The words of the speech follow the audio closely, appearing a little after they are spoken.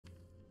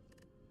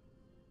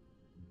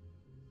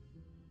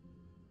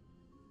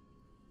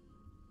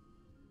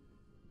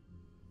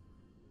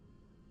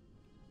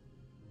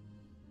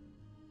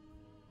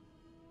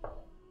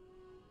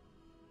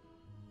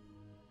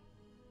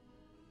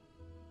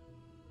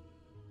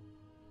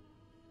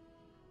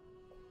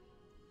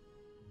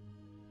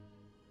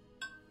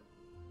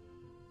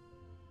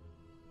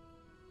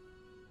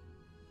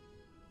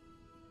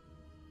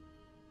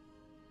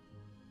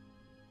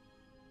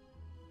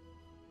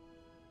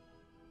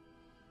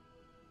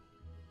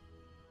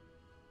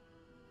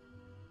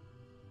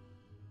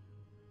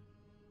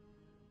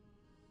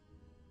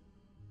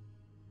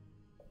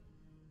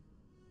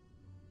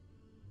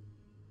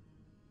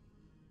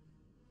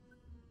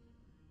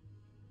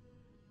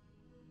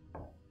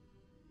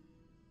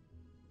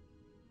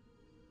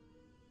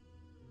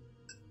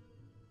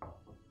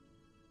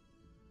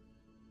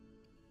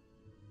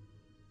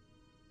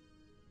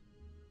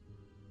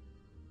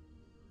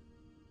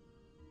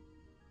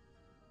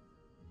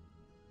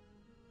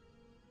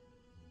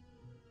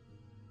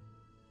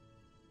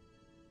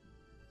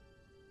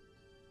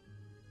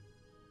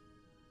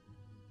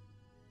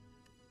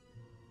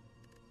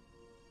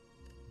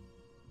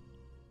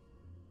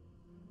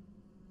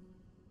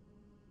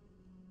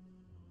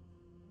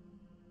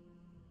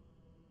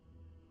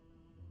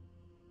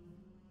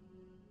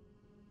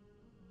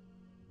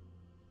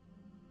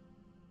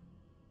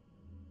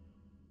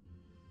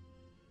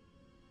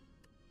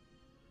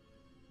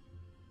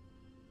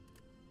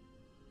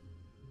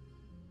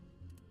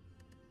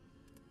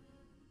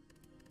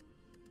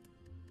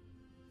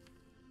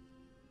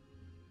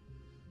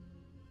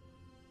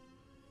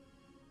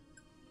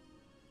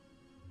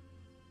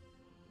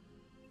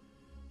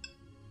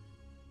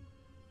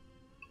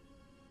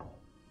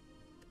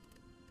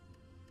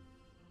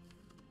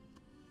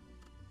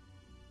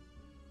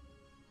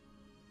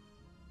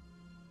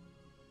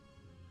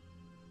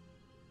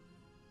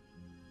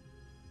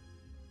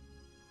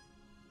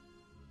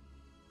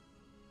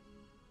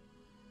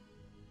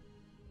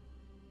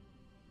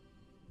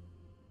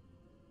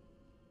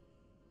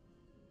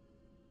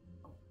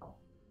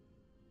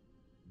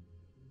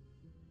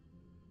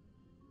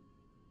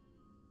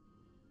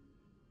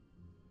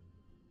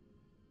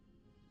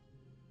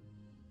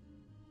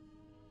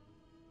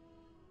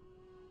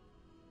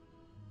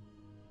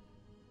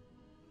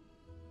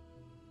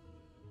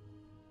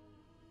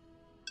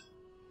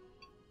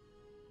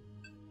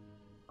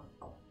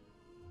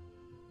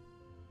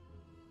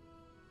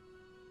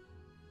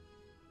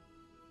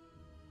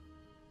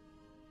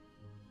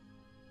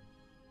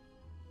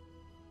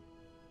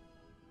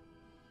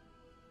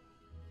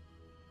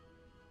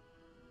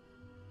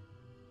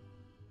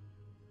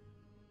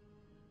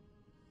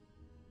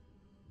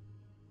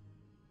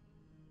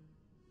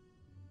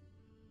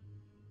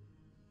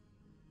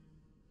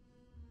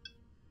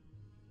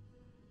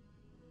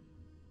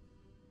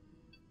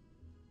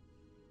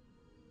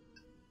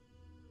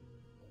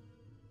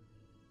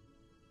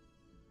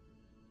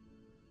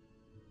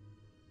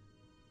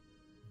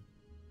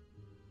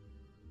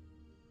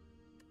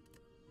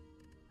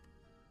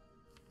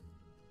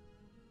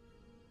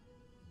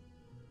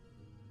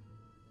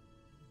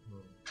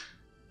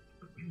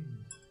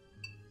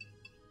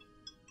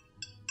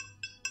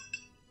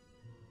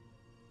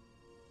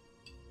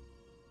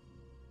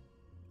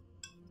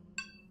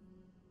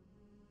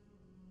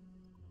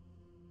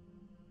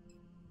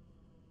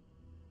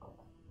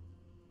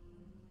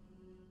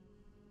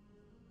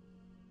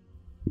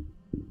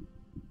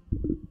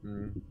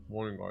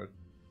Morning, guys.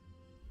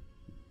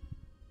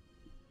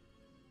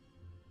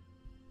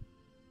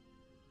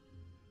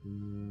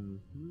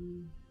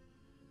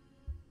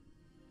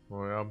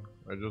 Oh yeah,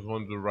 I just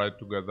want to ride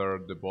together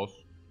the boss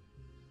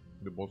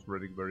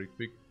relic very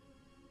quick.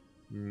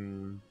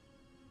 Maybe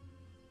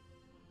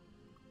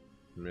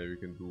we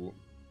can do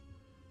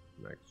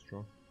an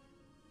extra.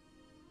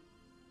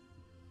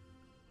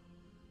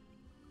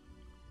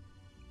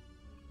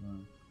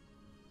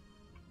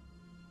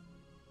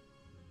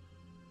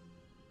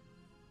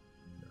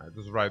 I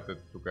just write it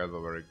together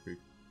very quick.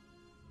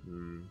 I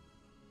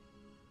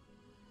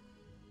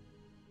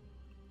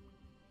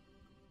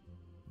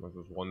was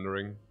just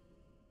wondering.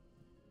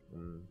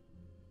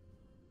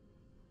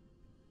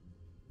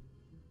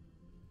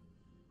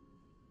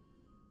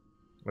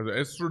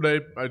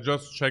 Yesterday I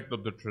just checked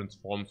up the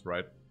transforms,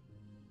 right?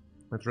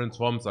 The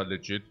transforms are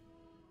legit.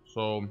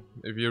 So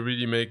if you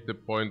really make the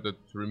point that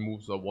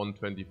removes a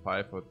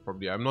 125,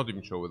 I'm not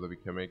even sure whether we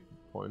can make the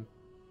point.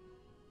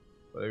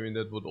 But I mean,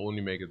 that would only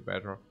make it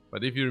better.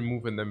 But if you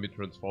remove and then we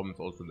transform, it's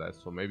also less.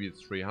 So maybe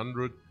it's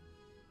 300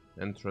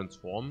 and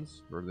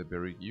transforms. Were they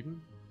break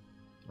even?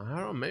 I don't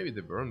know, maybe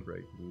they weren't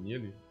breaking,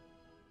 nearly.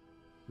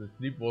 The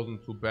sleep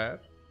wasn't too bad.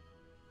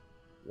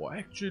 Well,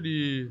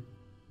 actually,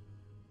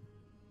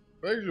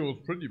 it was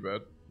pretty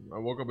bad. I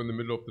woke up in the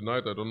middle of the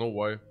night, I don't know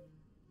why.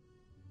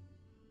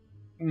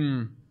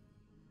 No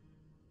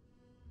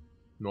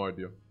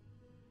idea.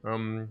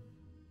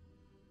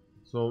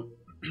 So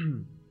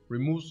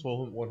removes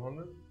for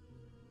 100.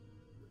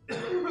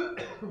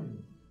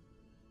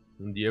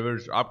 And the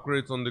average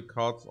upgrades on the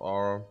cards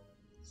are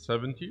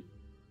 70.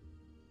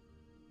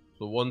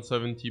 So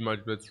 170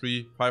 multiplied by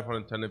 3,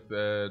 510 if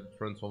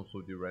transforms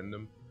to the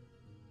random.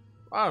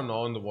 I don't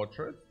know, on the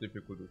watcher it's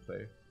difficult to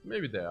say.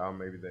 Maybe they are,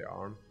 maybe they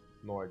aren't.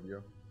 No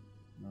idea.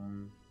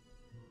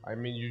 I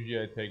mean,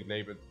 usually I take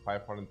label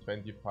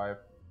 525.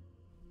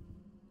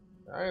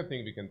 I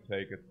think we can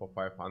take it for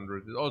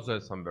 500. It also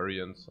has some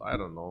variants. I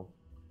don't know.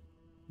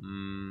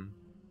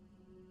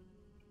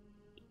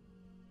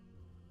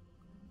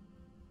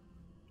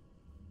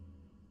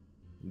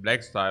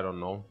 Black Star, I don't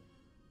know.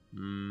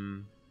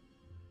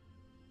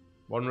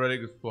 One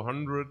relic is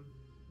 200.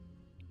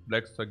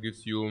 Black Star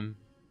gives you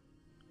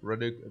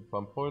relic at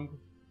some point.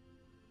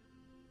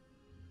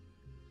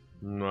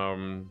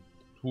 2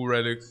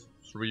 relics,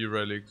 3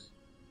 relics.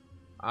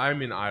 I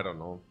mean, I don't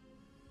know.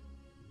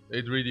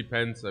 It really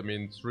depends. I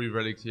mean, 3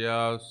 relics,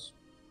 yes.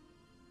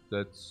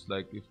 That's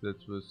like, if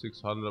that's with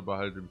 600 by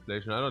held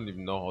inflation, I don't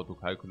even know how to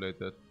calculate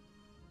that.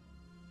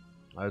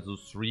 Also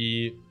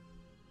 3.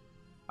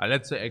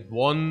 Let's say Act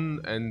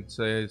 1 and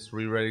say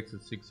 3 relics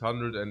is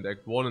 600 and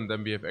Act 1, and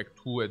then we have Act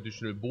 2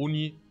 additional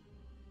boni.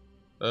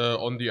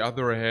 On the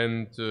other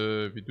hand,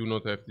 we do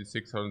not have the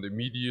 600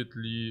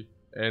 immediately,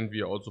 and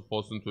we are also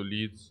forced into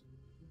leads.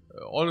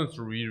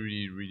 Honestly,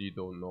 we really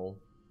don't know.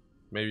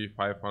 Maybe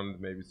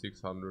 500, maybe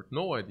 600.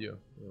 No idea. I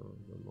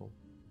don't know.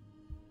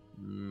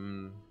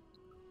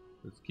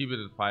 Let's keep it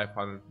at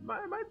 500.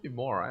 Might be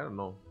more. I don't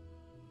know.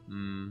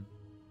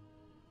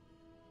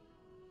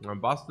 A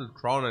busted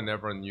crown, I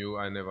never knew.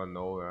 I never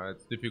know.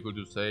 It's difficult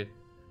to say.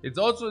 It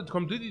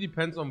completely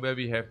depends on where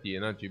we have the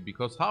energy,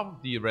 because half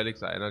of the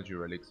relics are energy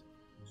relics.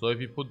 So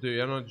if you put the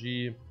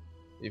energy,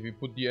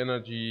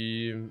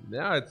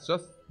 yeah, it's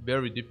just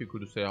very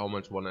difficult to say how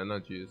much one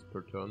energy is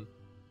per turn.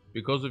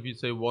 Because if you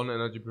say one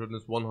energy per turn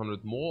is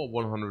 100 more or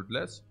 100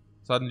 less,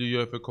 suddenly you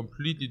have a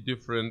completely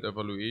different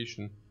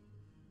evaluation.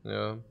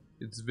 Yeah,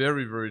 it's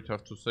very, very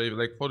tough to say.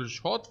 Like for the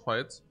short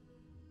fights,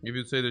 if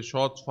you say the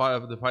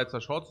fights are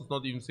short, it's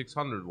not even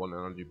 600 one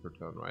energy per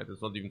turn, right?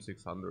 It's not even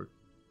 600.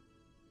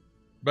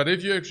 But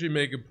if you actually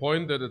make a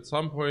point that at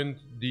some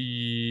point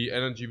the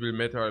energy will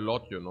matter a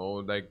lot, you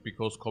know, like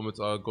because combats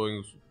are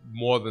going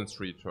more than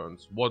 3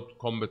 turns. What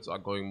combats are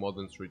going more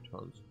than 3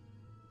 turns?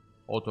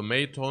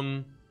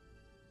 Automaton.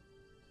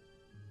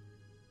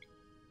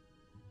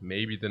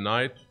 Maybe the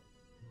Knight.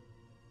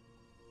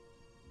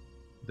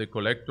 The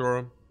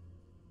Collector.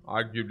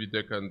 Arguably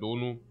Deca and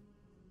Donu.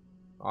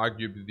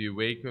 Arguably the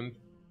Awakened.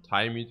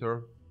 Time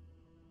Eater.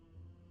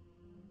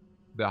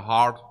 The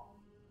Heart.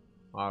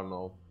 I don't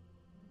know.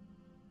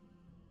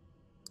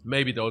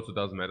 Maybe it also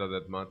doesn't matter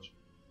that much.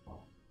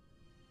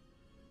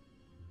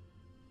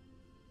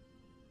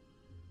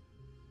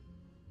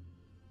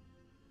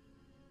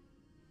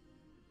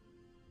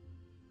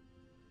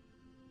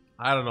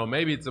 I don't know,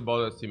 maybe it's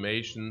about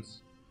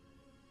estimations.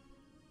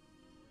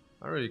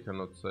 I really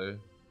cannot say.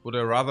 Would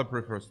I rather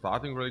prefer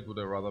starting relic? Would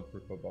I rather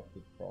prefer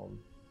busted crown?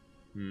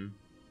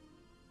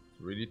 It's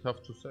really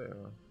tough to say.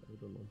 I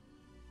don't know.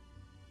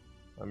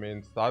 I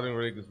mean, starting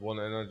relic is 1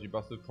 energy.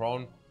 Busted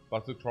crown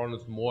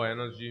is more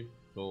energy,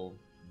 so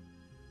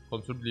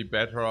considerably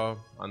better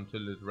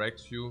until it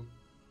wrecks you.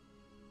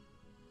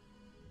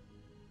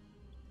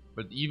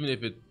 But even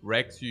if it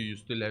wrecks you, you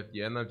still have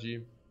the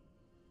energy.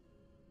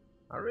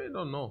 I really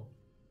don't know.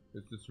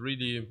 This is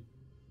really,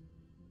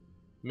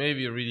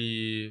 maybe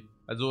really.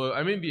 Also,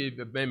 I mean,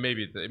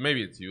 maybe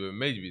it's you,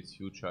 maybe it's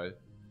you, child.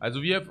 Also,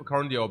 we have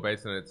currently our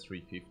baseline at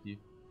 350.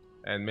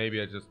 And maybe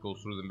I just go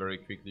through them very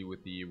quickly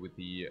with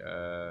the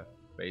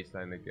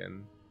baseline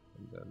again,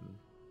 and then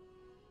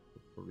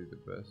that's probably the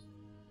best.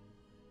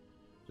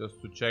 Just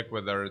to check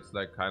whether it's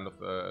like kind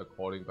of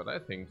according, but I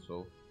think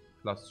so.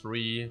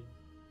 +3,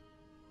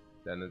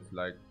 then it's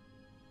like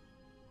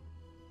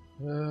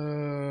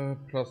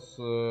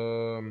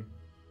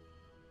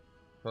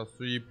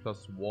 +3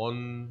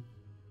 +1.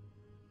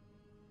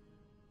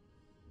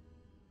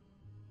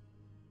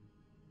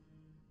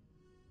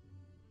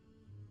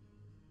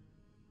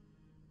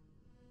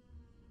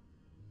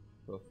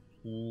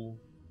 +2,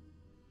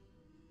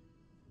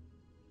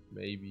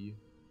 maybe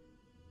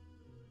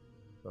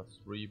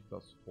 +3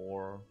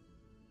 +4,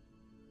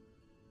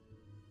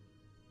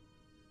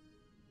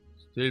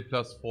 still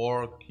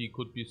 +4. Key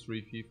could be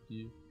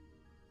 350.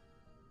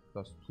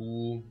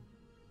 +2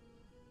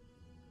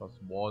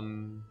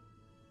 +1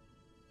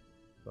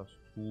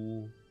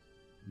 +2,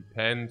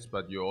 depends,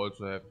 but you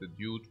also have the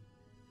dude.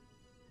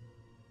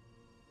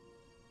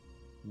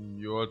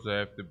 You also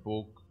have the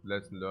book,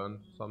 lesson learned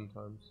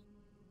sometimes.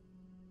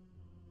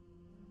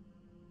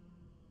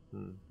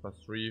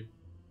 +3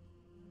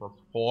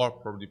 +4,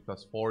 probably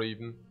 +4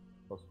 even,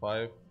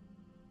 +5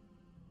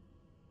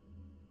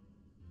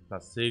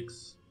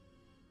 +6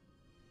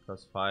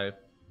 +5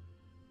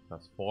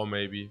 +4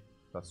 maybe,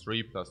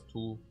 +3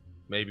 +2,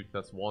 maybe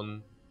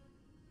 +1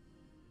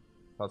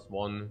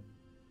 +1.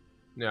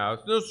 Yeah,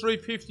 so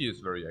 350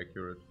 is very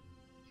accurate.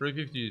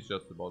 350 is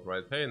just about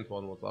right. Hey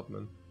Antoine, what's up,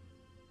 man?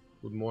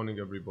 Good morning,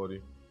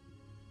 everybody.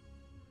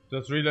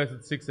 Just realized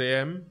it's 6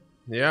 AM.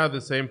 Yeah, the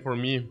same for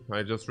me.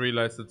 I just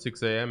realized it's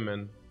 6 AM,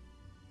 and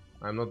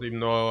I'm not even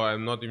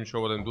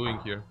sure what I'm doing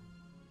here.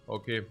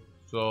 Okay,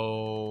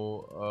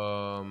 so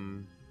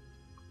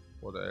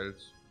what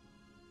else?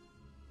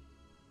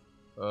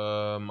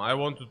 I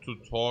wanted to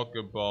talk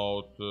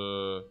about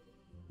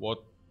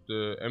what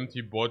the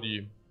empty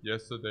body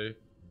yesterday.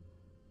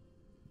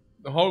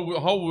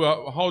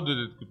 How did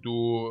it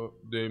do,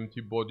 the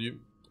empty body?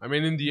 I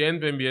mean, in the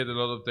end, when we had a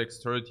lot of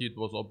dexterity, it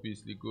was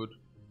obviously good.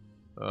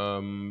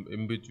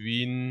 In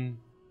between,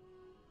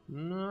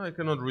 no, I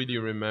cannot really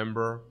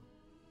remember.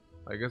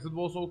 I guess it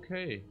was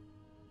okay.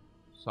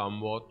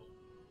 Somewhat.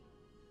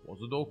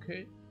 Was it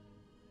okay?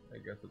 I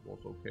guess it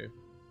was okay.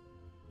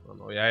 I don't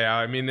know. Yeah,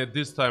 I mean, at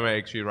this time, I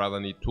actually rather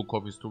need 2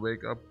 coffees to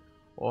wake up.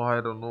 Oh, I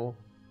don't know.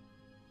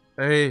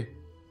 Hey,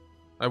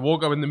 I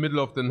woke up in the middle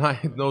of the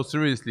night. No,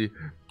 seriously.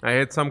 I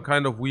had some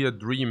kind of weird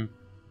dream.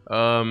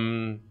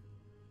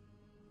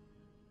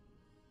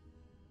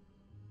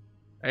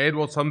 It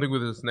was something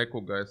with a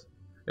Snecko, guys.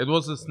 It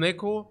was a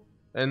Snecko,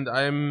 and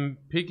I'm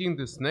picking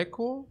the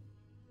Snecko.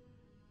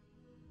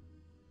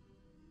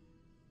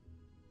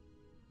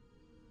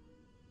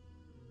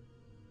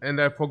 And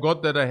I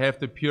forgot that I have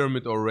the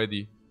pyramid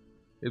already.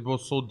 It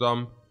was so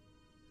dumb.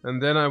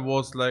 And then I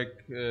was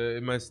like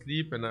in my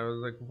sleep, and I was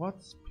like,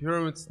 what's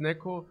pyramid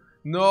Snecko?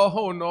 No,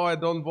 I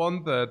don't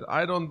want that.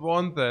 I don't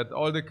want that.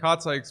 All the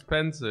cards are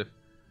expensive.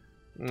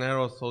 And that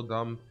was so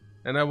dumb.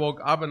 And I woke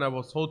up and I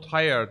was so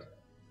tired.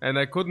 And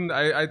I couldn't,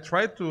 I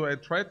tried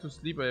to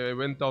sleep. I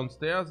went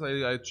downstairs,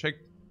 I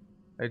checked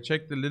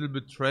a little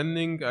bit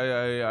trending.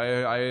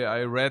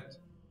 I read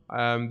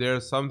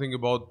there's something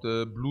about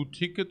the blue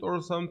ticket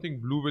or something,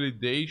 blue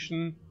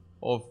validation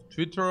of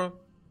Twitter.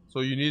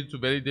 So you needed to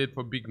validate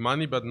for big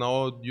money, but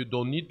now you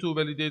don't need to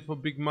validate for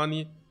big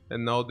money.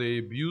 And now they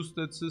abused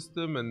that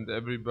system, and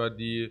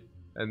everybody,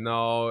 and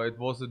now it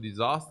was a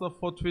disaster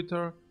for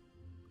Twitter.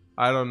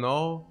 I don't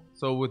know.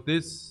 So with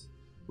this,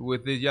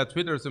 yeah,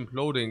 Twitter is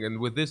imploding, and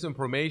with this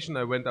information,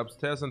 I went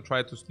upstairs and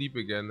tried to sleep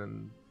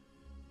again,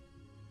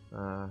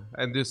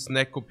 and this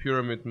Snecko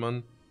pyramid,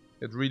 man,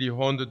 it really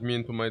haunted me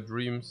into my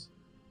dreams.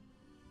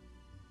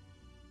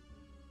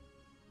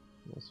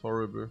 That's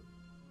horrible.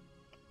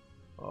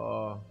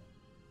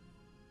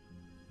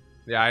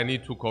 Yeah, I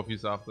need 2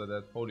 coffees after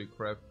that. Holy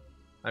crap.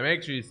 I'm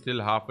actually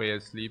still halfway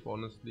asleep,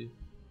 honestly.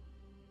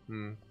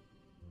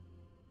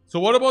 So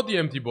what about the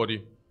empty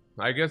body?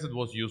 I guess it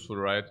was useful,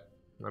 right?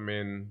 I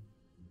mean,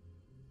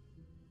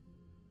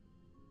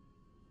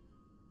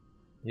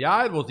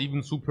 yeah, it was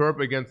even superb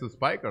against the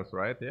spikers,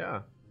 right?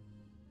 Yeah.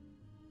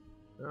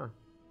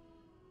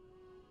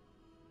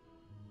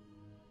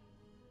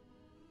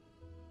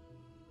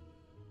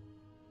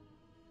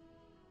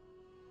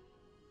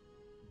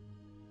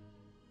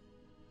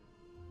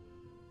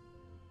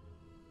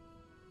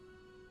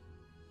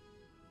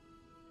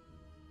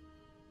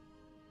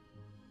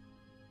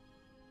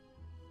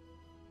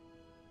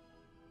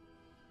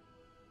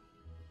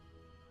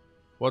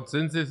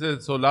 Since this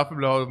is so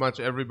laughable how much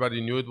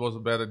everybody knew it was a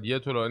bad idea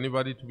to allow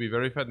anybody to be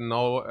verified, and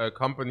now a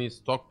company's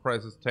stock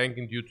price is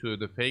tanking due to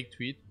the fake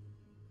tweet?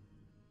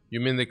 You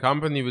mean the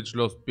company which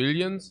lost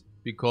billions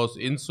because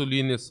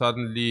insulin is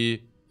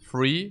suddenly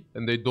free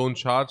and they don't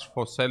charge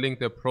for selling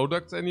their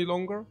products any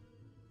longer?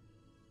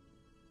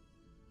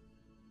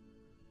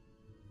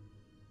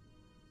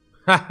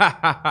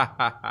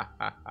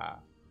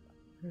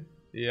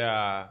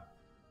 Yeah.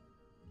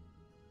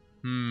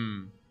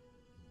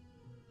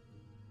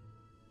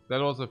 That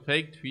was a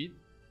fake tweet.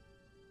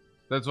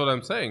 That's what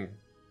I'm saying.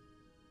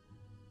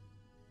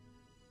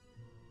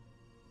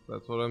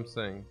 That's what I'm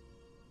saying.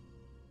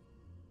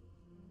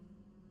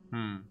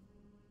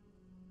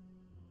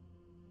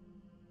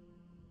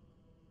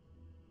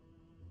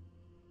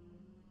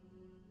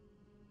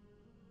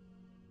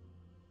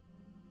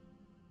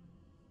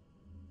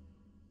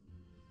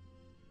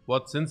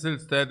 What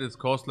Sinsil's dead is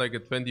cost like a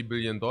 $20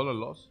 billion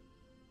loss?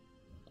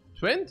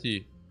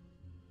 20?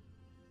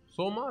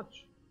 So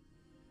much?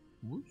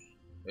 Whoosh.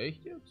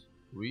 Echt jetzt?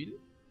 Really?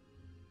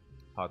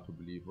 Hard to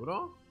believe,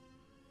 oder?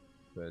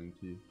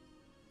 20.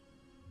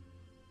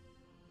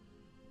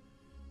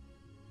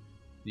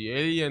 Die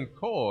Alien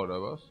Core,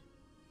 oder was?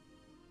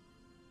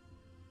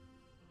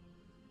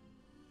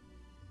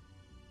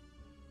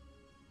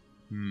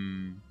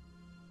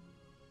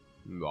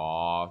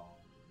 Ja.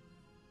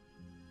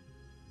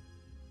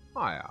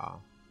 Ah ja.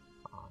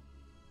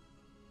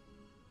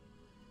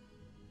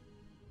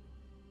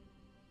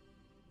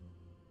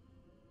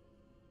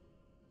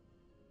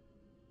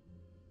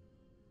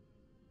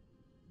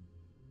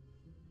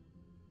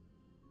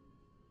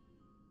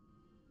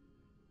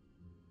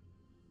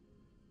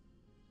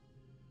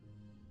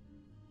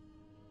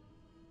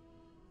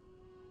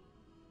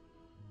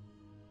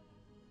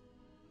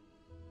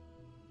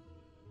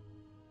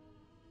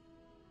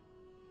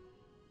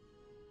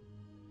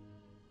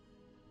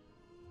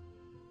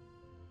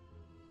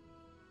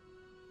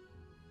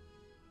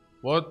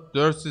 What?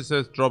 Thirsty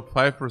says drop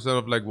 5%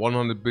 of like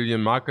 100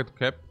 billion market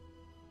cap.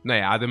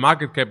 Naja, the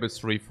market cap is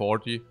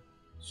 340.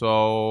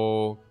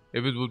 So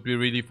if it would be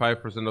really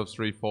 5% of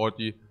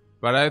 340.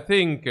 But I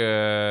think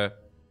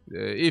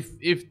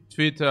if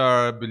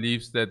Twitter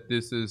believes that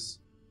this is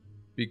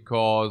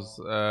because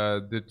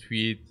the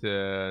tweet,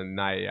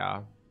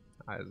 naja,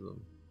 also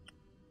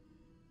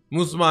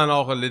muss man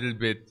auch a little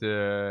bit,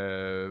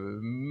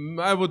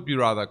 I would be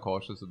rather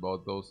cautious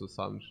about those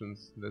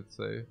assumptions, let's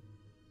say.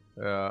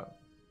 Yeah.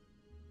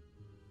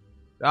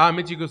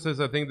 Michiko says,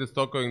 I think the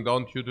stock going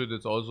down due to it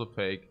is also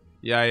fake.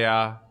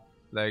 Yeah,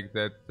 like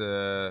that,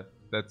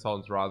 that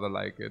sounds rather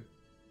like it.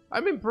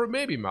 I mean,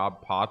 maybe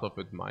part of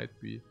it might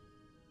be.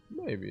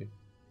 Maybe.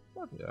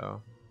 But yeah.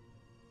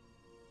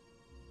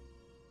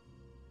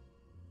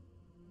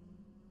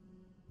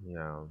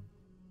 Ja.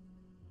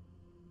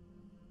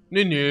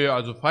 Nee,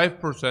 also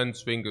 5%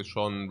 swing is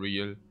schon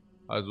real.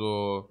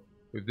 Also,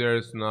 if there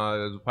is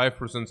not,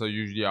 5% are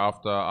usually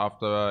after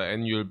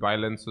annual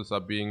balances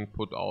are being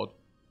put out.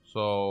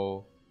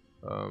 So,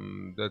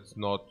 that's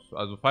not,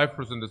 also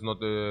 5% is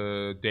not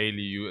a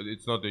daily,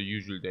 it's not a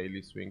usual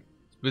daily swing.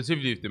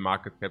 Specifically if the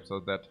market caps are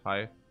that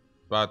high.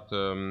 But,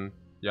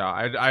 yeah,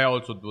 I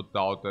also would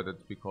doubt that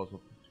it's because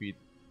of the tweet.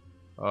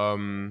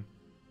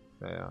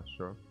 Yeah,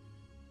 sure.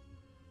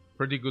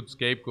 Pretty good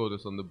scapegoat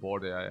is on the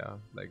board, yeah,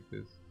 like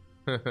this.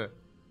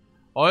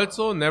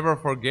 Also, never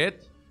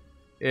forget,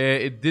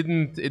 it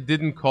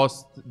didn't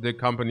cost the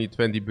company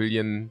 20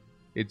 billion.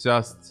 It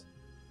just,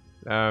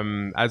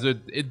 also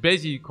it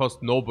basically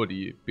cost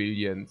nobody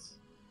billions.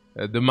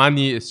 The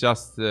money is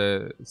just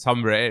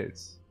somewhere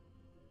else.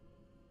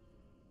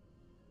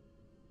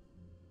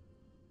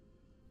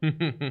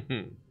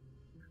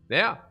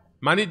 Yeah,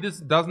 money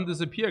doesn't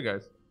disappear,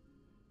 guys.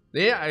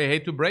 Yeah, I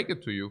hate to break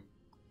it to you,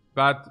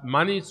 but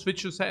money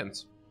switches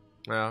hands.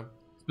 Yeah,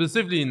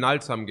 specifically in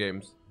Nalsam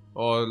games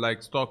or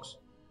like stocks.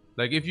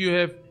 Like if you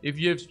have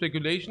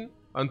speculation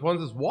and one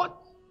says what?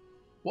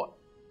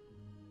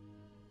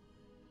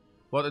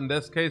 What in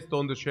this case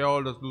don't the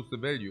shareholders lose the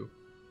value?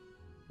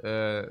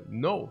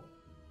 No.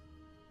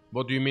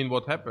 What do you mean?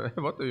 What happened?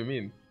 What do you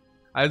mean?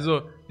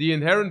 Also the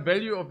inherent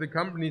value of the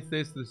company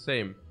stays the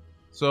same.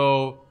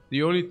 So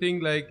the only thing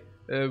like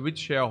which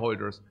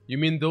shareholders? You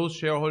mean those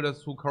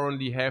shareholders who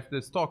currently have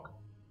the stock?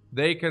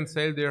 They can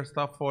sell their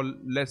stuff for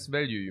less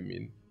value, you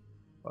mean?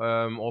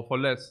 Or for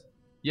less.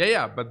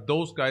 Yeah, but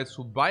those guys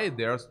who buy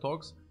their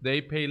stocks,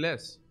 they pay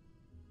less.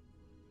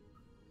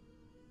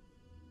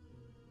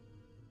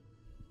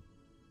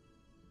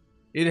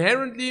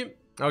 Inherently,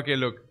 okay,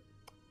 look.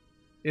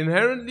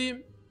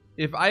 Inherently,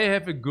 if I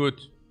have a good,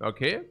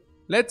 okay?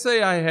 Let's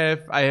say I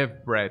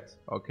have bread,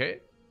 okay?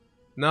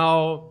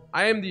 Now,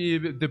 I am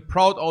the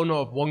proud owner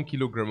of 1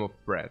 kilogram of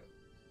bread.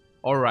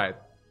 Alright.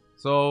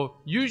 So,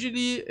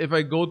 usually, if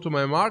I go to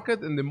my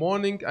market in the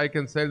morning, I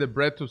can sell the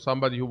bread to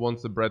somebody who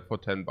wants the bread for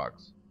 10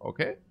 bucks.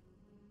 Okay?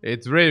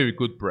 It's very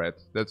good bread.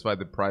 That's why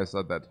the prices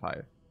are that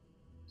high.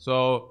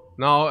 So,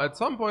 now at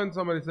some point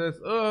somebody says,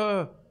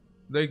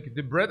 like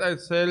the bread I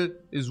sell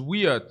is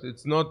weird.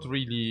 It's not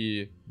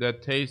really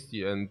that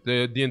tasty. And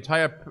the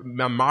entire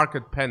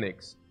market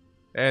panics.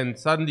 And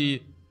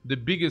suddenly, the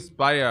biggest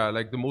buyer,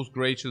 like the most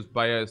gracious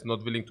buyer, is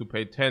not willing to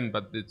pay 10,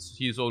 but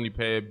he's only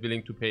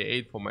willing to pay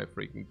 8 for my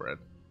freaking bread.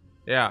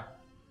 Yeah,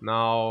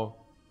 now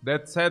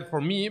that's sad for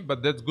me,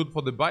 but that's good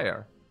for the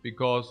buyer,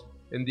 because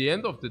in the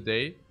end of the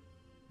day,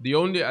 the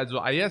only,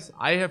 also yes,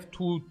 I have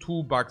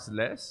two bucks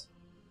less,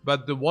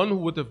 but the one who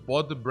would have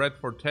bought the bread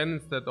for 10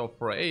 instead of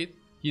for 8,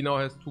 he now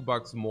has 2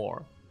 bucks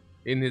more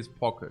in his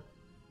pocket,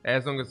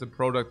 as long as the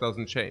product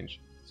doesn't change.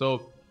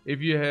 So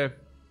if you have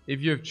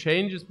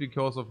changes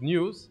because of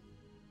news,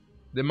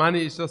 The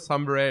money is just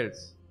somewhere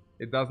else.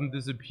 It doesn't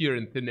disappear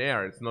in thin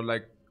air. It's not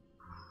like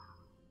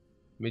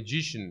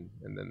magician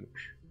and then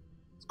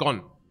it's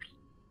gone.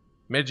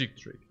 Magic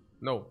trick.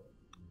 No.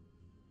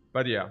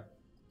 But yeah.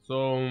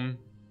 So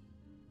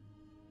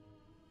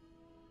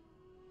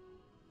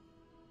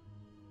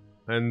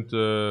and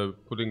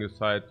putting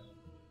aside,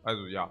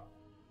 also yeah.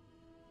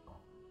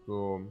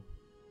 So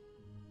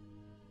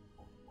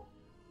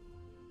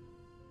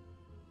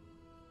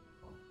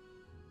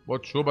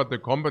what? Sure, but the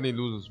company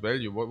loses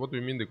value. What do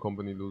you mean the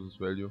company loses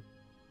value?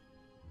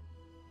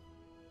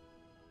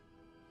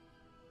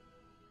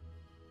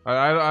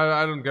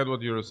 I don't get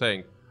what you're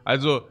saying.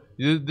 Also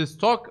the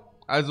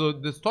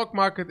stock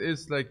market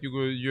is like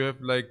you have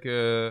like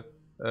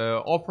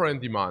offer and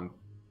demand.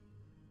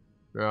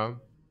 Yeah.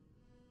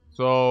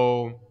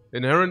 So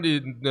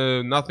inherently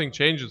nothing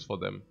changes for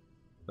them,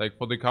 like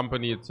for the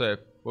company itself.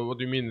 What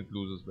do you mean it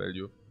loses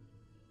value?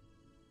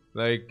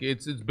 Like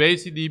it's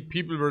basically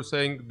people were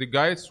saying, the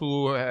guys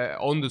who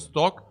own the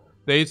stock,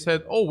 they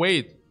said, oh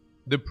wait,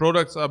 the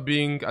products are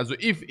being, also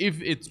if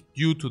it's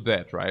due to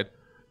that, right?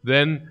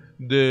 Then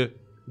the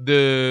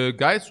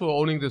guys who are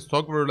owning the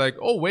stock were like,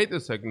 oh wait a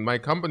second, my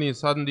company is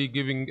suddenly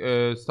giving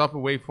stuff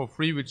away for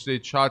free which they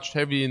charged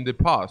heavy in the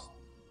past.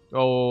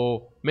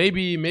 Oh,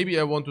 maybe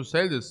I want to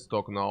sell this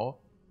stock now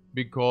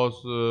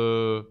because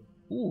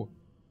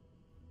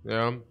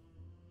yeah.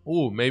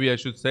 Maybe I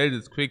should sell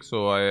this quick,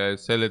 so I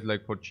sell it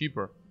like for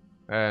cheaper.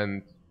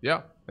 And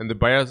yeah, and the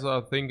buyers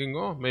are thinking,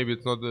 oh, maybe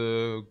it's not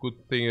a good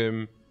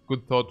thing,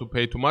 good thought to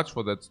pay too much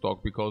for that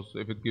stock, because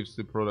if it gives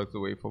the products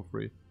away for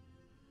free.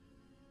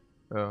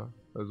 Yeah,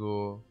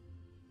 also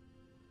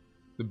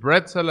the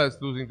bread seller is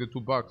losing the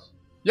 $2.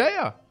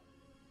 Yeah.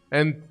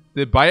 And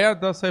the buyer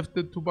does have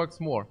the $2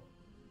 more.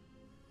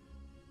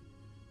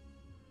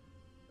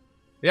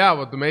 Yeah,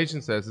 what the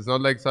Mason says, it's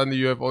not like suddenly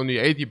you have only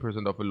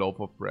 80% of a loaf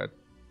of bread.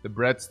 The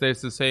bread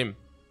stays the same.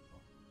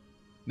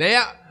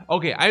 Naja,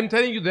 okay, I'm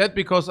telling you that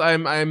because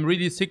I'm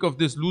really sick of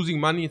this losing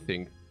money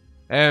thing.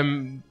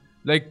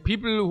 Like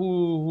people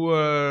who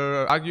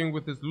are arguing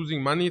with this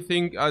losing money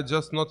thing are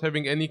just not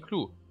having any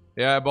clue.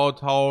 Yeah,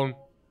 about how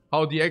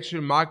the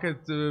actual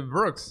market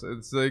works.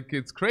 It's like,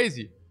 it's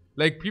crazy.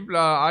 Like people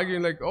are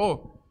arguing like,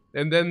 oh,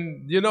 and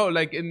then, you know,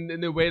 like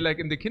in a way like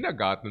in the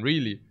kindergarten,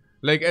 really.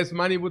 Like as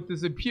money would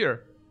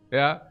disappear.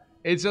 Yeah.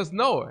 It's just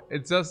no.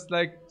 It's just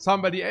like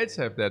somebody else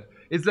have that.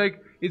 It's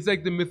like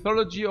the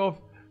mythology of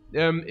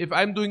if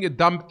I'm doing a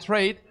dumb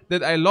trade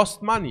that I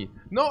lost money.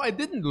 No, I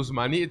didn't lose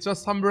money. It's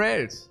just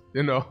somewhere else.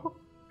 You know,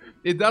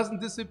 it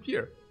doesn't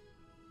disappear.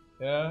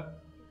 Yeah.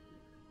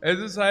 Es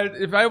ist halt,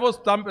 if I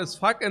was dumb as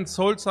fuck and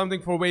sold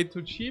something for way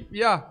too cheap,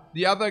 yeah,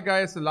 the other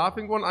guy is the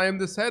laughing one. I am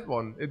the sad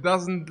one. It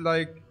doesn't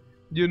like,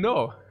 you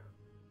know.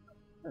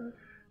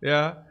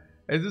 Yeah.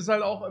 Es ist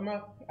halt auch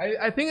immer.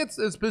 I think it's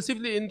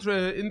specifically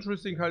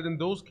interesting halt in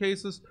those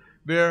cases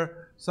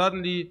where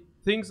suddenly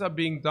things are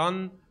being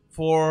done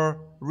for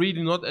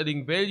really not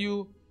adding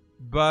value,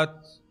 but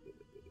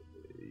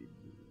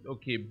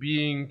okay,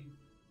 being,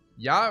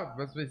 ja,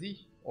 was weiß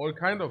ich, all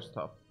kind of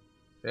stuff.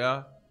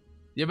 Ja.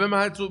 Ja, wenn man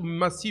halt so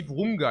massiv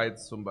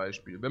rumgeizt zum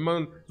Beispiel. Wenn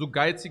man so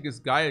geizig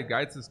ist geil,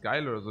 Geiz ist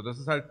geil oder so. Das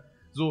ist halt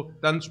so,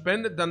 dann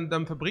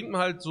verbringt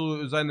man halt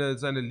so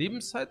seine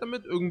Lebenszeit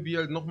damit, irgendwie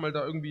halt nochmal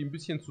da irgendwie ein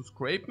bisschen zu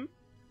scrapen.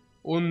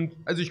 Und,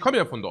 also ich komme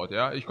ja von dort,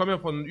 ja. Ich komme ja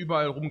von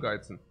überall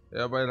rumgeizen.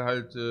 Ja, weil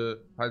halt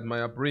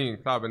my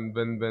upbringing, klar,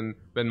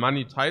 wenn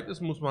Money tight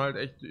ist, muss man halt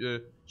echt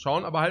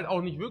schauen, aber halt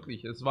auch nicht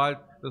wirklich. Das war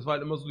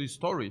halt immer so die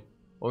Story.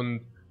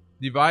 Und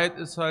die Wahrheit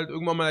ist halt,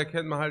 irgendwann mal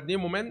erkennt man halt, nee,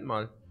 Moment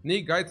mal.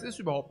 Nee, Geiz ist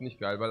überhaupt nicht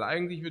geil, weil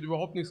eigentlich wird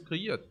überhaupt nichts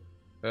kreiert.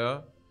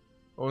 Ja.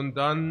 Und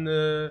dann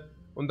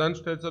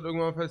stellst du halt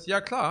irgendwann fest,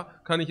 ja klar,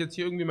 kann ich jetzt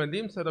hier irgendwie meine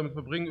Lebenszeit damit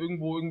verbringen,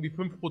 irgendwo irgendwie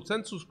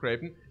 5% zu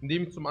scrapen,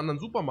 indem ich zum anderen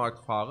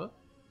Supermarkt fahre.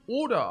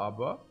 Oder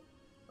aber,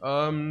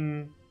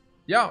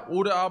 ja,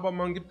 oder aber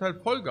man gibt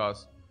halt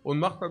Vollgas und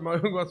macht halt mal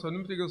irgendwas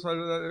Vernünftiges, halt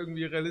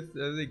irgendwie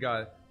realistisch, ist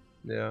egal.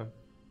 Ja.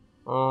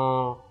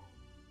 Oh.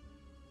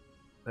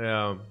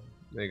 Ja,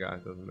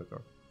 egal, das ist nicht so.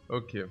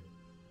 Okay.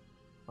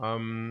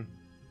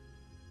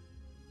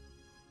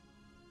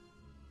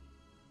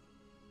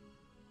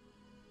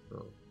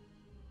 So.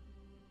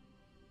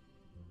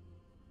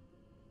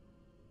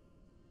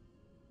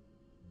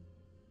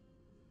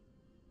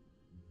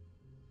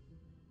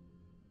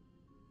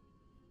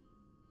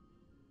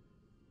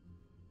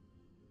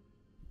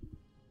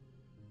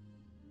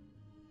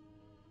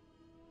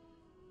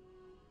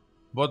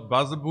 What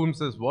Buzzboom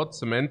says what?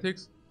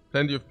 Semantics?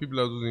 Plenty of people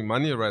are losing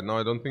money right now.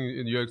 I don't think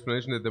in your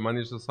explanation that the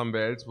money is just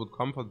somewhere else would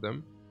comfort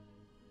them.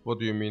 What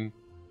do you mean?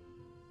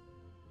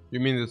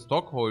 You mean the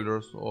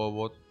stockholders or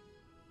what?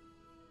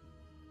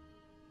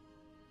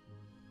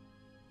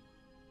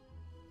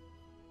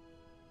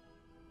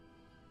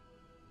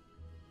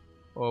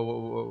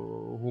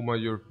 Or whom are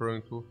you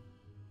referring to?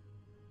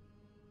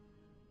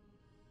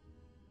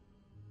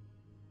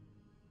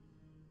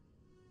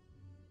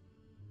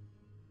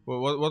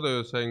 What are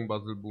you saying,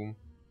 Buzzboom?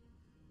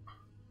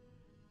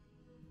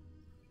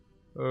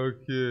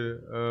 Okay,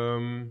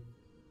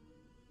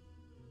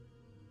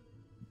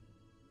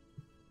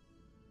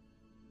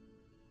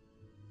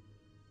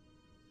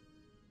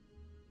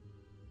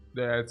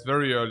 Yeah, it's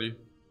very early.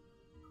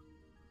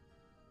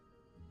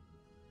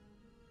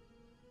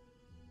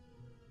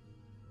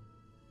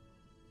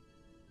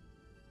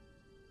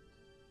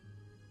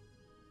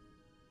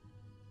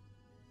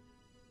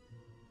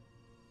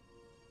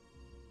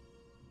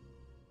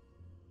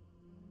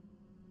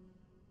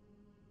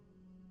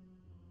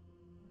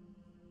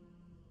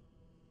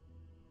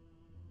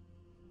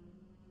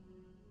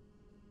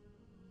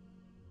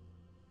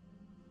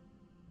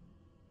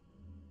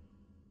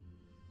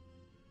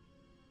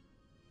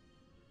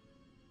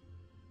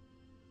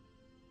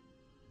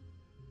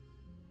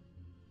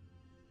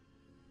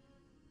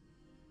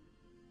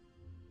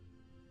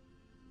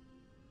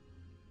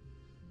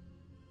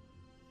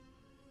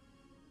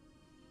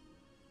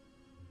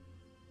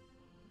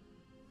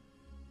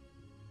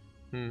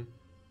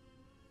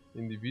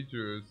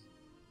 Individuals.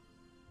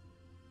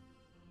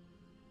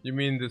 You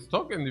mean the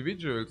stock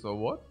individuals or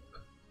what?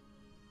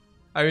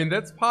 I mean,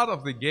 that's part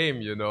of the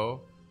game, you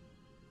know.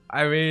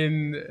 I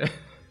mean,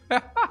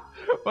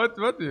 what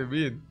do you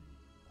mean?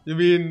 You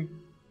mean,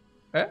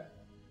 eh?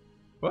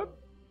 What?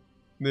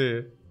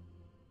 Nee.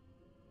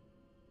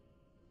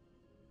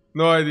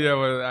 No idea,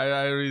 but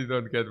I really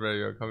don't get where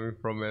you're coming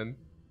from, man.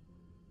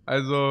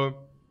 Also,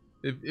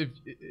 if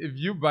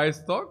you buy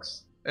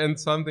stocks and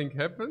something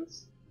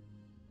happens,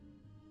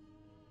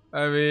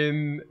 I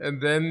mean,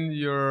 and then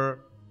you're,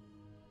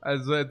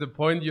 also at the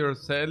point you're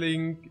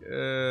selling,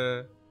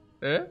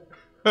 eh?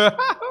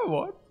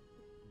 What?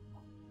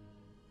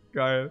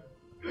 Geil.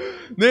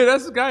 Nee,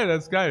 das ist geil,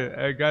 das ist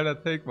geil. Geiler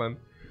Take, Mann.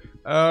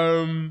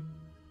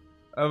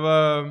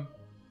 Aber,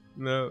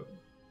 ne.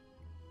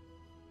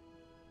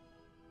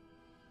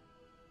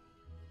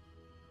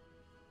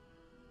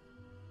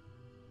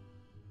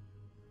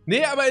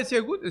 Nee, aber ist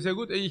ja gut, ist ja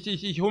gut.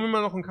 Ich hole mir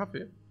mal noch einen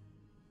Kaffee.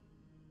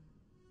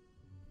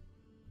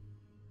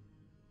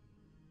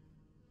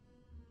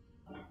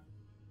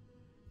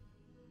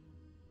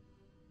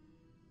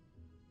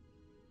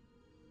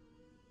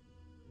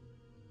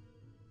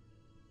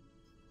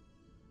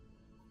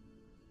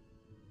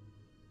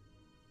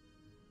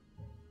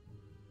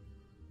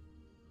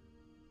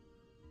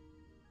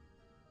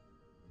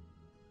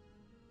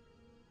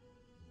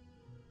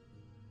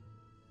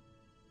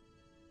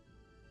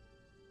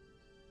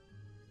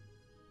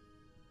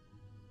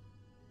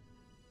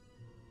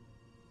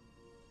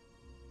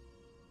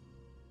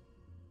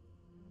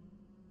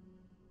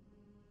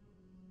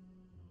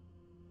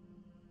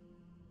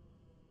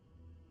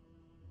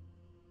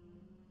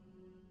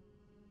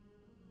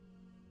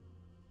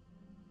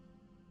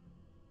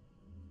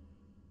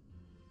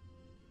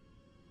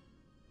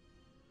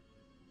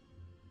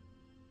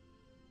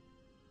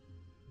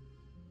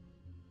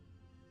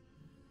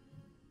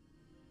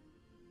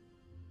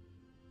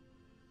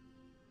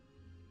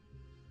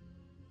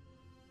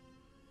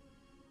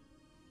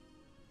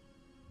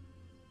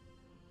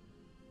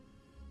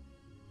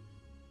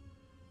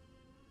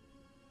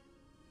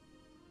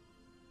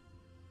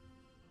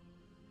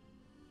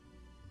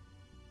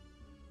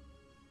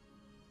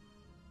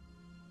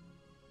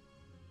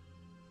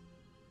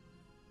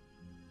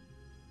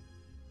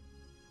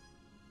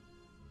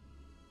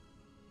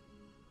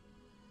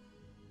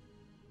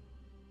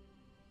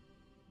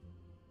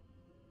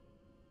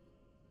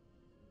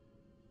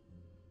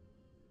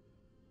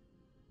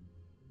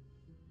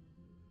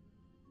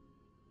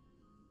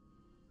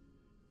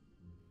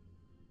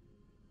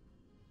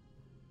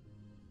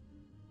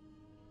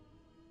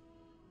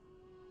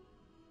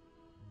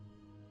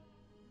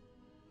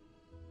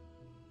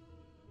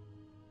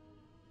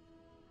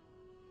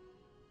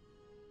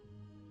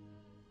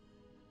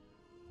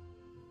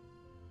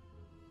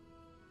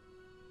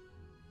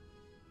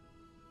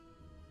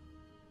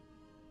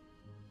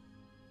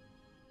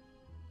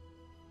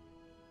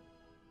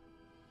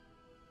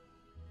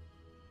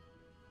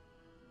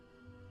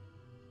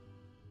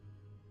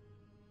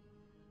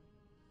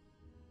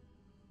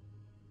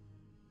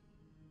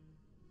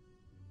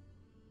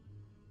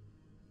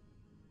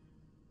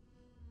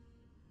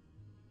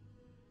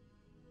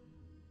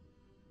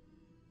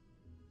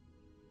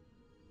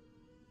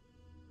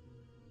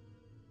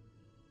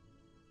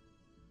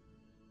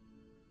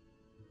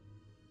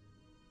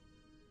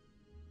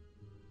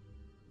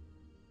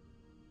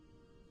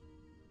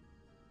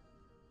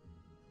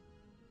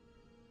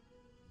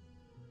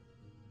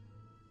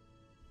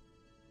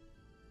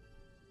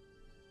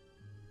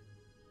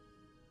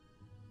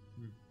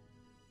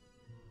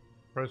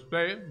 Press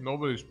play.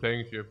 Nobody's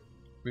playing here.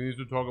 We need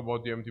to talk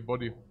about the empty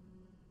body.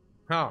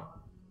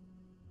 Ha.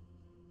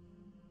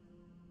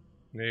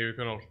 Nee, wir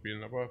können auch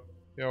spielen, aber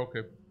ja,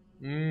 okay.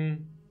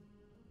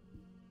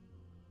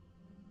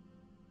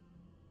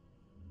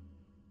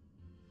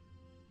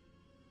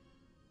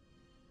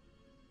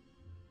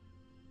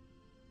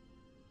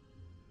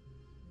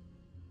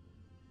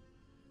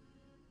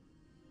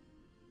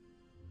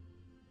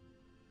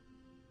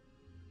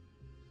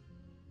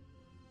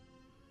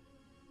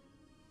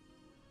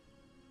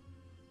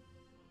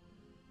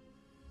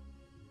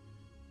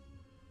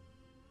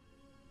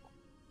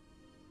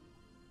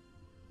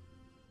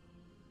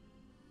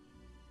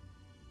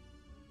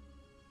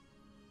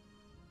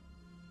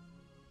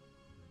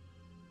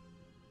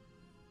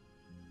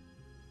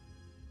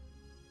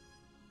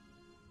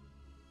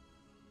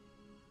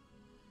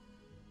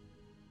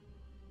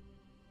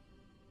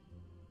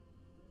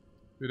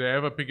 Did I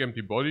ever pick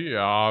empty body?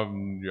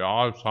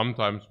 Yeah,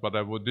 sometimes, but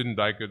I didn't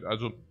like it.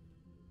 Also,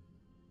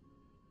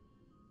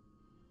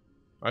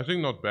 I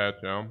think not bad,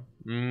 yeah.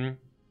 In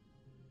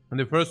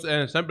the first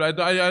sample,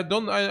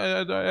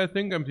 I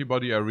think empty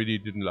body I really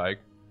didn't like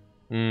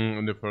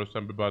in the first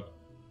sample, but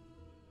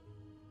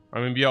I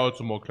mean, we are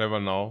also more clever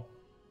now,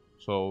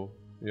 so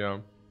yeah.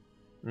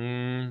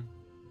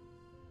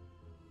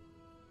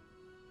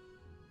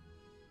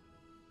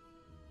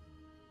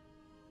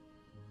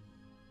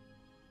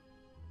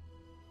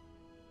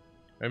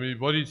 I mean,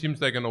 body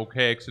seems like an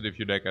okay exit if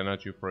you lack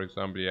energy, for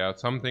example. Yeah,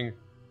 something.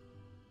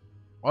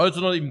 Also,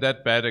 not even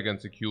that bad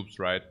against the cubes,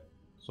 right?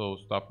 So,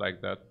 stuff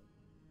like that.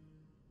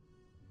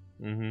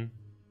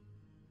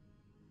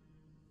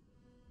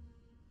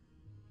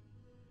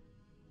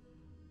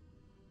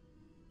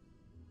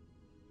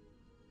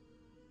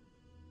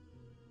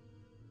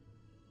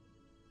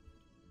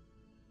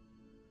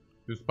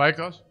 The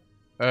spikers?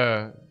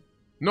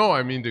 No,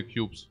 I mean the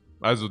cubes.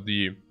 Also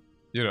die,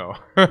 you know.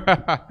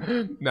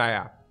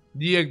 Naja,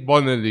 die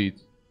Bonne-Lied.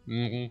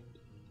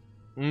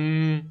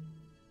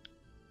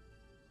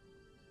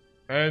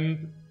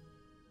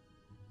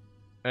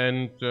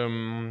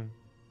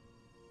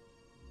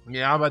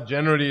 Yeah, but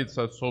generally it's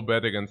so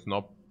bad against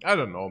Nob. I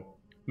don't know.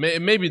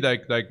 Maybe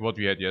like what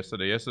we had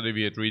yesterday. Yesterday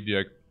we had really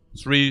like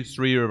three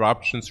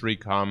eruptions, 3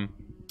 calm.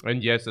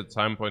 And yes, at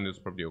some point it's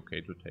probably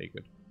okay to take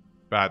it.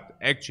 But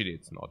actually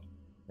it's not.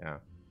 Yeah.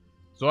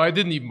 So I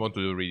didn't even want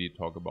to really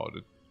talk about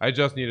it. I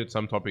just needed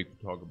some topic to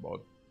talk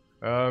about.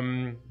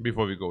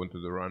 Before we go into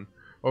the run.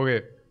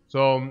 Okay.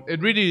 So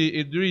it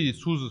really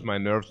soothes my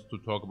nerves to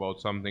talk about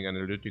something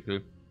analytical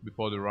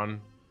before the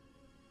run.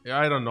 Yeah,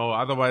 I don't know.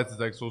 Otherwise it's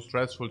like so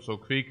stressful, so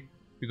quick.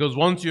 Because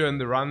once you're in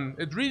the run,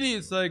 it really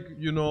is like,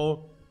 you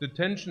know, the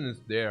tension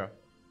is there.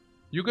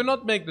 You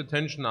cannot make the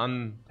tension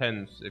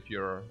untense if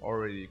you're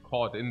already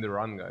caught in the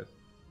run, guys.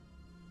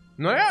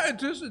 No, yeah,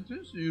 it is,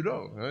 you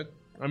know, right?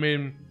 I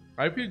mean,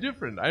 I feel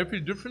different. I feel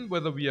different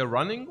whether we are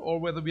running or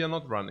whether we are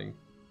not running.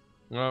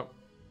 Yeah.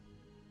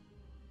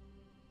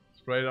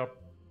 Straight up.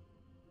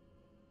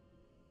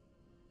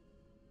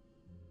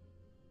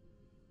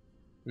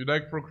 You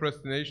like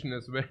procrastination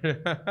as well.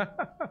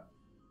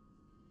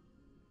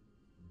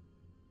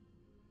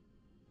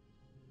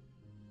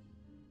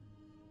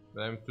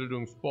 I'm still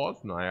doing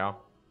sports? Naja.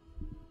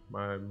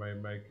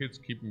 My kids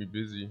keep me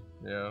busy,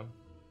 yeah.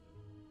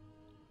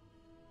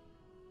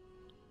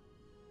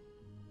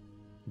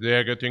 They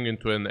are getting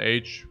into an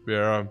age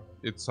where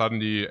it's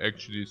suddenly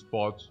actually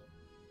sports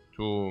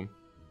to,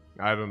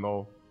 I don't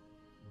know,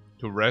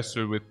 to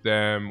wrestle with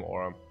them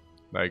or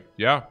like,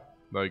 yeah,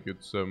 like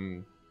it's,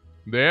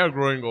 they are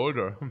growing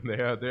older. they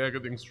are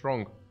getting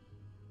strong.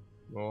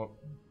 Oh.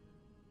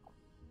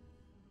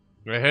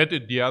 I had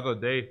it the other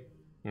day,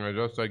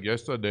 just like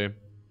yesterday.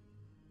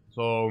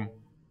 So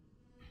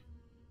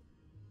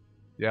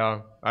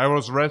yeah, I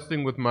was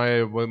wrestling with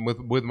my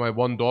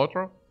one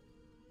daughter,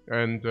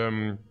 and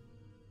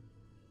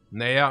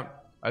naja,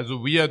 also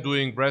we are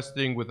doing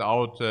wrestling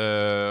without,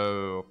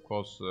 of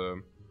course,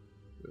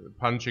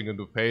 punching in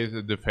the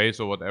face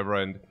or whatever,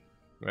 and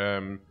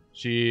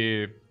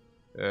she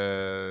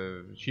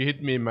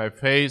hit me in my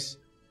face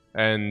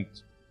and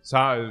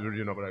saw,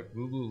 you know, like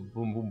boom,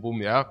 boom, boom,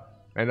 boom, yeah.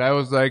 And I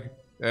was like,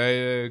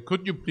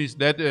 could you please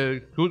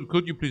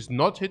could you please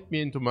not hit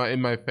me in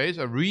my face?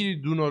 I really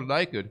do not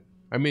like it.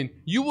 I mean,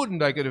 you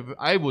wouldn't like it if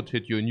I would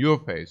hit you in your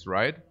face,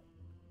 right?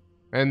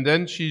 And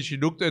then she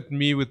looked at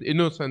me with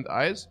innocent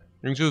eyes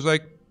and she was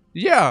like,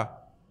 yeah,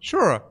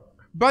 sure,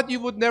 but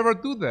you would never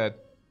do that.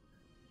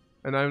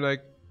 And I'm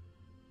like,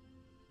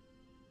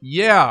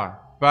 yeah,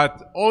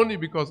 but only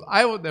because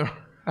I would never.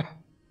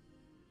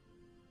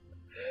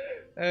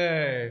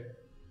 Hey,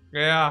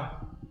 yeah,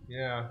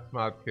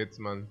 smart kids,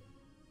 man.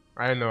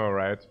 I know,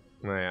 right?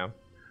 Naja.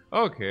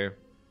 Okay,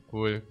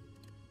 cool.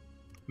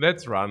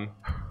 Let's run.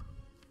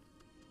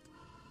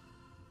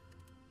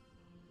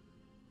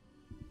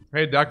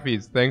 Hey,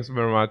 Duckfeeds, thanks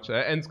very much.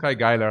 And Sky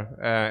Geiler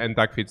and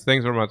Duckfeeds,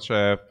 thanks very much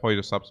for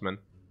your subs, man.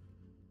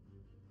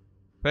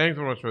 Thanks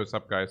very much for your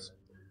sub, guys.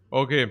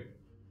 Okay.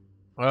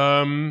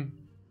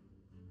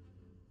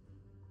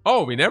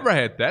 Oh, we never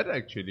had that,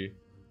 actually.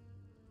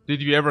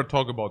 Did we ever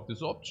talk about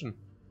this option?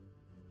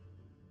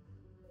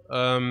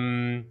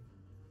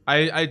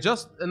 I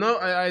just, no,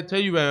 I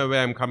tell you where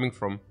I'm coming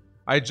from.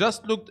 I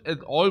just looked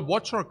at all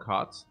watcher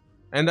cards,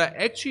 and I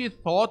actually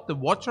thought the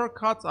watcher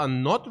cards are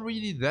not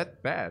really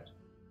that bad.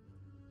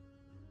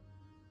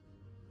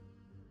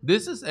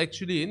 This is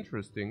actually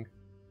interesting.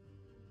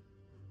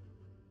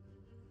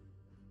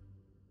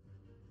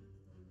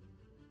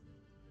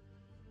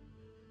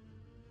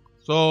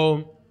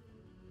 So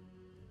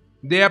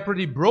they are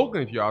pretty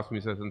broken if you ask me,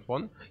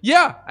 Session1.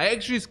 Yeah, I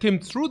actually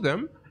skimmed through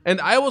them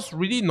and I was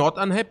really not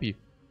unhappy.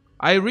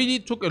 I really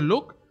took a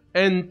look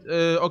and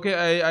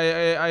okay,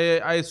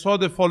 I saw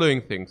the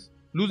following things.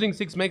 Losing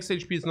 6 max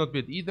HP is not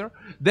bad either.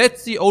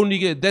 That's the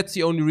only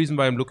reason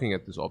why I'm looking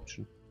at this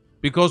option.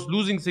 Because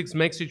losing 6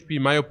 max HP,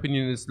 in my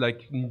opinion, is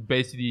like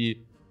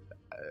basically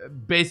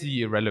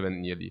irrelevant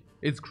nearly.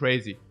 It's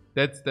crazy.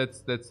 That's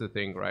the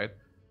thing, right?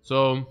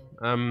 So,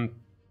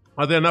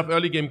 are there enough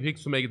early game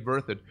picks to make it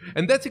worth it?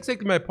 And that's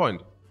exactly my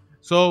point.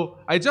 So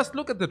I just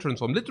look at the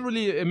transform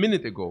literally a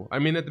minute ago. I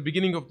mean, at the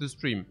beginning of the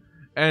stream,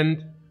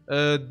 and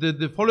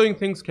the following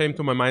things came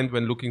to my mind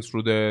when looking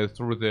through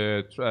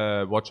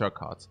the watcher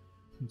cards.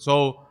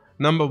 So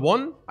number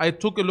one, I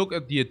took a look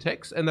at the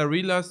attacks and I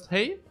realized,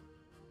 hey,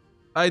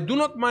 I do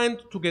not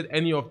mind to get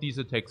any of these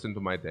attacks into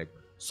my deck.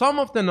 Some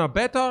of them are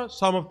better,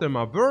 some of them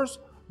are worse,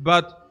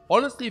 but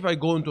honestly, if I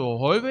go into a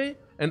hallway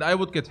and I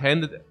would get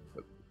handed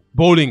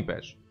Bowling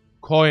Bash,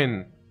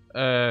 Coin,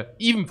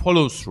 even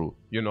follow through,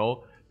 you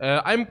know,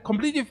 I'm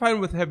completely fine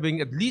with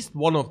having at least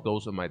one of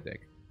those in my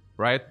deck,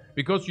 right?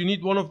 Because you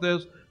need one of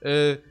those.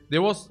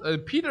 There was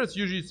Peter's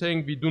usually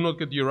saying we do not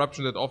get the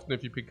eruption that often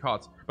if you pick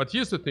cards. But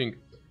here's the thing: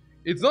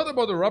 it's not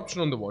about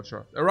eruption on the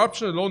watcher.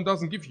 Eruption alone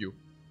doesn't give you.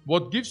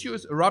 What gives you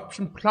is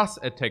eruption plus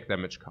attack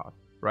damage card,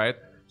 right?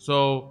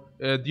 So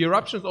the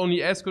eruption is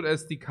only as good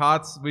as the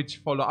cards which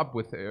follow up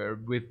with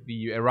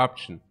the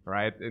eruption,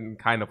 right? In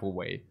kind of a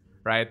way,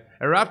 right?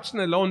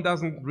 Eruption alone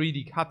doesn't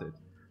really cut it.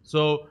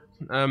 So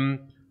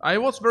I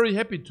was very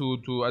happy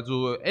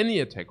to any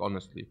attack,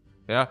 honestly.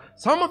 Yeah,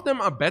 some of them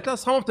are better,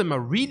 some of them are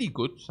really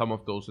good. Some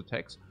of those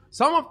attacks,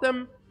 some of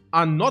them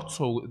are not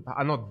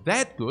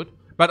that good,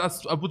 but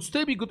would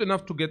still be good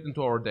enough to get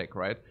into our deck,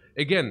 right?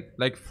 Again,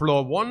 like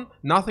floor 1,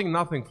 nothing,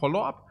 follow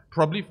up.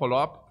 Probably follow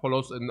up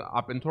follows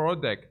up into our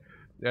deck.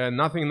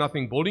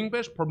 Nothing, Bowling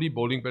Bash. Probably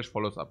Bowling Bash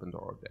follows up into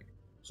our deck.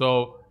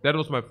 So that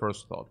was my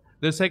first thought.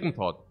 The second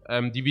thought,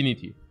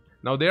 Divinity.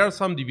 Now there are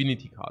some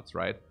Divinity cards,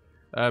 right?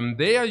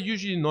 They are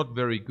usually not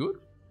very good,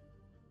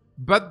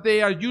 but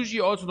they are usually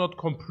also not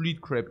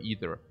complete crap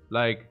either.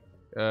 Like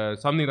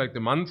something like the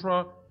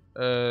Mantra,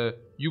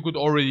 you could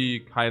already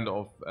kind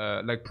of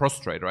like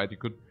prostrate, right?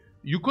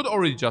 You could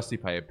already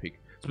justify a pick,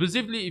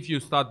 specifically if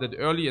you start that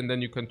early and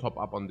then you can top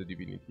up on the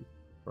Divinity,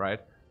 right?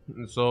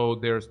 So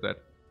there's that.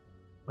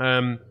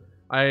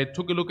 I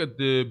took a look at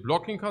the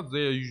blocking cards.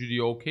 They are usually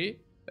okay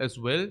as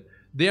well.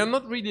 They are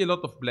not really a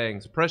lot of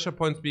blanks. Pressure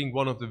points being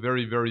one of the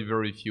very, very,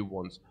 very few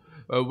ones.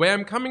 Where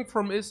I'm coming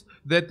from is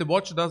that the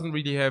Watcher doesn't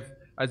really have...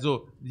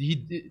 Also,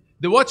 the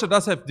Watcher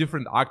does have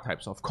different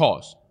archetypes, of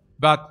course.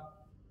 But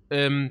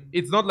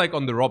it's not like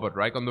on the Robot,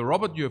 right? On the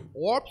Robot you have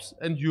Orbs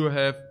and you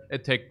have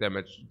attack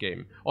damage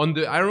game. On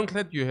the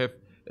Ironclad you have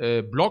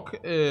block,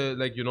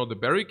 like, you know, the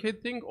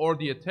barricade thing, or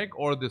the attack,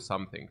 or the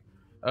something.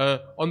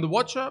 On the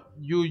Watcher,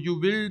 you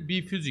will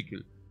be physical.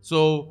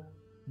 So,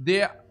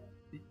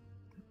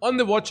 on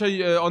the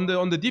Watcher, on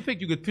the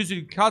defect you get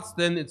physical cards,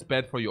 then it's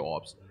bad for your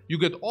Orbs. You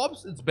get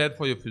Orbs, it's bad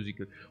for your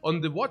physical. On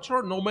the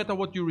Watcher, no matter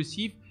what you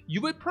receive, you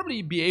will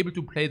probably be able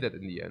to play that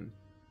in the end,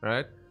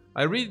 right?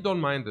 I really don't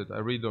mind it.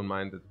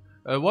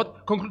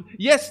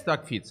 Yes,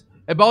 Dark Feeds.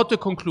 About the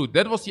conclude.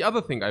 That was the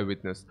other thing I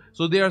witnessed.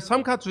 So there are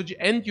some cards which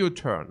end your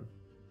turn,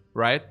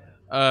 right?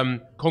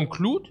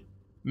 Conclude,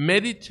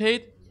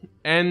 meditate,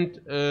 and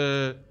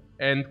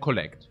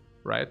collect,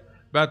 right?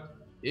 But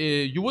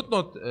you would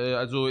not.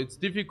 Also, it's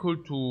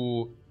difficult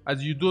to.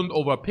 As you don't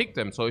overpick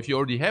them, so if you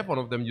already have one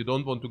of them, you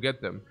don't want to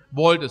get them.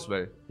 Vault as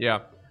well, yeah.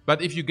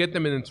 But if you get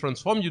them in a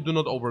transform, you do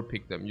not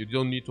overpick them. You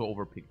don't need to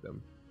overpick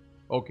them.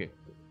 Okay.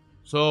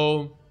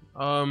 So,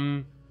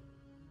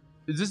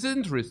 this is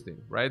interesting,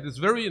 right? It's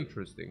very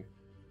interesting.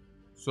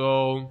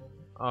 So,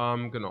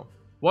 genau.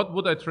 What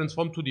would I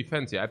transform to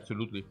defense? Yeah,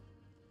 absolutely.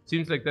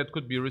 Seems like that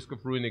could be a risk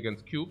of ruin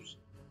against cubes.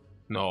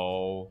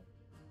 No.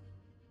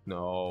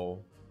 No.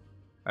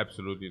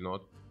 Absolutely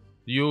not.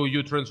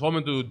 You transform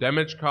into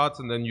damage cards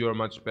and then you are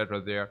much better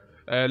there.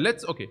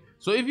 Okay.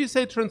 So if you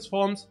say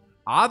transforms,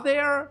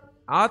 are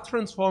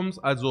transforms,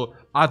 also,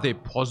 are they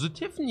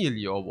positive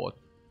nearly or what?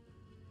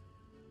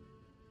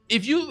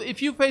 If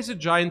you face a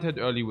giant head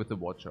early with the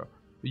Watcher,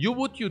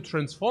 would you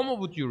transform or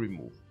would you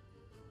remove?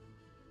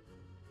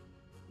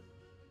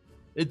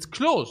 It's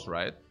close,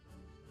 right?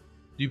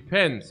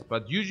 Depends,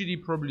 but usually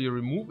probably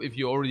remove if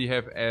you already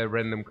have a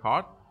random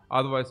card.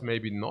 Otherwise,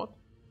 maybe not.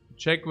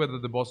 Check whether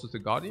the boss is a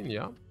Guardian,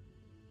 yeah.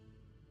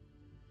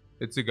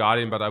 It's a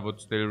Guardian, but I would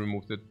still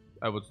remove it.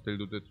 I would still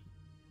do the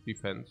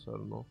defense, I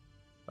don't know.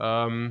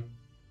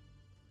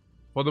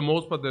 For the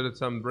most part, there are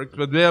some bricks,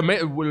 but there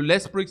are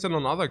less bricks than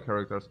on other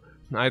characters.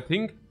 I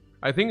think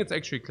it's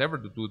actually clever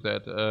to do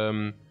that.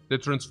 The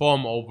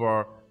transform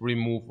over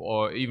remove,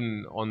 or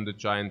even on the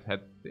giant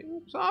head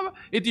thing. So,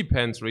 it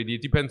depends, really.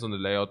 It depends on the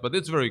layout, but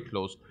it's very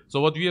close.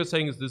 So what we are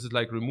saying is this is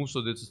like remove,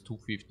 so this is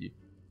 250.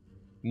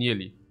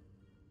 Nearly.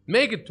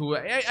 Make it 2.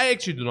 I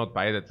actually do not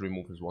buy that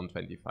remove is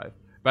 125.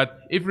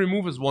 But if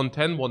remove is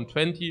 110,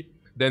 120,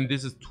 then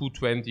this is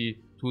 220,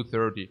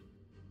 230.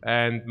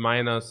 And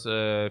minus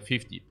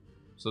 50.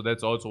 So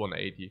that's also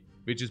 180,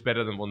 which is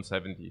better than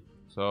 170.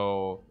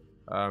 So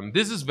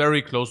this is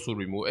very close to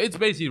remove. It's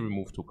basically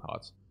remove 2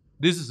 cards.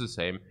 This is the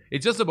same.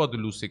 It's just about the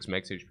lose 6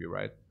 max HP,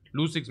 right?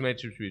 Lose 6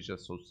 max HP is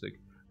just so sick.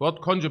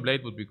 What Conjure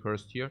Blade would be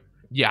cursed here?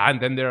 Yeah, and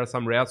then there are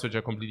some rares which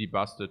are completely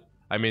busted.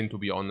 I mean, to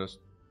be honest.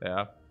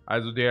 Yeah.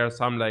 Also there are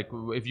some, like,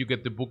 if you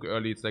get the book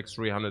early, it's like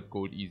 300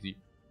 gold easy.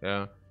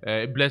 Yeah.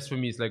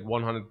 Blasphemy is like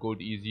 100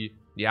 gold easy.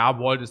 Yeah,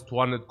 Vault is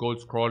 200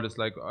 gold. Scroll is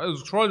like...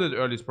 Scroll at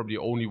early is probably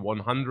only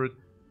 100.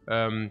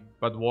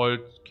 But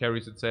Vault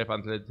carries itself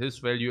until it is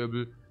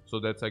valuable. So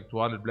that's like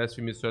 200.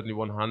 Blasphemy is certainly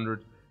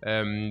 100.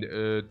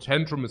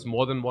 Tantrum is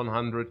more than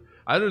 100.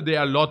 I know there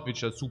are a lot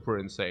which are super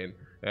insane.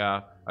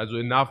 Yeah, also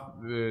enough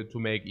to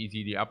make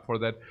easily up for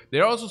that.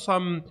 There are also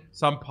some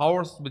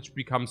powers which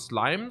become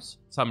slimes,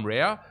 some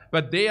rare,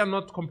 but they are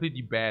not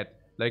completely bad.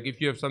 Like if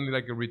you have something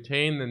like a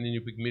retain and then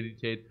you pick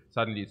meditate,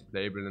 suddenly it's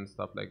playable and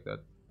stuff like that.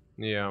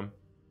 Yeah.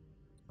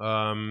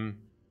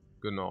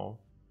 Genau.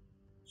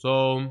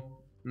 So,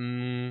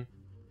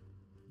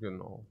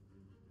 genau.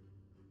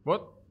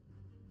 What?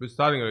 We're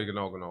starting already,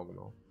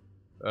 genau.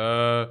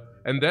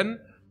 And then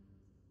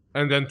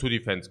to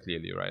defense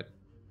clearly, right?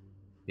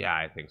 Yeah,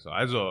 I think so.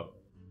 Also,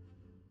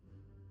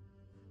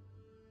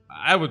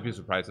 I would be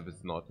surprised if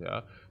it's not,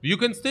 yeah. You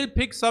can still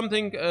pick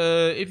something,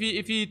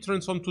 if he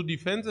transform to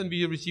defense and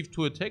we receive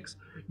 2 attacks,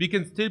 we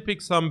can still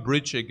pick some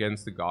bridge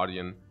against the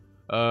Guardian.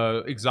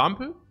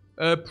 Example,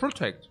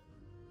 protect.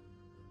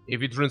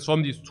 If we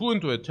transform these 2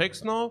 into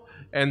attacks now,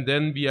 and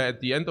then we are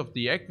at the end of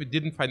the act, we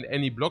didn't find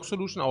any block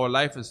solution, our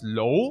life is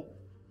low,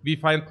 we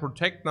find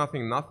protect,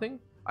 nothing,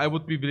 I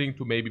would be willing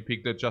to maybe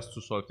pick that just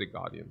to solve the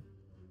Guardian,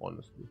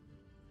 honestly.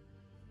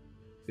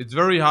 It's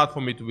very hard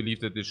for me to believe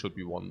that this should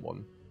be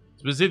 1-1.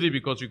 Specifically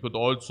because you could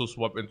also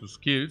swap into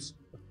skills,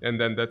 and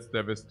then that's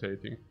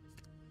devastating.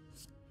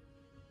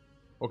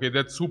 Okay,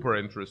 that's super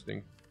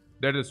interesting.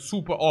 That is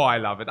super... Oh, I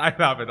love it. I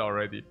love it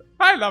already.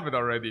 I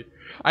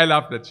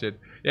love that shit.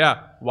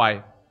 Yeah,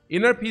 why?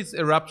 Inner Peace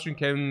Eruption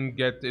can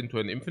get into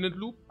an infinite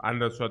loop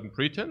under certain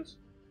pretense.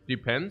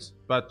 Depends,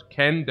 but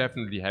can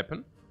definitely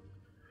happen.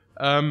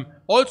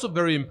 Also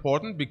very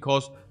important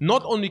because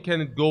not only can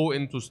it go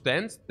into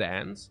stance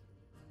dance,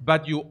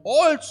 but you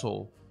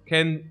also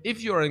can,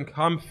 if you're in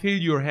calm, fill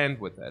your hand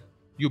with that.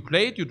 You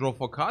play it, you draw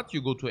 4 cards,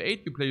 you go to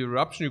 8, you play your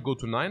eruption, you go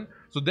to 9.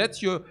 So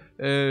that's your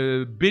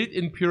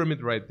built-in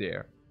pyramid right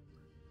there.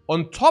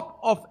 On top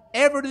of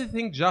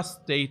everything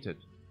just stated,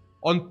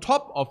 we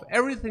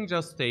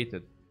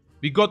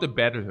got a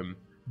Battle Hymn.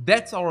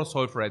 That's our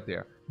solve right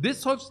there. This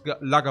solves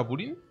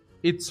Lagavulin.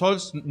 It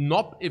solves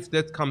Nob if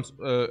that comes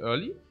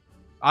early.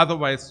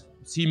 Otherwise,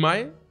 see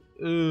my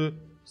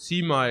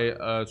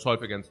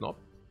solve against Nob.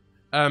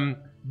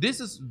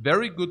 This is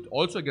very good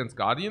also against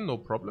Guardian, no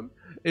problem.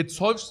 It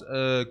solves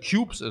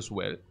cubes as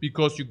well,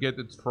 because you get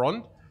its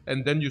front,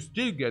 and then you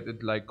still get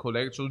it like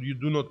collect, so you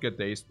do not get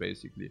dazed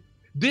basically.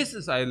 This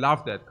is, I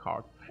love that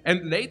card.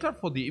 And later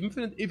for the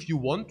infinite, if you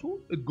want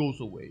to, it goes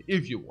away,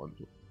 if you want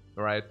to.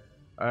 Alright?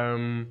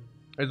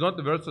 It's not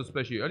the worst,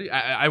 especially early.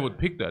 I would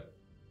pick that.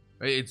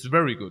 It's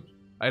very good.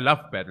 I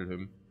love Battle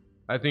Hymn.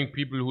 I think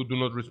people who do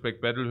not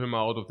respect Battle Hymn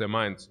are out of their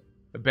minds.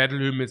 A Battle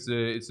Hymn is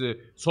a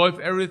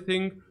solve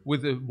everything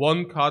with a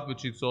 1 card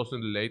which exhausts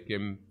in the late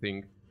game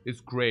thing.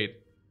 It's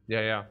great.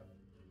 Yeah.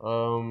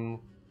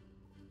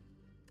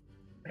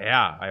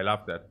 Yeah, I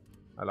love that.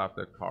 I love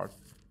that card.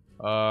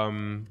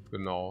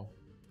 Genau.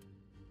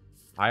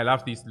 I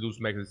love these loose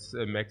max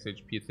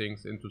HP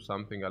things into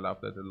something. I love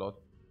that a lot.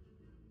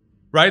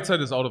 Right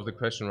side is out of the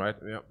question, right?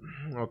 Yeah.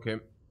 Okay.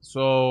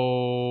 So...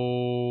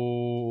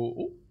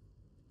 Oh.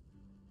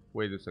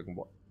 Wait a second,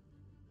 what?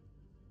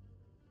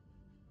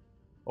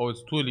 Oh,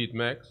 it's 2 elite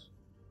max.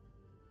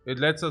 It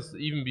lets us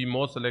even be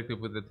more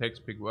selective with the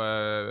text pick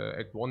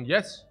Act 1.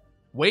 Yes!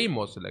 Way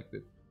more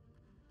selective.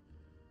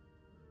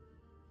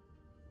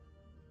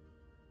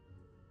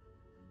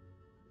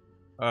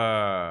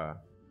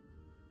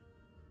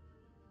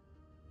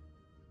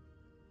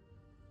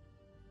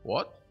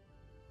 What?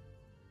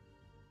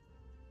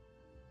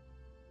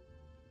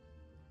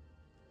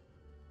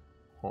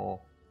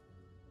 Oh.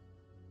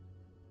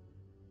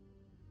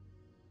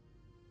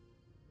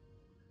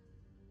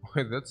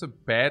 Wait, that's a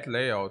bad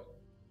layout.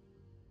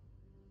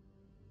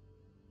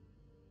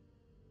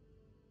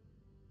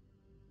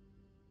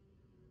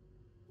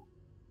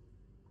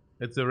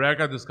 It's a rare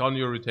card discount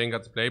your retain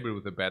cards playable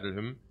with the Battle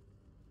Hymn.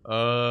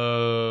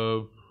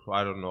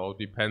 I don't know.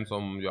 Depends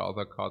on your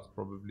other cards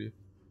probably.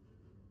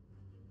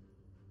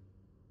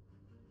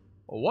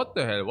 Oh, what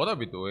the hell? What are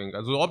we doing?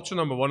 So option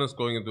number 1 is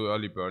going into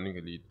early burning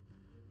elite.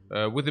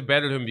 With the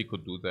Battle Hymn we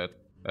could do that.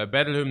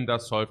 Battle Hymn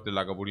does solve the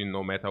Lagavulin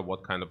no matter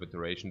what kind of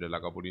iteration the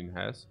Lagavulin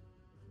has.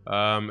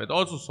 It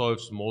also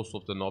solves most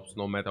of the knobs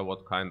no matter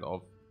what kind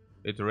of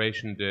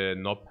iteration the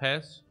knob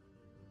has.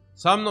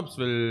 Some knobs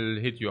will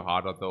hit you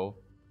harder though.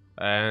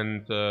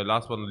 And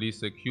last but not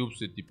least, the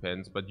cubes, it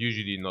depends, but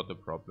usually not a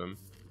problem.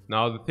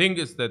 Now the thing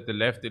is that the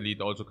left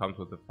elite also comes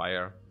with the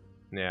fire.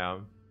 Yeah.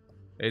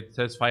 It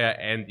says fire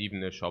and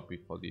even a shop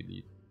before the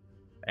elite.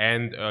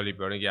 And early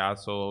burning, yeah,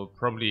 so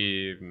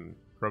probably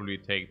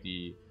take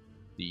the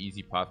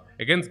easy path.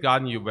 Against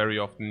Guardian you very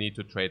often need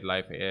to trade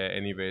life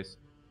anyways.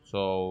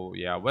 So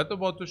yeah, what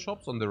about the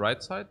shops on the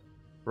right side?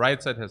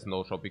 Right side has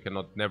no shop, we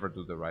cannot never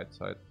do the right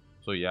side.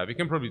 So yeah, we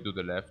can probably do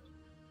the left.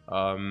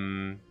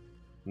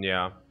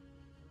 Yeah.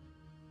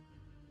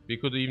 We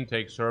could even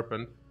take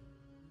Serpent.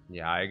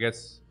 Yeah, I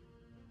guess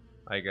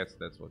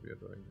that's what we are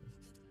doing.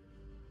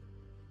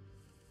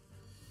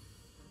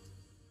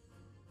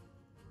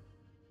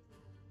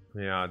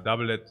 Yeah,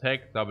 double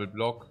attack, double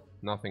block,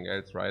 nothing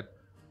else, right?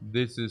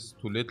 This is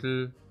too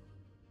little.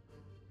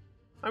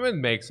 I mean, it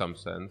makes some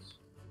sense.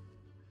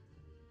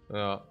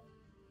 Yeah,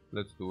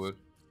 let's do it.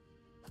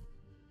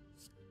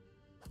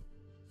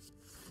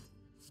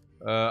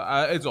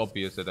 It's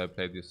obvious that I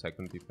played this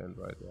second defend,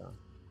 right? Yeah.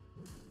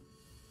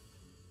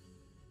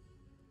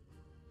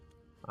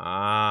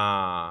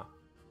 Ah.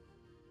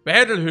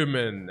 Battle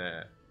Human.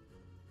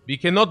 We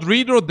cannot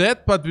redraw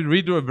that, but we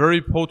redraw a very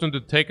potent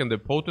attack, and the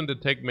potent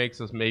attack makes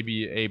us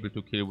maybe able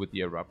to kill with the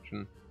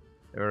eruption.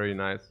 Very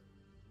nice.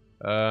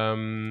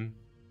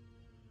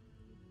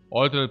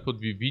 Alternate put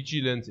the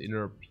Vigilance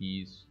Inner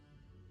Peace.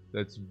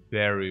 That's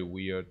very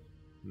weird.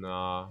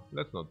 Nah,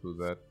 let's not do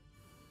that.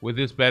 With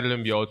this Battle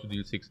Hymn, we also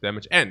deal 6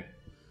 damage. And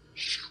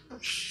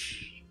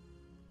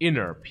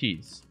Inner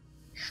Peace.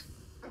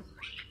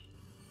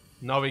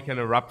 Now we can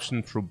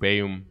Eruption through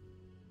Bayum.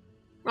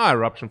 Ah,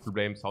 Eruption through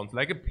Bayum sounds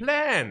like a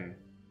plan.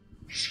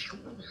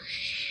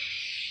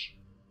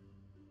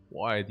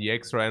 Why? The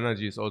extra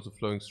energy is also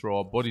flowing through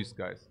our bodies,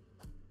 guys.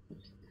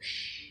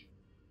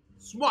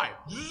 Swipe.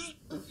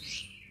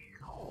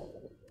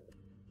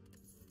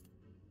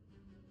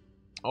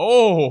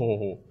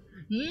 Oh.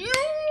 Ja,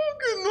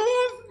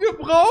 genau, was wir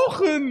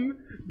brauchen.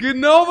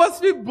 Genau,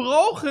 was wir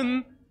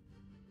brauchen.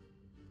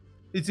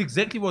 It's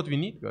exactly what we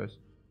need, guys.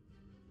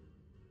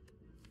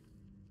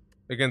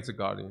 Against the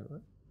Guardian,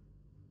 right?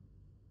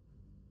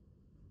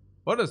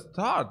 What a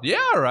start.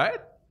 Yeah,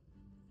 right?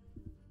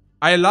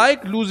 I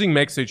like losing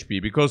max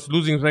HP, because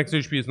losing max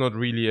HP is not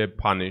really a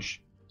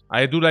punish.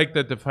 I do like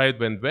that the fight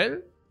went well.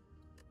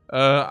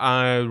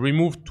 I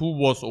removed 2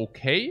 was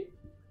okay.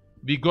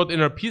 We got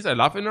Inner Peace. I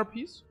love Inner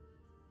Peace.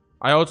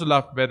 I also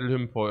love Battle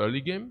Hymn for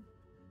early game.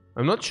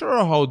 I'm not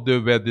sure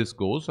where this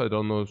goes. I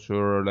don't know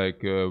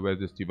where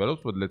this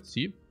develops, but let's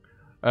see.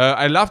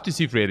 I love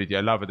Deceive Reality.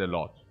 I love it a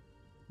lot.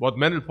 What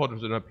Mental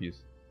Fortress Inner Peace?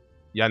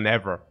 Yeah,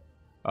 never.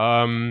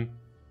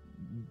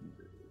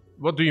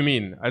 What do you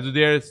mean?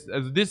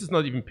 This is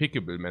not even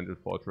pickable, Mental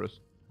Fortress.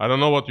 I don't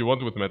know what you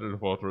want with Mental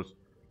Fortress.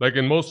 Like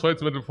in most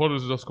fights, Mental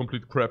Fortress is just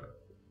complete crap.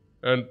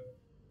 And,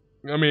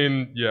 I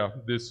mean, yeah,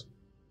 this,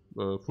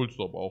 full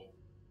stop auch.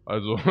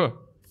 Also,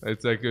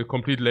 it's like a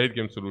complete late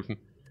game solution.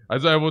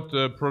 Also, I would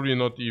probably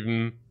not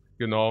even,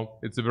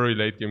 it's a very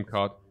late game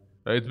card.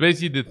 It's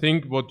basically the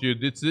thing what you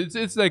did.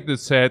 It's like the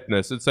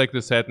sadness. It's like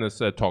the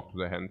sadness talk to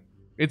the hand.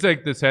 It's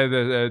like the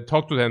sad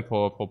talk to the hand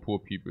for poor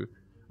people.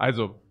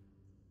 Also,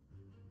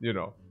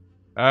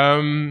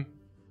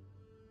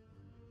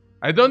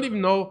 I don't even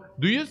know.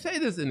 Do you say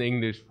this in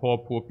English for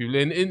poor people?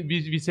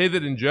 We say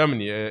that in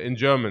Germany, in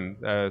German.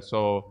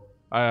 So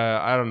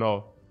I don't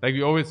know. Like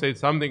we always say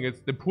something. It's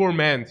the poor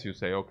man's. You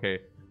say,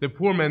 okay, the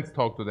poor man's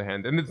talk to the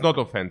hand, and it's not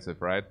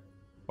offensive, right?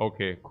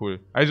 Okay, cool.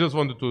 I just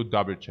wanted to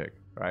double check,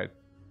 right?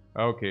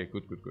 Okay,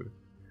 good.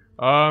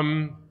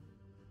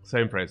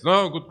 Same phrase.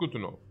 No, good to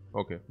know.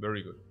 Okay,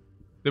 very good.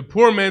 The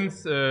poor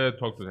man's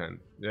talk to the hand.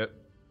 Yeah.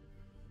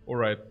 All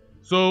right.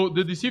 So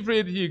the Deceive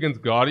Reality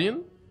against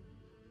Guardian.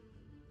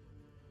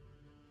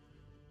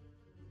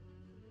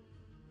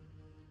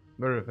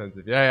 Very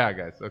offensive. Yeah,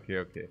 guys.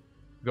 Okay.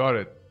 Got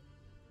it.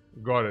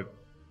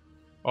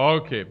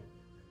 Okay.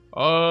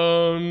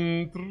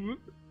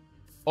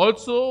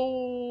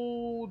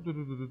 Also.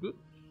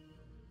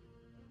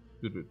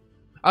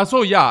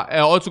 So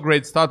yeah, also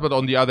great start, but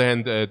on the other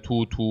hand,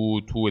 two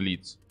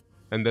elites,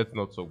 and that's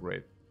not so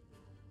great.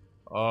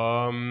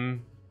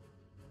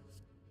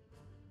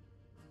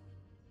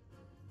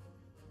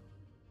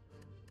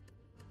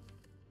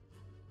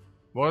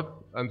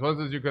 What?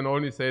 Entonces you can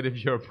only say it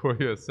if you're poor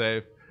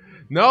yourself.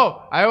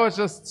 No, I was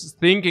just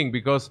thinking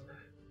because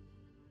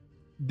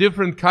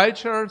different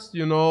cultures,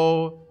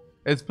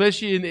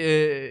 especially in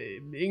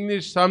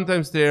English,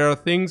 sometimes there are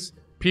things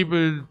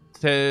people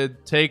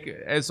take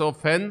as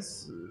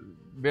offense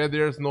where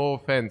there's no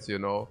offense,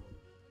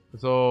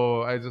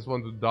 So I just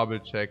want to double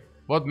check.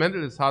 What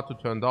mental is hard to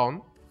turn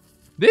down?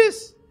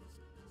 This?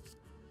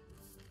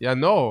 Yeah,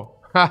 no.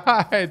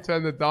 I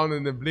turned it down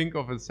in the blink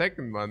of a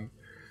second, man.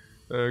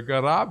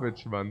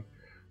 Garbage, Mann.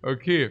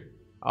 Okay.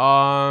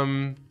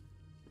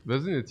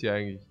 Was sind jetzt hier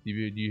eigentlich?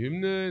 Die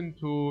Hymne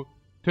into...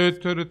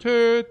 Also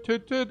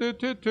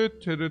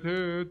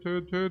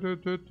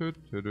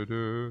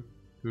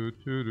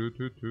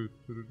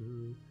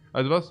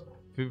was?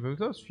 Wie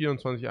ist das?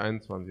 24,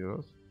 21 oder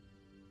was?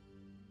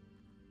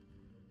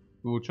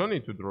 You would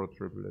need to draw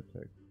triple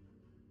attack.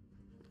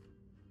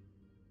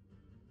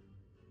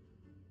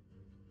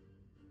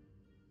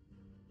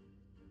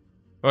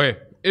 Okay,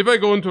 if I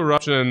go into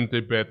Eruption and the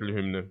Battle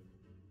Hymn,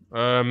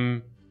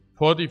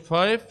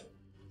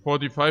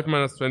 45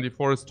 minus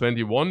 24 is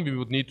 21, we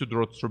would need to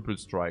draw triple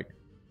strike.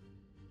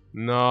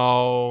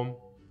 Now,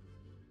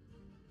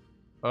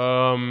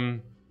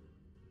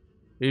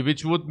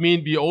 which would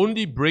mean we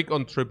only break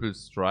on triple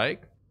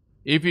strike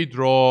if we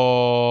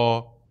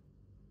draw,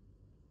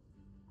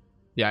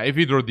 if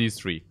we draw these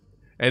 3.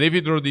 And if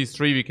we draw these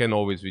 3, we can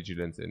always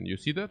Vigilance in. You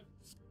see that?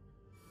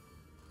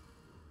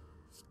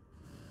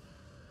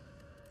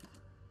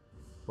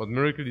 What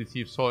Miracle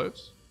Deceive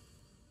solves?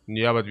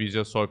 Yeah, but we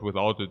just solved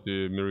without it,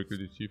 the Miracle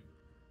Deceive.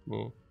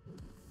 No.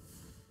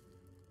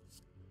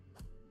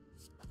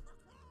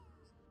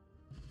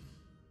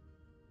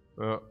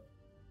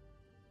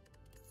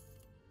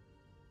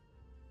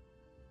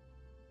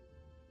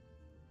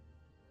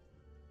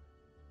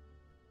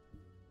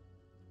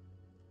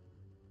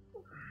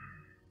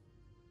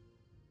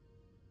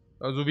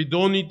 So we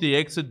don't need the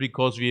exit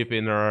because we have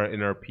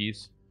inner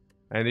peace.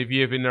 And if we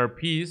have inner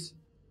peace,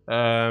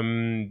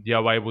 yeah,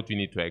 why would we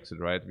need to exit,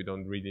 right? We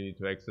don't really need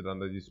to exit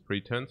under this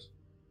pretense.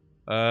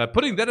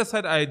 Putting that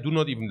aside, I do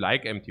not even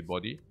like Empty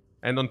Body.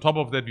 And on top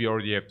of that, we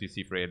already have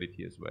Deceive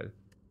Reality as well.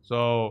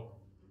 So,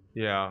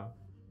 yeah.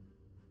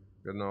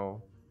 You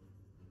know.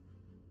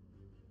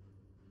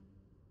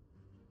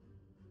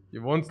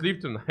 You won't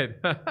sleep tonight.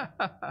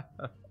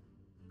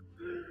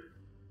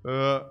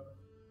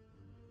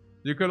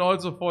 You can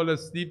also fall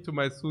asleep to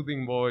my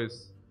soothing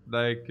voice.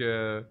 Like,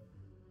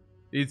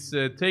 it's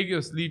take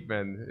your sleep,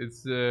 man.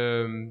 It's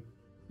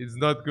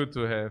not good to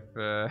have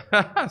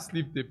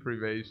sleep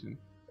deprivation.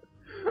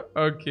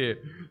 Okay,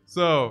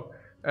 so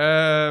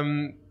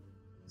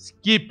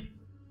skip,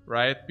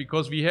 right?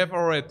 Because we have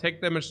our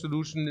attack damage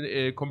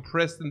solution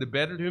compressed in the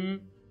battle hymn,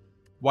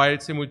 while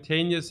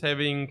simultaneous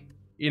having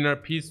inner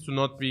peace to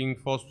not being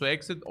forced to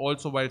exit.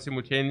 Also, while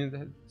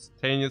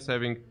simultaneous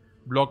having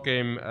block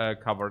game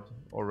covered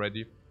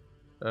already.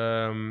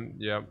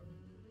 Yeah.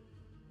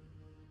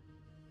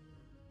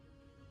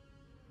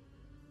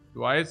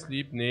 Do I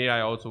sleep? Nay,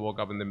 I also woke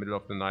up in the middle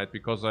of the night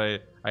because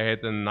I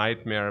had a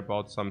nightmare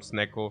about some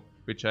Snacko,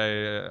 which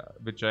I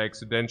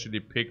accidentally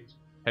picked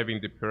having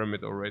the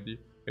pyramid already.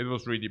 It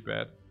was really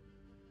bad.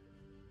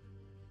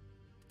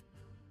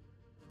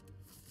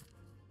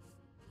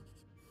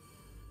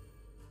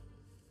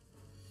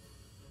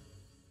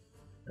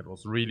 It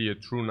was really a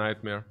true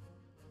nightmare.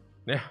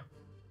 Yeah.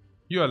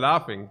 You are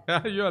laughing.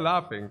 You are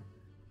laughing.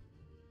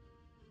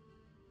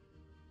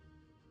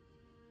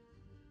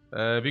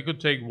 We could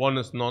take one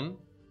as none.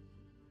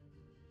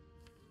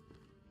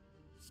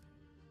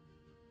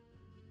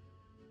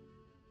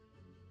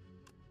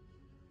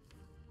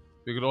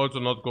 We could also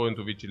not go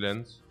into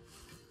Vigilance.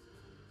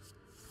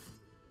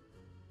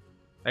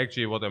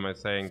 Actually, what am I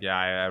saying? Yeah,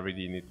 I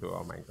really need to.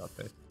 Oh my god.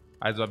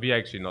 Also, we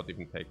actually not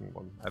even taking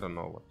one. I don't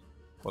know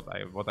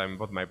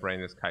what my brain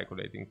is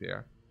calculating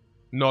there.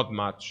 Not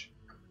much.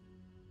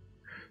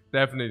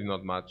 Definitely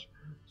not much.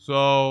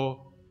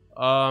 So,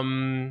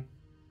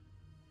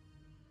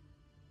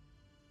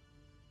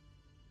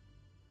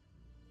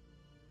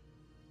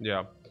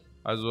 yeah.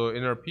 Also,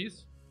 inner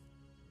peace.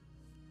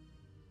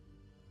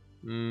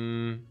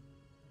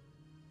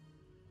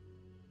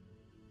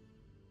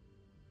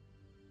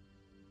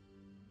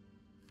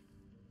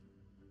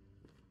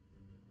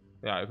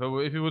 Yeah, if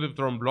we would have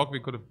drawn block,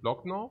 we could have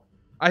blocked now.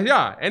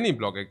 Yeah, any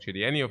block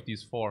actually, any of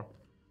these four.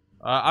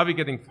 Are we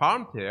getting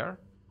farmed here?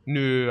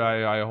 No,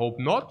 I hope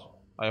not.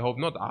 I hope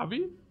not. Are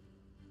we?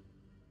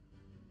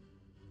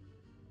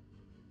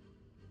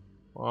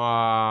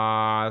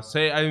 I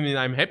mean,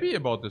 I'm happy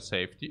about the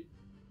safety.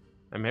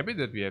 I'm happy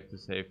that we have the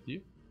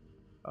safety.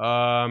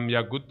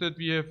 Ja, gut, that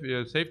we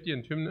have safety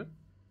and Hymne.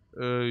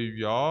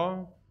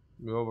 Ja.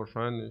 Ja,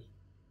 wahrscheinlich.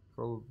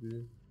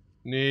 Probably.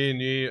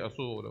 Nee,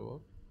 achso, oder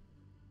was?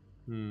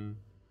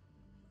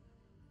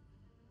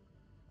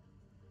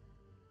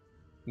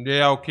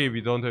 Yeah, okay, we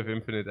don't have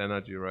infinite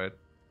energy, right?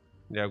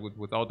 Yeah, good,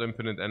 without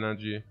infinite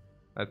energy,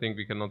 I think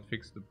we cannot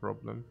fix the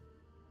problem.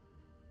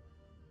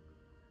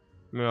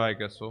 Yeah, I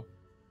guess so.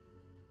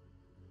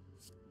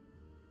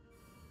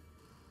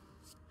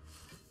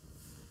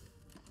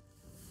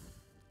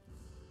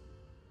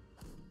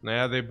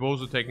 Naja, they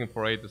both attacking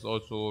for 8 is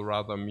also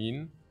rather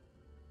mean.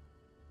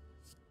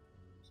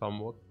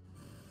 Somewhat.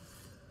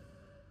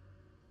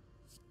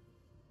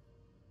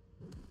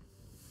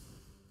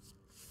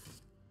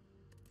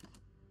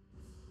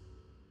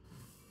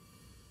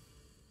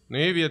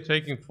 Maybe we are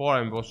taking 4.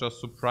 I was just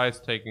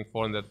surprised taking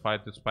 4 in that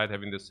fight despite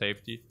having the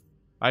safety.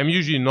 I'm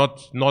usually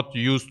not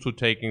used to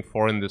taking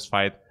 4 in this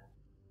fight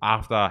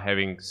after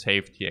having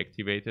safety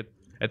activated.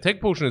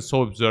 Attack potion is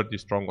so absurdly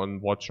strong on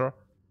Watcher.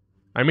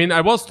 I mean, I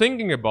was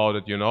thinking about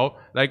it, you know.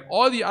 Like,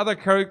 all the other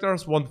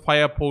characters want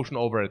fire potion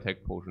over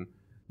attack potion.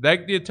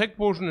 Like, the attack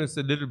potion is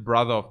the little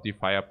brother of the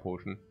fire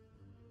potion.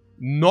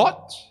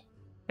 Not?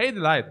 Hey,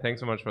 Delight,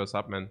 thanks so much for the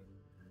sub, man.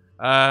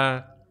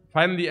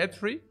 Finally, ad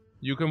free,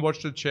 you can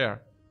watch the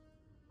chair.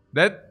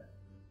 That,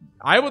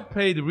 I would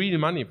pay the real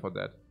money for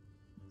that.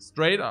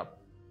 Straight up.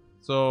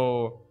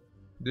 So,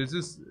 this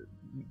is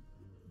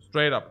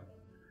straight up.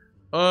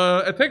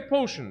 Attack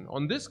potion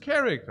on this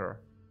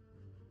character.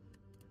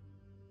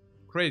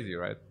 Crazy,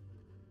 right?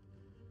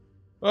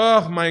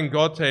 Ach, mein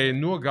Gott, hey,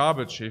 nur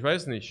Garbage. Ich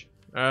weiß nicht.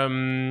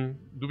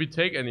 Do we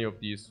take any of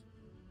these?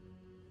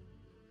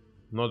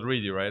 Not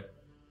really, right?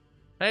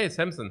 Hey,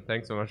 Samson,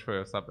 thanks so much for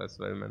your sub as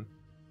well, man.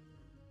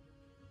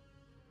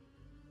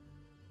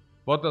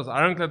 What does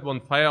Ironclad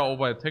want fire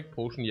over attack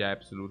potion? Yeah,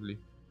 absolutely.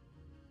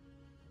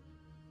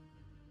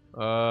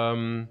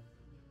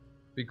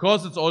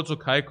 Because it's also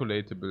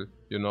calculatable.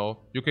 You know,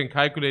 you can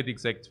calculate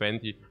exact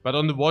 20, but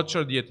on the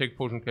Watcher, the attack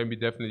potion can be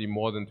definitely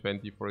more than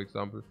 20, for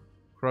example.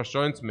 Crush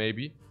Joints,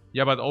 maybe.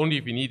 Yeah, but only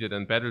if we need it,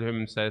 and Battle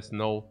Hymn says,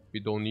 no,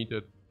 we don't need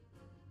it.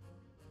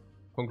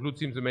 Conclude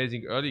seems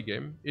amazing early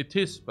game. It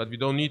is, but we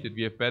don't need it,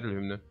 we have Battle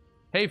Hymn.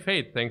 Hey,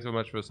 Fate, thanks so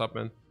much for the sub,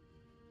 man.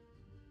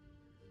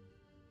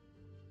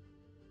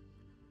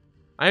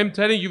 I am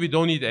telling you, we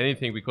don't need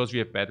anything, because we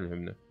have Battle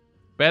Hymn.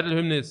 Battle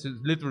Hymn is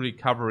literally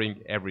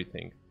covering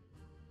everything.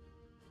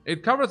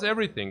 It covers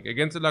everything.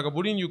 Against the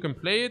Lagavulin, you can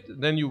play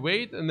it, then you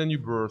wait, and then you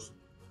burst.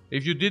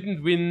 If you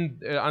didn't win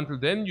until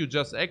then, you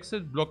just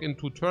exit, block in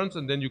 2 turns,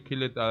 and then you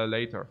kill it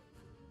later.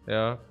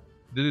 Yeah.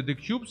 The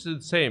cubes is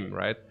the same,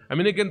 right? I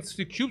mean, against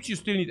the cubes, you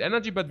still need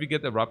energy, but we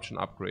get Eruption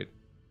upgrade.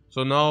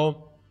 So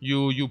now,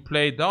 you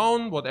play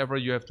down whatever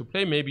you have to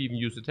play, maybe even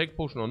use the tech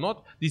potion or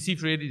not.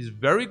 DC Reality is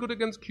very good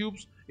against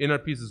cubes, Inner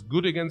Peace is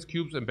good against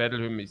cubes, and Battle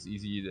Hymn is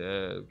easy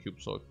cube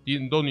solve.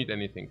 You don't need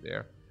anything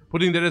there.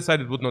 Putting that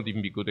aside, it would not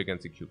even be good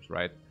against the cubes,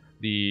 right?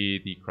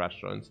 The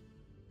Crush Joints.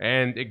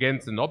 And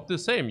against the Knob, the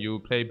same. You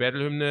play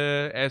Battle Hymn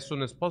as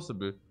soon as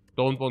possible.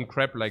 Don't want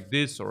crap like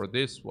this or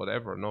this,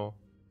 whatever, no.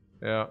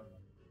 Yeah.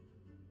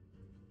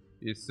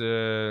 These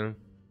are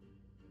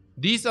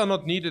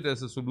not needed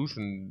as a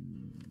solution.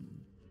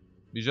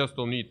 We just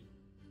don't need.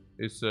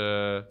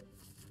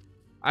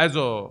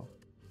 Also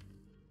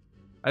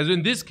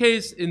in this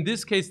case,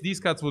 these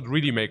cards would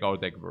really make our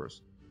deck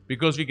worse.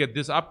 Because we get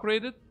this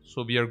upgraded,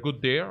 so we are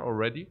good there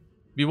already.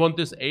 We want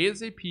this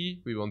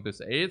ASAP, we want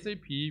this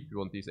ASAP, we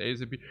want this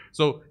ASAP.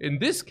 So in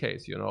this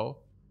case, you know,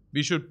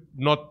 we should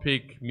not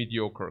pick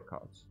mediocre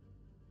cards.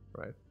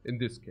 Right? In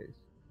this case.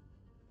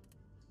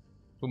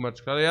 Too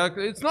much clutter. Yeah,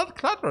 it's not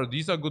clutter,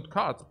 these are good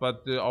cards,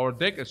 but our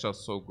deck is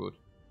just so good.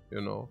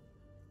 You know.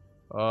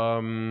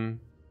 You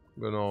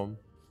know.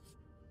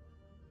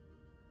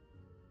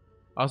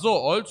 Also,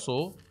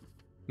 also.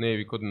 Nee,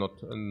 we could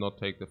not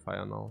take the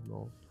fire now,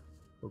 no.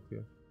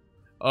 Okay.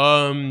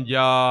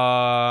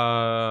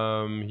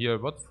 Yeah. Here,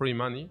 what? Free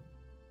money?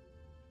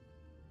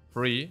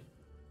 Free?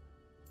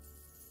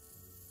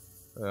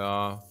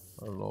 Yeah,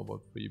 I don't know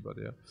about free, but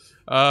yeah.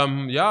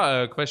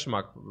 Yeah, question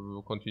mark.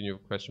 We'll continue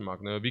question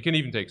mark. No, we can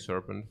even take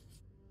Serpent.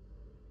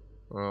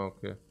 Oh,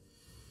 okay.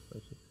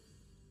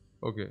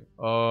 Okay.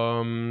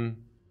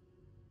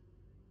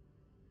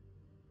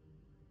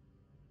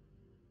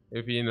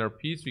 If we Inner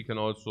Peace, we can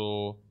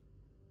also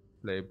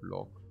play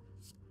block.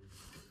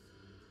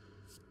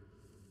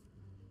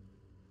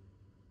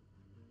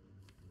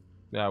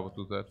 Yeah, I would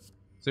do that.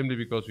 Simply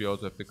because we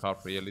also have the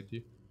Carve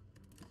Reality.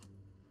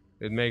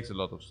 It makes a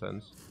lot of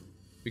sense.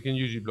 We can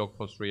usually block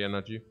for 3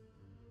 energy.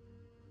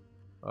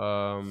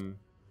 Carve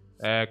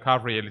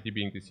Reality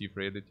being Deceive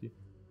Reality.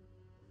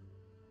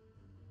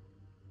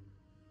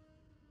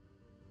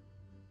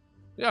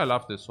 Yeah, I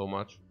love this so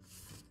much.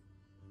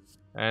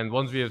 And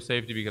once we have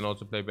safety, we can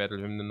also play Battle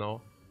Hymn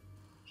now.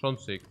 Schon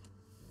sick.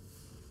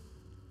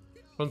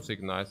 Schon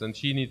sick, nice. And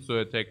she needs to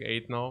attack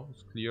 8 now,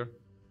 it's clear.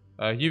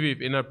 Here we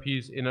have Inner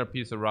Peace,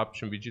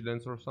 Eruption,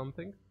 Vigilance or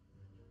something.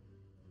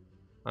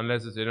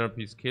 Unless it's Inner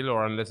Peace kill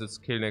or unless it's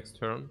kill next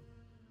turn.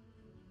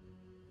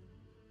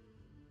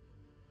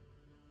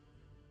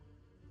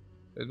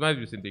 It might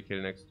be simply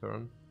kill next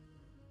turn.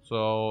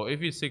 So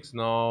if he's 6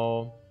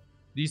 now,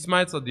 these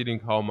smites are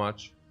dealing how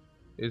much?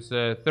 It's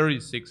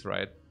 36,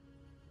 right?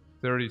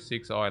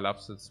 36, oh I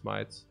love the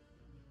smites.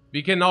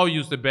 We can now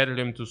use the Battle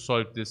Hymn to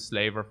solve this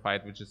slaver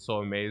fight, which is so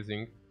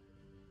amazing.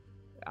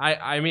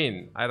 I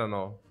mean, I don't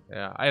know.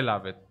 Yeah, I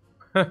love it.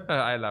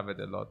 I love it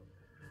a lot.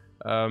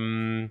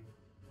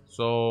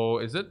 So,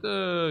 is it,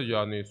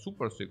 ja, nee,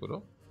 super sick,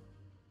 oder?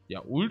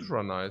 Ja,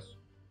 ultra nice.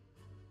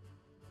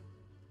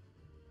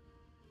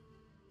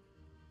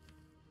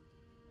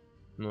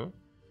 Ne?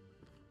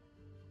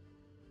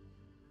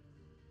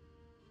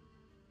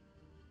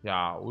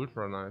 Ja,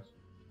 ultra nice.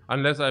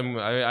 Unless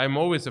I'm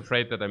always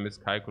afraid that I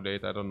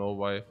miscalculate. I don't know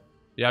why.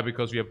 Yeah,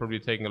 because we are probably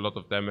taking a lot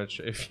of damage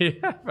if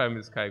I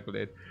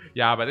miscalculate.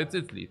 Yeah, but it's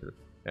lethal.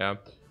 Yeah.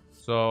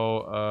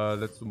 So,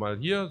 let's do mal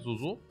hier.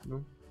 So.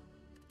 Ne?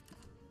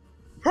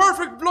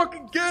 Perfect block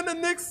again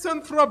and next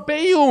turn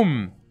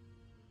Thrabeum.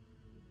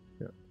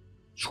 Yeah.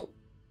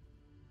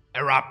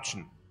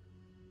 Eruption.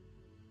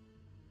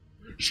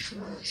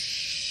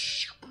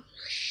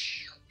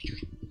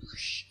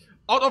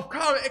 Out of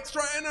cover,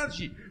 extra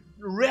energy.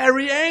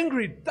 Very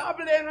angry,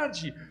 double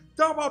energy.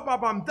 Double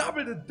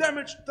the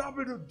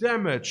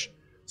damage.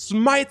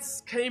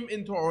 Smites came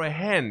into our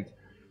hand.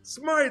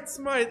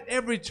 Smite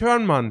every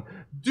turn, man.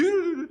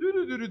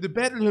 The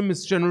Battle Hymn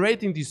is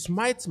generating these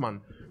smites,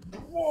 man.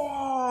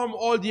 Boom,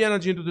 all the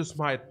energy into the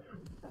smite.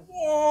 Boom,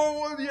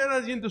 all the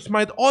energy into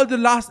smite. All the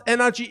last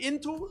energy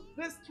into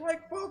the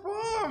strike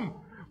perform.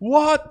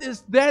 What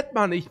is that,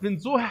 man? Ich bin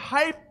so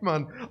hyped,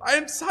 man.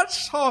 I'm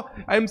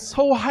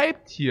so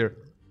hyped here.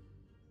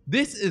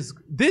 This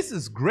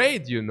is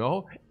great, you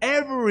know.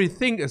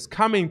 Everything is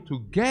coming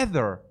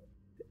together.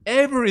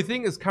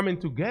 Everything is coming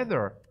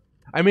together.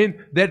 I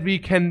mean, that we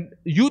can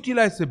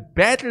utilize the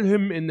Battle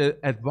Hymn in the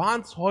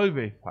advanced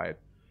hallway fight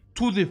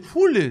to the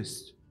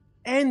fullest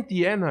and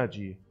the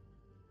energy.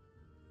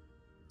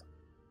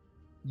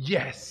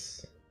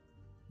 Yes!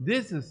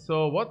 This is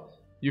so... What?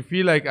 You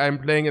feel like I'm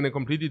playing in a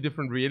completely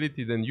different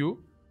reality than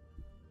you?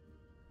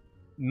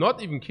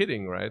 Not even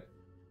kidding, right?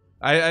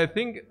 I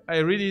think I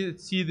really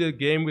see the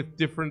game with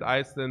different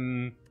eyes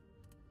than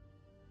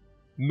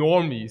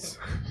normies.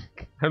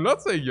 I'm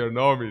not saying you're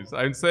normies.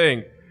 I'm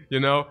saying, you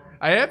know,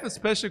 I have a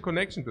special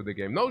connection to the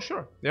game. No,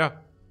 sure. Yeah.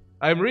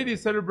 I'm really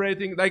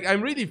celebrating, like,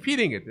 I'm really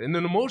feeling it in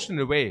an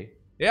emotional way.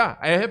 Yeah,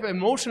 I have an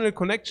emotional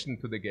connection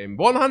to the game.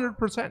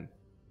 100%.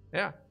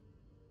 Yeah.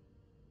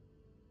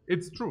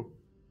 It's true.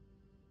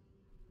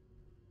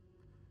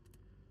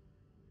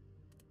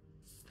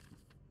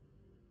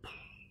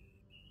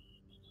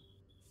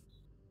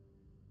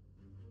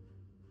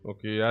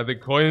 Okay, yeah, the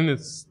coin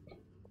is...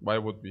 Why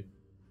would we?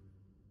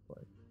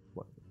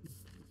 Why?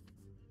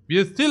 We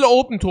are still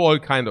open to all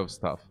kind of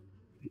stuff.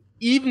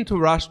 Even to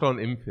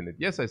Rushdown Infinite.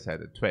 Yes, I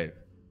said it. 12.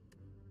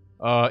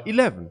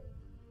 11.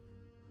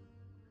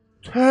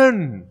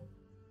 10.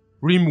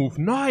 Remove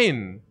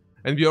 9.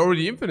 And we're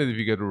already infinite if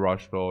we get a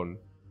Rushdown.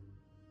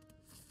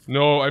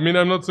 No, I mean,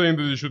 I'm not saying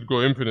that you should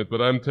go infinite,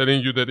 but I'm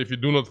telling you that if you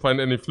do not find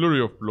any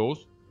flurry of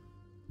blows,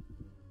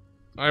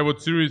 I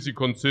would seriously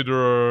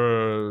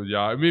consider...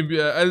 Yeah, I mean,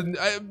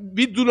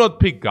 we do not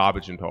pick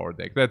garbage into our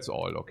deck. That's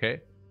all,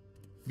 okay?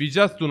 We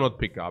just do not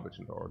pick garbage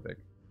into our deck.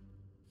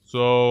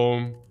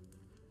 So...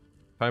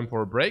 Time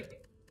for a break.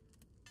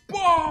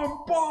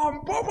 Bam,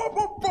 bam, bam, bam,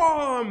 bam,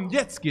 bam.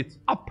 Jetzt geht's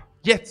ab.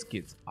 Jetzt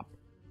geht's ab.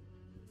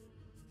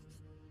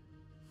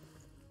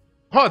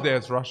 Oh,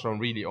 there's Rushdown,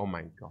 really. Oh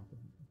my god.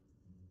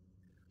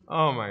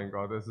 Oh my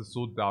god, this is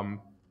so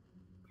dumb.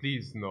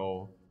 Please,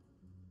 no.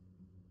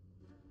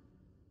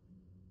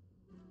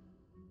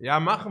 Ja,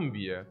 machen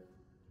wir.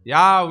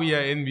 Ja, we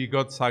are in, we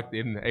got sucked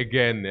in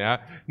again, ja.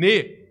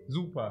 Nee,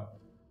 super.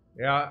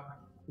 Ja,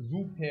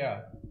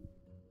 super.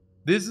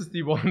 This is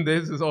the one,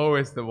 this is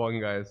always the one,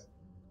 guys.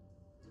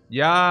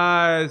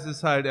 Ja, es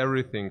ist halt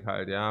everything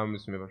halt, ja,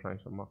 müssen wir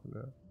wahrscheinlich schon machen,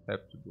 ja.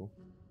 Have to do.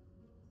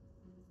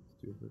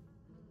 Stupid.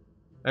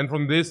 And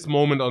from this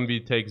moment on we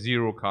take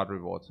 0 card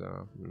rewards,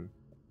 ja.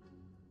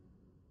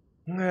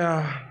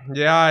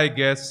 Yeah, I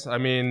guess. I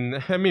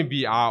mean,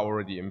 we are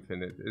already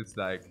infinite. It's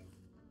like...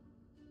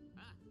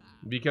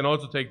 We can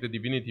also take the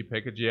Divinity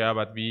package, yeah,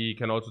 but we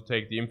can also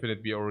take the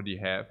infinite we already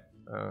have.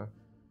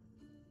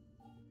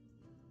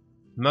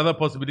 Another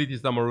possibility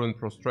is Damaru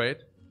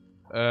Prostrate.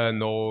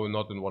 No,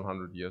 not in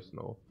 100 years,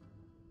 no.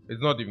 It's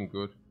not even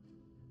good.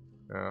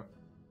 Yeah.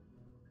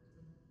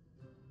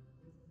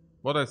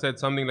 What I said,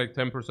 something like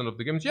 10% of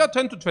the games. Yeah,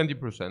 10 to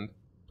 20%.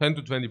 10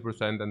 to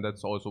 20%, and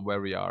that's also where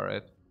we are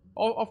at.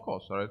 Oh, of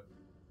course, right?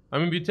 I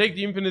mean, we take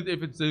the infinite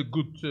if it's a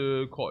good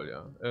call,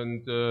 yeah.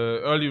 And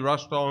early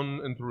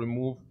rushdown into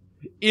remove.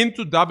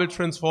 Into double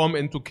transform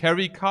into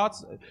carry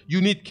cards.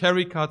 You need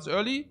carry cards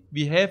early.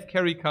 We have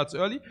carry cards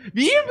early.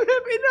 We even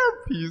have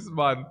inner peace,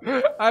 man.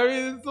 I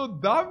mean, it's so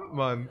dumb,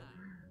 man.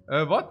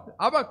 What?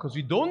 Abacus.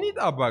 We don't need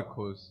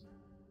Abacus.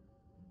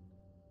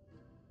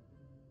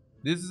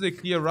 This is a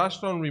clear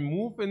rushdown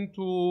remove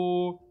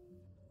into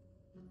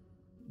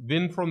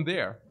win from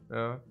there.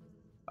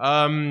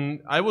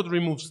 I would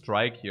remove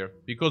strike here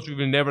because we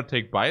will never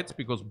take bites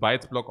because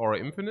bites block our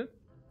infinite.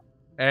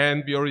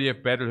 And we already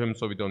have battle him,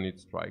 so we don't need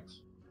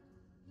strikes.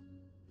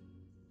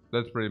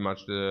 That's pretty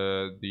much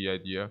the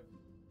idea.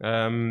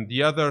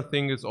 The other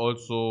thing is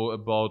also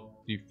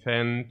about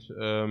defend,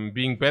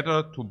 being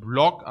better to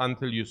block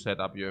until you set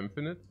up your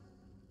infinite.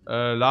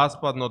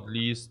 Last but not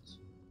least,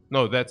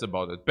 no, that's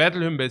about it.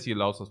 Battle him basically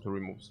allows us to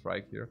remove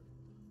strike here.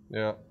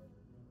 Yeah.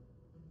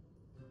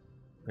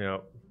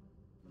 Yeah.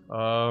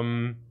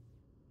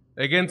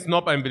 Against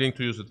Nob, I'm willing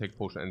to use the Tech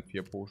Potion and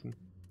Fear Potion.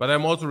 But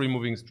I'm also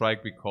removing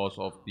strike because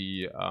of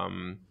the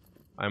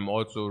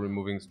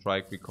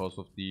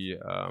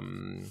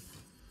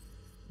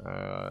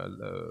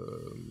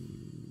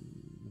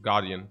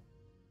Guardian.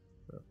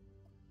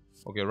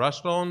 Okay,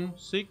 Rushdown,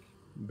 sick.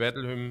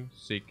 Battle him,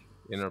 sick.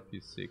 Inner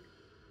Peace, sick.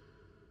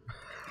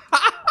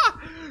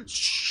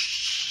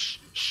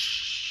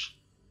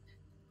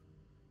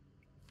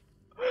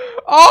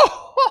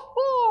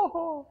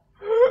 Oh!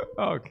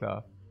 Oh,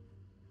 klar.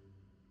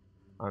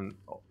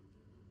 Oh.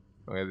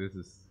 Okay, this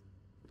is...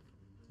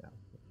 Yeah.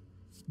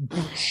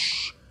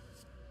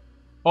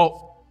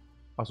 Oh!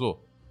 Ach so.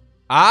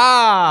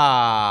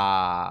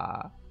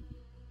 Ah!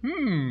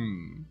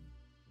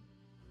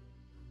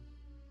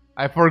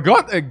 I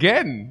forgot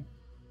again!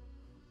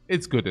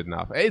 It's good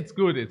enough. It's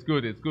good,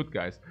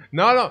 guys.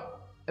 No,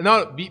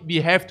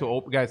 we have to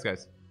open...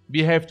 Guys.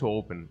 We have to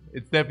open.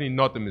 It's definitely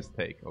not a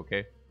mistake,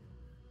 okay?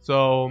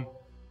 So...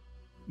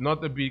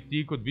 Not a big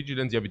deal. Could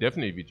Vigilance? Yeah, we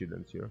definitely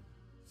Vigilance here.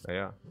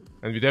 Yeah.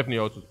 And we definitely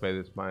also play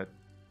this Might.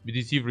 We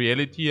deceive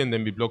reality and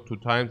then we block 2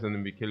 times and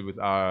then we kill with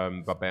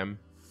Babam.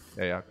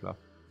 Yeah, klar.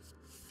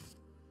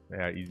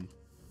 Yeah, easy.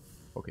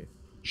 Okay.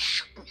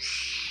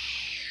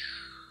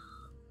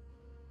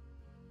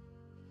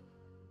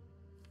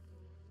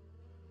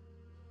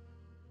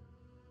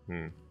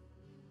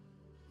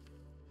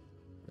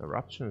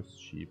 Eruption is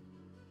cheap.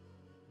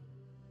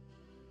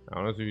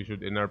 Honestly, we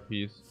should Inner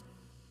Peace.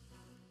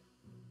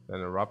 Then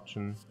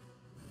Eruption.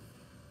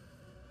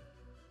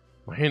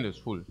 My hand is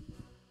full.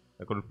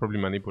 I could have probably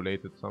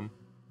manipulated some.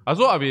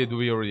 Achso, aber do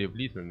we already have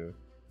lethal? Nö.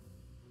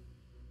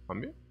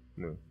 Haben wir?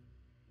 Nö.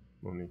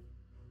 Noch nicht.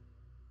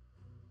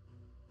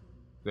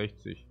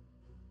 60.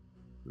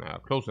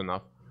 Naja, close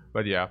enough.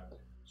 But yeah.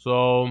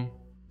 So.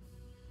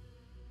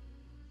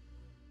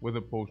 With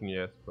a potion,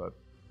 yes, but.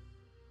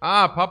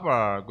 Ah,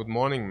 Papa! Good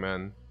morning,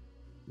 man.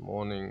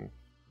 Morning.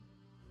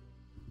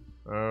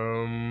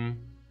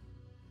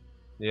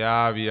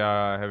 Yeah, we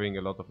are having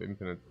a lot of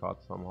infinite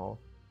cards somehow.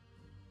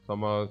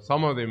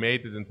 Somehow they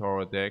made it into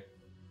our deck.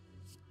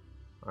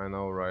 I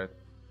know, right?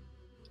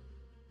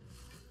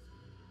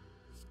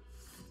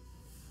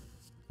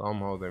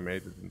 Somehow they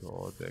made it into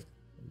our deck,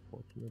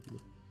 unfortunately.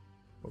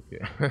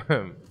 Okay.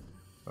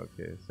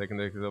 Okay, second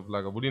deck is of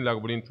Lagavulin.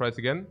 Lagavulin tries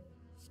again.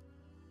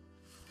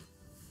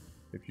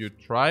 If you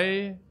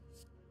try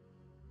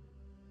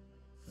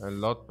a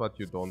lot but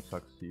you don't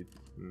succeed.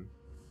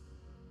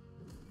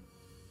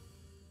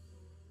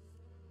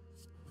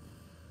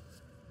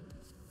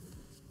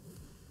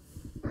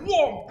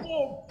 Boom,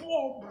 boom,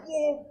 boom,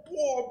 boom,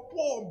 boom,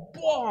 boom,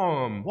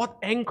 boom. What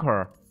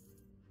anchor?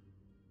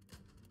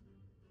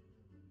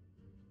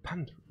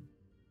 Tantrum.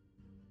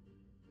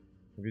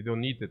 We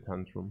don't need the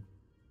tantrum.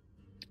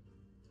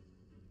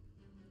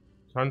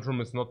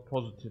 Tantrum is not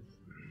positive.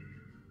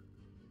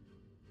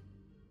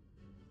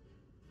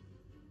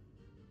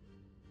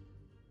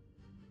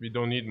 We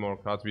don't need more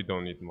cards. We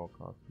don't need more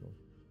cards.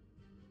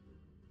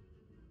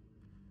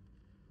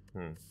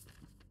 No.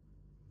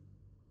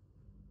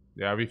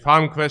 Yeah, we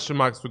farm question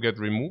marks to get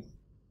removed.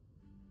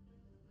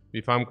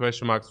 We farm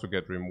question marks to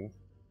get removed.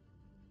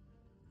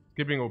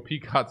 Skipping OP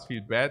cards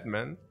feel bad,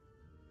 man.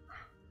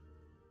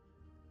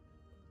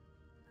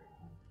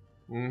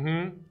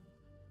 Schon,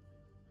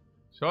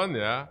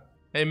 ja.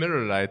 Hey,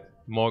 Mirror Light.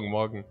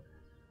 Morgen.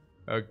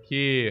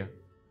 Okay.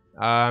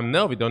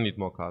 No, we don't need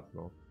more cards,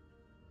 no.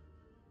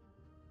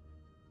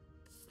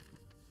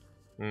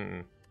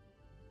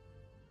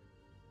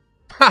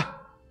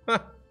 Ha!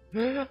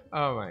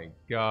 Oh my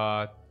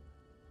god.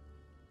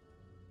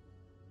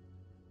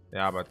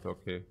 Yeah, but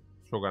okay.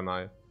 Sugar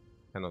Knife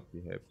cannot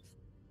be helped.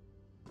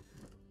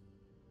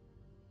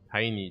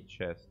 Tiny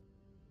chest.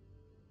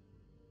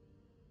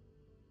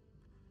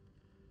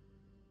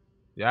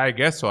 Yeah, I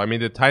guess so. I mean,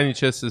 the tiny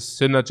chest is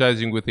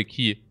synergizing with the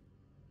key.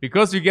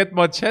 Because we get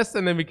more chests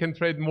and then we can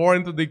trade more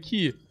into the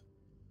key.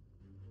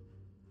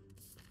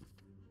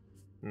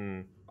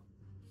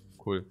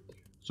 Cool.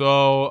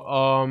 So,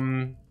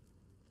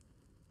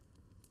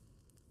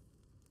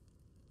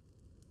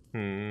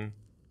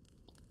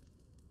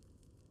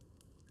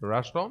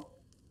 Rushdown?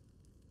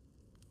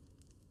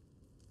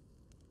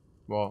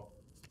 Well,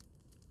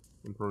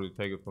 we'll probably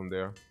take it from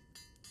there.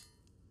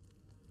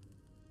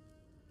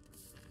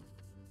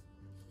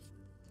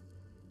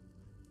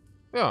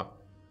 Yeah.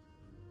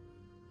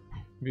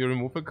 We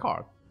remove a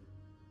card.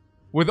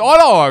 With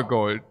all our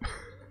gold.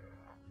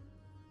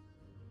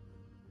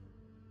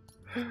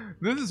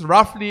 This is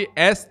roughly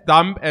as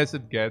dumb as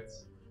it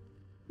gets.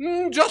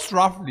 Just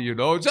roughly, you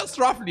know. Just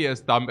roughly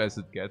as dumb as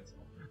it gets.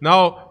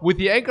 Now, with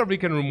the anchor, we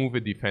can remove a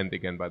defend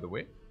again, by the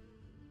way.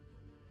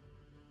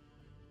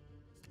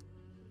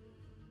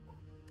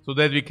 So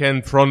that we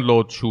can front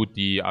load shoot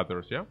the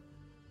others, yeah?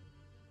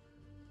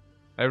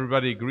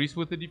 Everybody agrees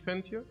with the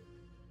defend here?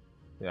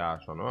 Yeah,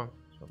 schon, oder?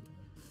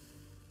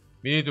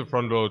 We need to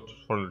front load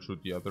shoot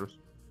the others.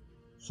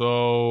 So,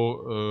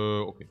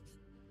 okay.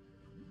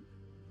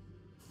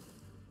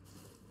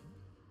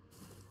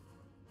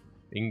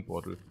 Ink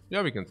bottle.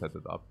 Yeah, we can set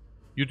it up.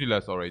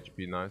 Utilize our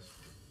HP, nice.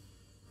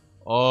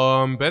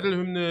 Battle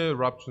Hymn,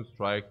 Eruption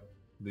Strike,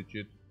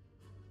 legit.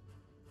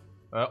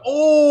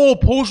 Oh,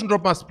 Potion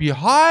Drop must be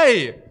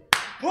high!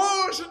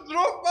 Potion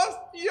Drop must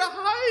be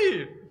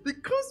high!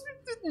 Because we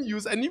didn't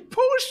use any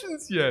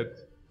potions yet.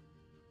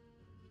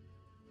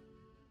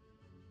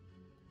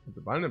 The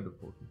vulnerable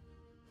potion.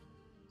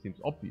 Seems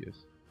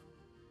obvious.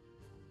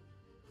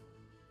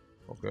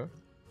 Okay.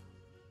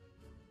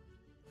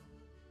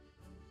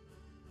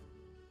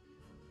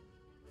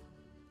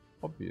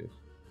 Obvious.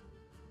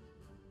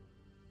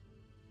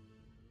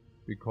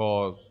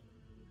 Because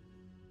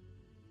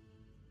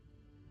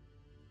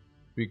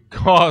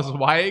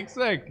why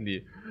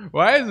exactly?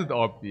 Why is it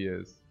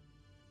obvious?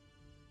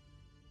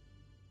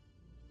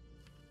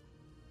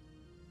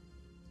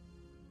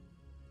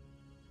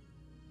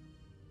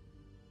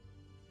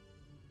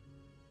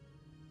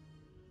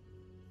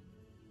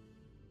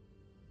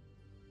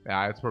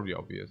 Yeah, it's probably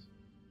obvious.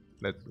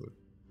 Let's do it.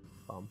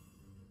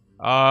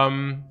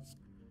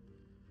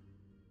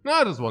 No,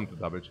 I just want to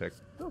double check.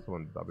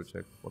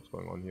 What's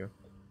going on here.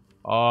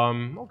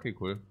 Okay,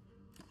 cool.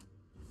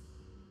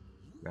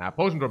 Nah,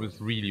 potion drop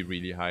is really,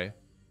 really high.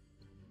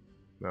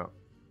 No.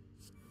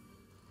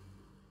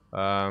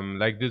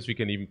 Like this, we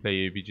can even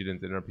play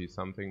Vigilance Inner Piece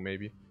something,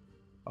 maybe.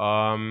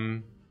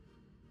 But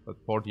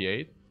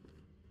 48.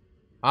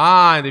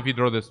 Ah, and if you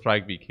draw the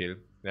strike, we kill.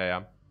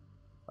 Yeah.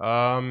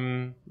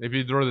 If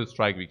you draw the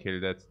strike, we kill.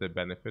 That's the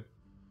benefit.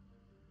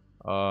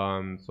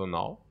 So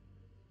now.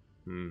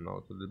 No,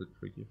 it's a little bit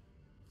tricky.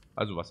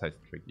 Also, was heißt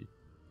tricky?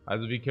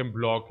 Also, we can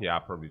block. Yeah,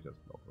 probably just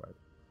block, right?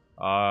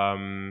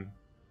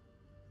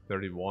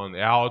 31.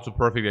 Yeah, also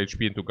perfect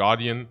HP into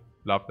Guardian.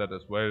 Love that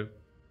as well.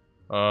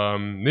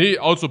 Nee,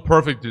 also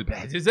perfect.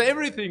 It's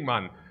everything,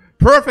 man.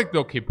 Perfect,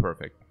 okay,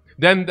 perfect.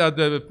 Then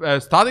the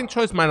starting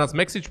choice minus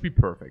max HP,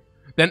 perfect.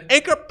 Then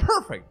Anchor,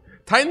 perfect.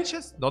 Tiny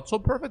Chest, not so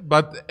perfect,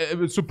 but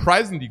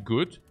surprisingly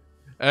good.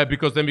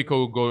 Because then we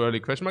go early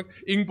question mark.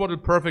 Ink Bottle,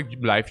 perfect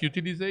life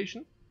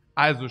utilization.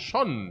 Also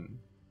schon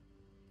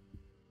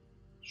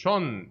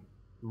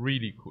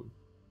really cool.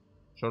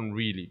 Schon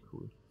really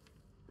cool.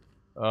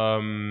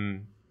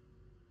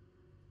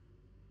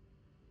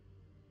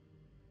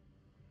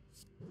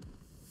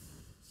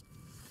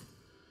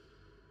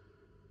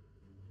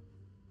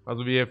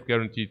 Also we have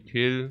guaranteed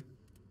kill.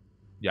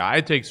 Yeah,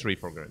 I take 3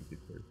 for guaranteed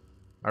kill.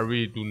 I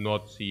really do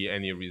not see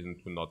any reason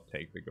to not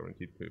take the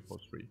guaranteed kill for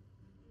 3.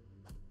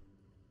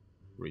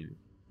 Really.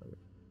 Okay.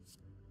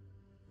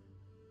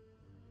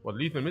 What,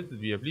 lethal miss? Did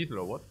we have lethal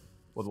or what?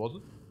 What was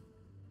it?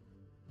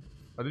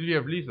 Ah, did we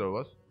have lethal or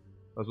was?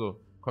 Also,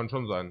 kann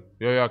schon sein.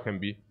 Ja, can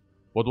be.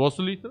 What was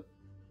the lethal?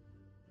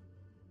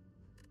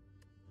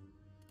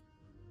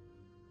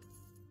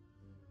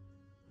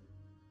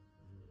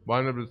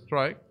 Vulnerable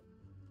strike.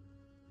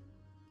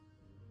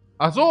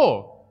 Ach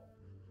so!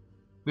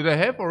 Did I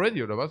have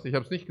already, oder was? Ich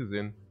hab's nicht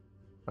gesehen.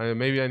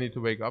 Maybe I need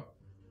to wake up.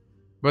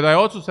 But I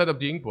also set up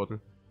the ink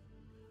bottle.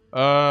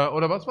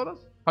 Oder was war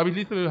das? Hab ich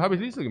lethal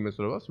gemisst,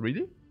 oder was?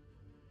 Really?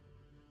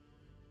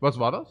 Was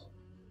war das?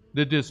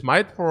 Did the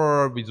smite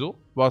for wieso?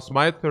 War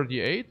smite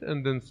 38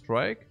 and then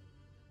strike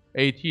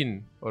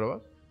 18, oder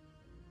was?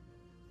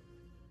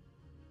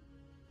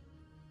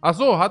 Ach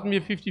so, hatten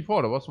wir 54,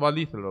 oder was? War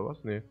lethal, oder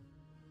was? Nee.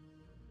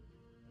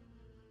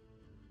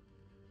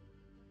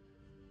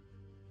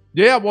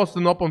 Yeah, was the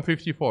knob on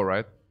 54,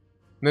 right?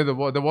 No,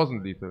 there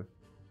wasn't lethal.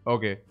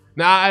 Okay.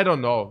 Nah, I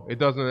don't know. It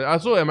doesn't.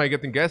 Also, am I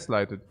getting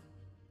gaslighted?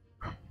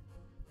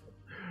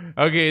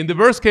 Okay, in the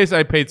worst case,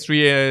 I paid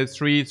 3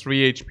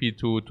 HP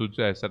to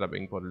set up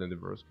ink bottle in the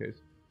worst case.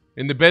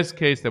 In the best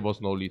case, there was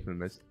no lethal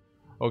miss.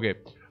 Okay.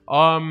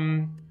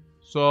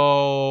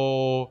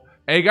 So...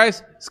 Hey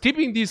guys,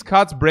 skipping these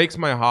cards breaks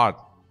my heart.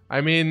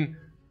 I mean...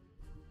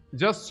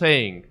 Just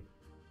saying.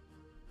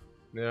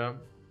 Yeah.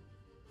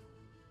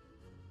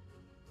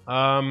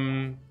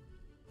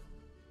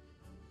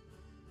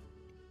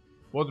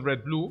 What's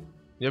red blue?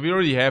 Yeah, we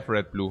already have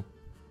red blue.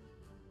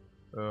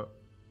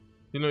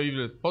 You know,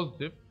 evil is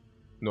positive.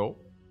 No.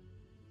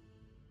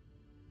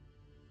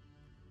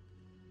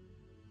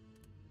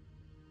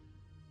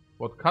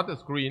 What cut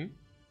is green?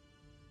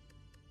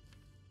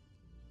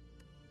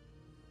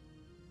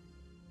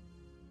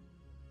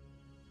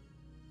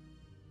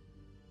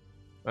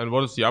 And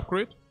what is the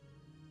upgrade?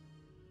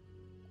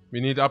 We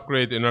need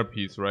upgrade inner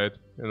piece, right?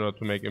 In order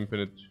to make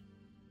infinite.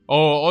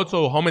 Oh,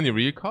 also, how many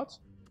real cards?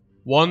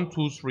 1,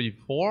 2, 3,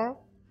 4.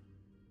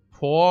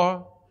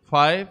 4,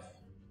 5,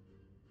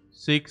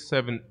 6,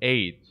 7,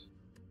 8.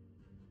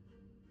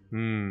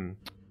 So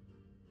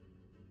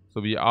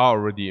we are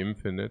already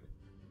infinite.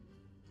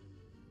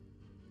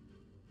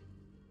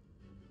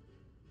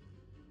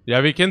 Yeah,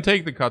 we can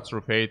take the cut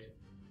through fate.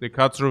 The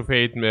cut through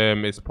fate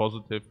is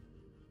positive.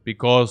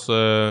 Because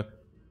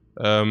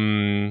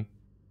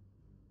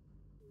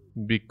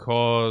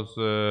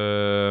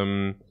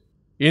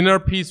inner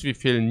piece we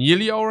fill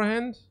nearly our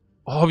hand.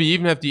 Oh, we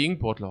even have the ink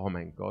bottle. Oh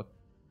my god.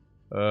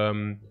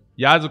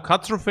 Yeah, also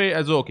cut through fate.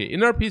 Also okay,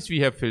 inner piece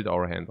we have filled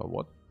our hand or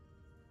what?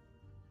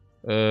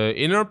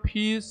 Inner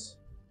piece.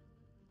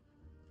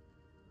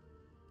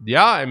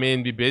 Yeah, I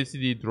mean we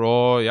basically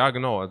draw. Ja,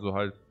 genau. Also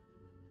halt.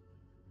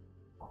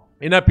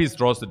 Inner piece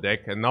draws the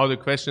deck, and now the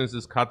question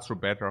is cut through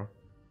better?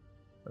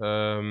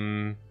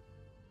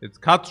 It's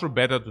cut through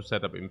better to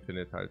set up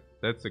infinite halt.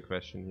 That's the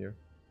question here.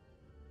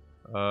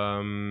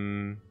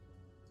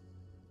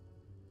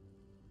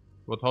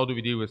 But how do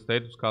we deal with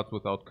status cards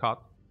without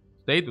cut?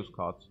 Status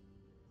cards.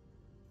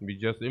 We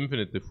just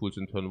infinite the fools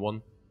in turn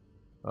 1.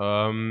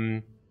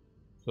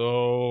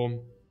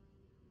 So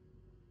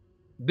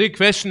the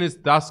question is,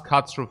 does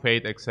cut through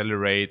fate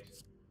accelerate?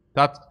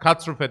 Does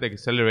cut through fate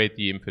accelerate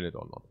the infinite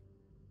or not?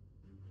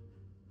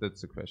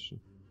 That's the question.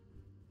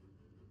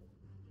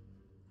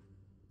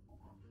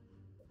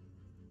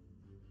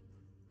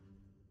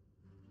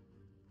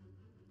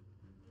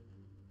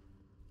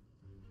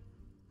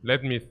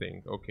 Let me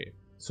think. Okay.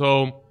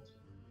 So,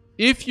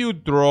 if you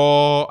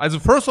draw... Also,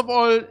 first of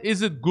all,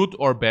 is it good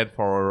or bad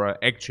for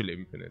actual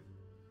infinite?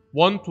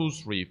 1, 2,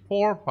 3,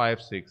 4,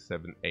 5, 6,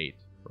 7, 8.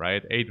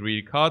 Right? 8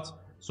 real cards.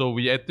 So,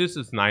 we add this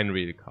is 9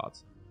 real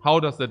cards. How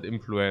does that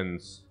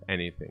influence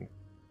anything?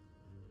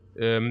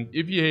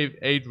 If you have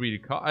 8 real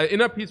cards...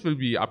 inner piece will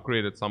be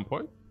upgraded at some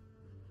point.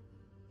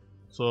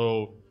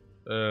 So,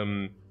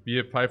 we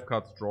have 5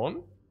 cards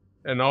drawn.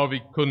 And now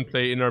we couldn't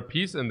play inner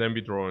piece and then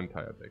we draw an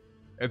entire deck.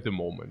 At the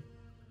moment.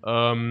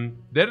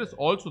 That is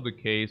also the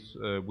case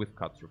with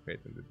cut through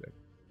fate in the deck.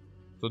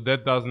 So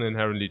that doesn't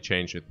inherently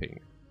change a thing.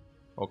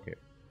 Okay.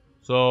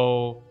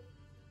 So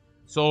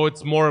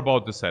it's more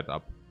about the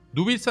setup.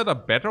 Do we set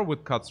up better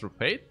with Cut Through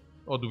Fate?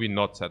 Or do we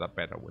not set up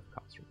better with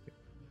Cut Through Fate?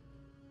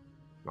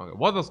 Okay,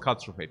 what does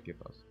Cut Through Fate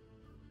give us?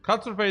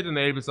 Cut Through Fate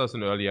enables us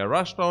an earlier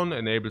rushdown,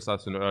 enables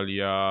us an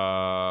earlier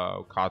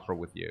card draw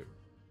with the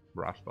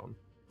rushdown.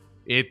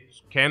 It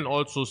can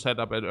also set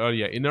up an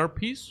earlier inner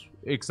piece.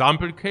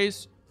 Example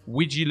case,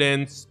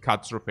 Vigilance,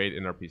 Cut Through Fate,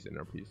 inner piece,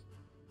 inner piece.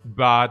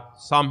 But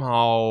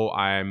somehow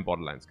I am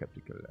borderline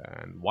skeptical.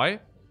 And why?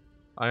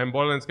 I am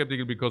borderline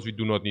skeptical because we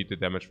do not need the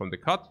damage from the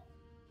cut.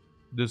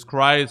 This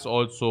cry is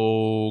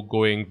also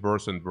going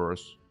worse and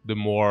worse the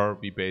more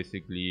we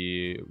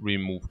basically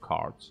remove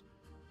cards.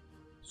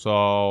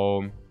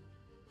 So,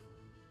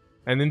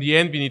 and in the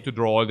end we need to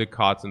draw all the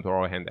cards into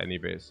our hand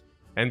anyways.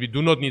 And we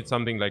do not need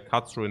something like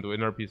cut through into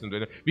inner piece into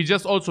inner. We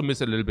just also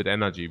miss a little bit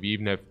energy. We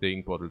even have the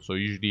ink bottle. So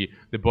usually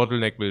the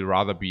bottleneck will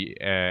rather be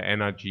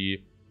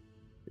energy,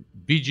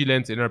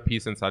 vigilance, inner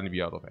piece, and suddenly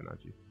we out of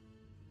energy.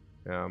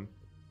 Yeah.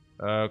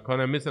 Can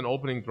I miss an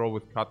opening draw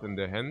with cut in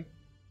the hand?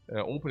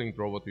 Opening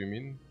draw, what do you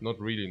mean? Not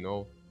really,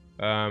 no.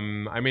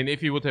 I mean,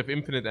 if you would have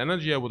infinite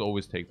energy, I would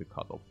always take the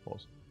cut, of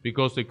course.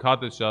 Because the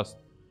cut is just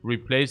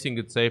replacing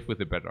it safe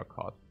with a better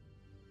card.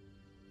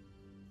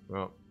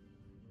 Well,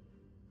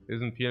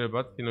 isn't Fear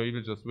but, you know, you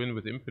will just win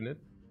with infinite.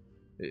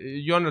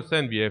 You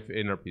understand we have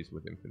inner piece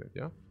with infinite,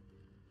 yeah?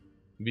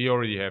 We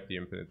already have the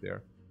infinite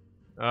there.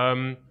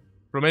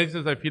 Chromatic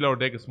says, I feel our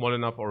deck is small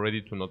enough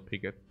already to not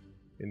pick it.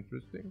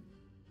 Interesting.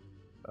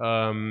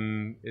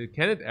 Can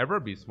it ever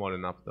be small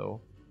enough,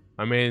 though?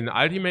 I mean,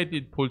 ultimately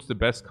it pulls the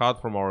best card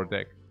from our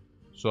deck.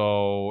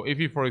 So, if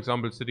you, for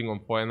example, sitting on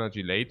 4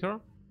 energy later,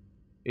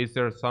 is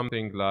there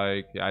something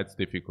like... Yeah, it's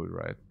difficult,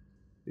 right?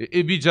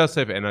 If we just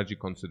have energy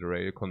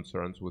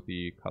concerns with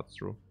the cut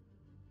through.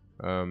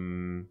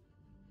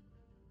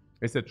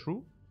 Is that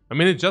true? I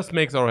mean, it just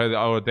makes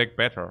our deck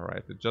better,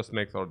 right? It just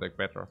makes our deck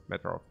better.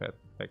 Matter of fact.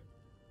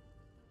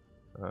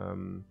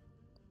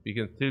 We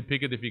can still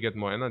pick it if we get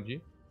more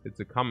energy. It's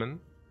a common.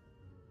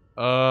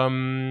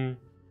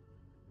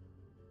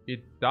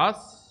 It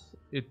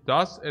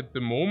does at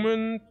the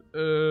moment.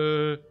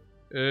 The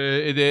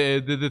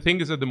thing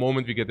is, at the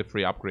moment we get a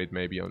free upgrade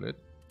maybe on it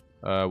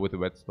with the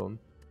whetstone.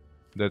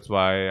 That's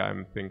why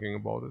I'm thinking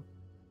about it.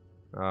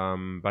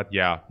 But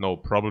yeah, no,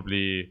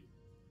 probably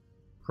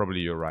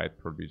you're right.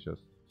 Probably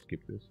just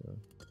skip this.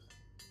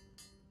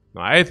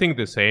 No, I think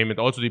the same. It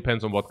also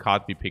depends on what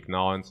card we pick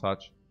now and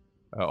such.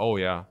 Oh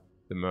yeah,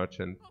 the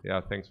merchant.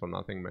 Yeah, thanks for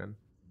nothing, man.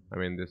 I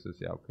mean, this is,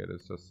 yeah, okay,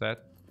 this is just set.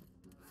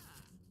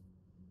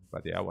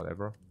 But yeah,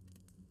 whatever.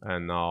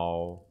 And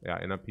now,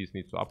 yeah, inner piece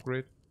needs to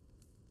upgrade.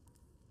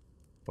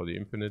 For the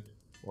infinite,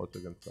 also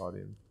against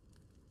Guardian.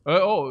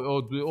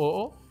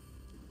 Oh,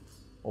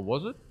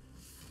 was it?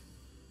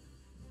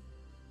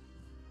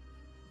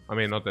 I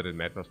mean, not that it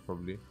matters,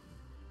 probably.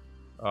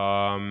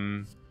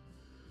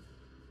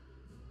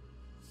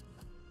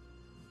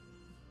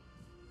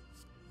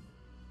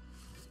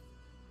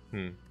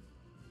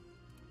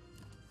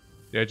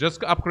 Yeah,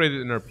 just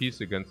upgraded inner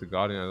piece against the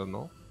Guardian, I don't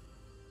know.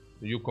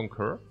 Do you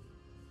concur?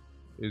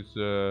 Is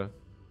that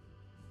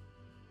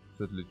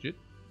legit?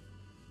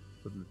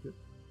 Is that legit?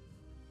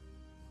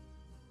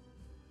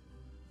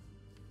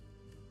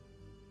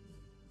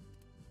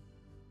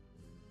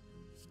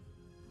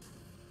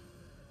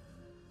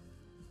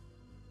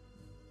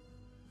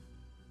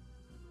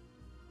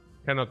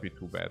 Cannot be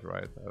too bad,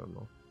 right? I don't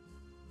know.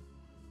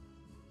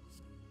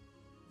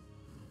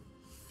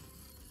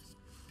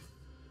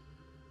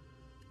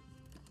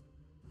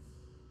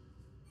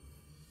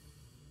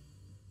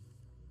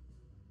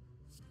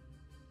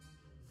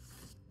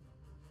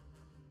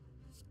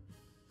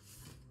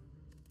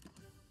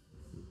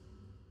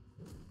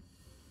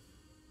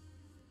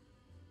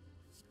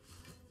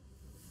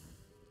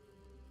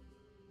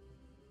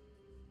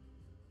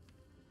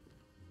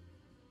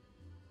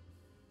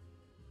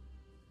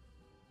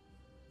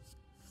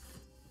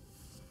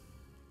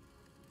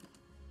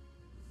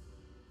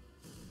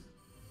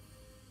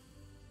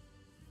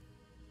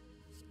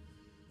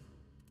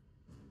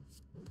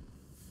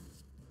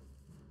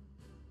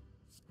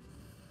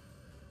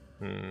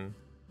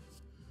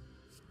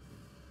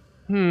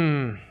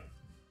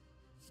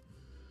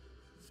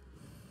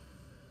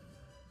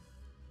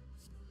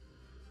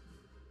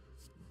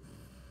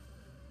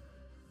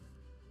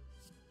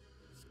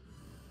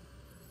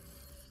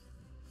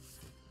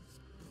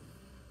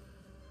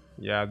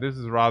 Yeah, this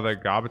is rather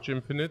garbage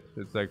infinite.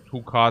 It's like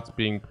two cards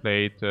being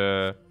played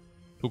for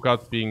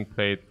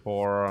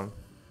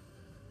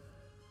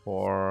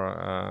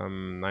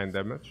 9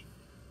 damage.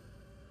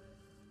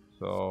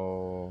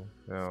 So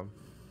yeah.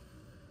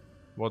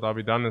 What are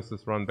we done? Is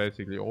this run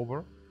basically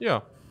over? Yeah.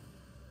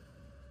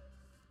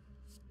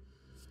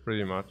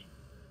 Pretty much.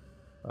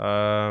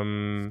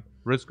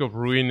 Risk of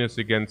ruin is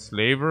against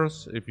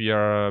slavers if we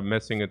are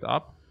messing it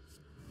up.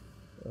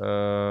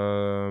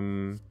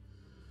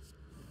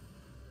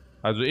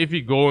 Also if we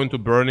go into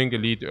Burning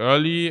Elite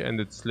early and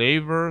it's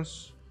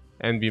slavers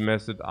and we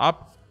mess it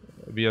up,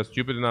 we are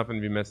stupid enough and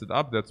we mess it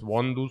up, that's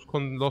one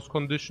loss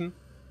condition.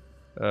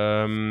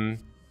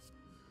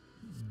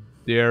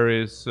 There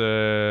is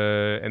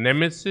a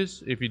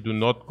Nemesis if you do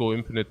not go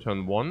infinite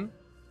turn 1.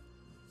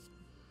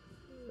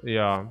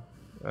 Yeah.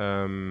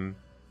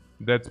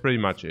 That's pretty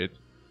much it.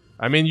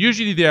 I mean,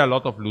 usually there are a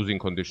lot of losing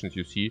conditions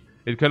you see.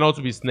 It can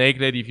also be Snake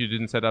Lady if you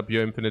didn't set up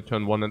your infinite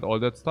turn 1 and all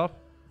that stuff.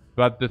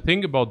 But the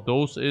thing about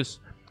those is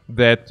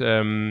that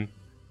also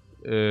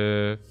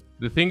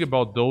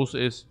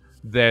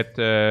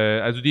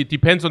it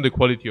depends on the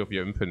quality of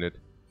your infinite.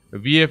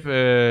 We have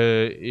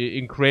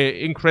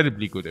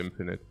incredibly good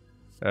infinite.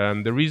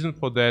 The reason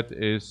for that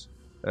is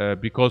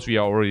because we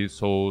are already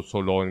so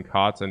low in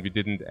cards and we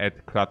didn't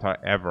add clutter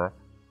ever.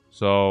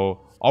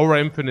 So our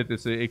infinite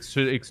is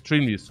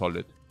extremely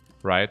solid,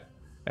 right?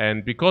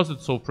 And because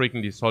it's so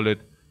freakingly solid,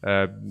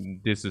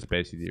 this is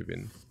basically a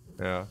win.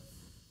 Yeah.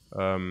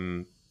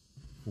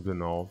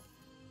 Genau.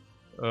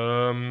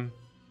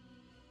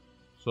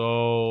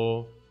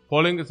 So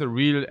falling is a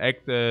real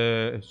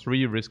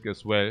 3 risk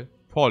as well.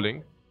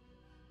 Falling.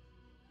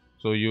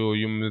 So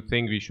you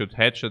think we should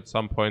hedge at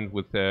some point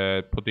with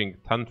putting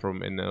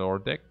Tantrum in our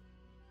deck?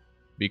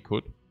 We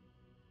could.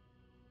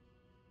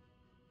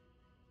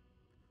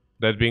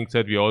 That being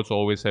said, we also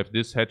always have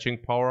this hedging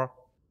power.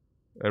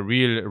 A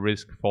real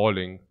risk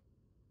falling.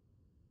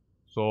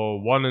 So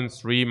 1 and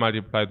 3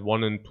 multiplied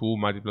 1 and 2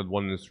 multiplied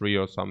 1 and 3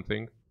 or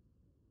something.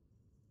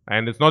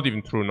 And it's not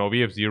even true. No, we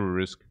have 0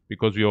 risk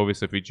because we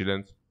always have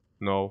vigilance.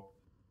 No.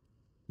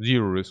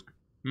 0 risk.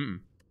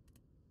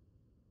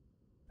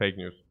 Fake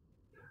news.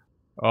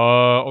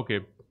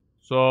 Okay.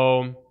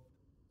 So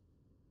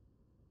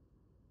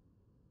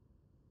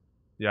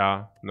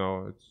yeah,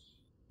 no, it's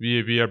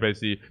we are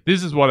basically,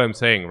 this is what I'm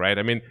saying, right?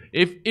 I mean,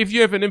 if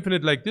you have an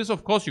infinite like this,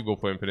 of course you go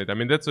for infinite. I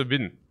mean, that's a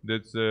win.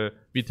 That's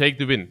we take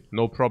the win,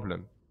 no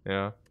problem.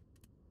 Yeah.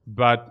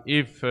 But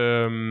yeah,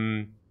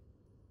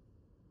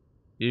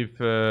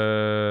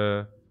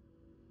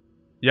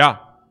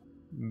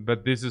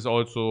 but this is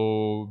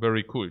also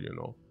very cool, you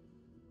know.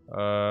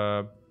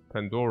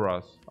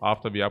 Pandora's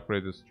after we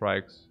upgrade the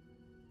strikes.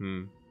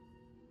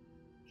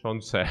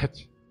 Sean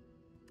said.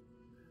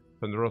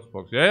 Pandora's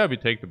box. Yeah, we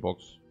take the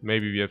box.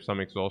 Maybe we have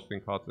some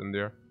exhausting cards in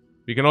there.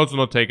 We can also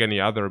not take any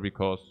other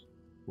because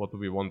what do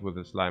we want with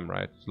the slime,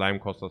 right? Slime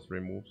costs us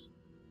removes.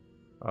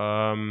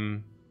 Yeah.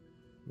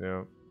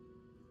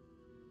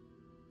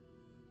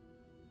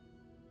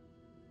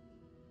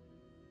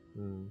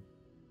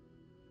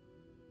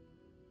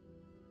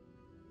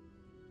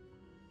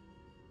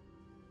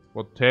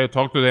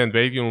 Talk to the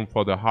invading room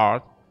for the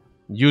heart.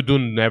 You do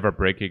never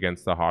break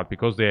against the heart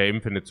because there are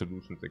infinite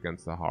solutions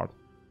against the heart.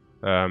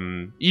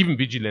 Even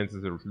vigilance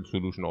is a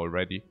solution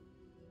already.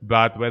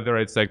 But whether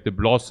it's like the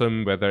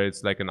blossom, whether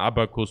it's like an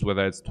abacus,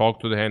 whether it's talk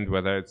to the hand,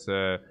 whether it's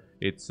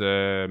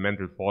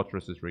mental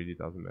fortress, it really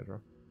doesn't matter.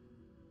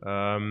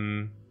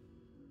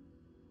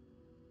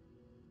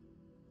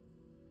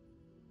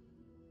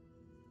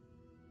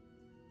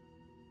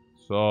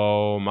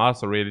 So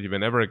Master Reality,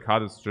 whenever a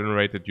card is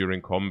generated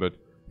during combat.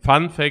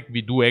 Fun fact,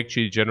 we do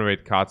actually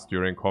generate cards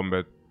during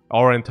combat.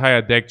 Our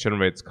entire deck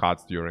generates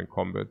cards during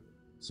combat.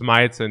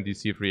 Smites and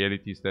Deceived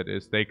Realities, that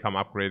is, they come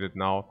upgraded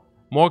now.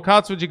 More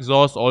cards which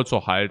exhaust, also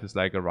Halt is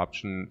like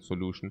Eruption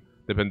solution.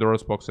 The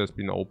Pandora's box has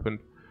been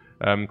opened.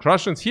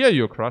 Crushlands, here are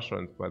your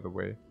Crushlands, by the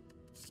way.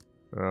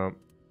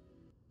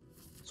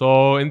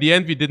 So in the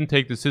end we didn't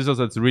take the scissors,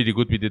 that's really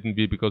good we didn't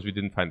because we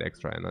didn't find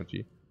extra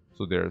energy.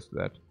 So there's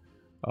that.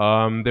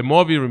 The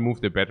more we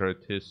remove the better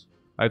it is.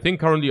 I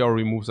think currently our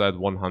removes are at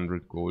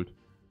 100 gold.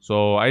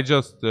 So I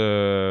just,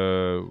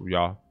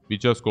 yeah, we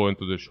just go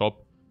into the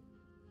shop.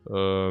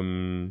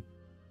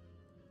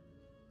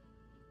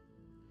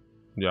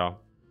 Yeah,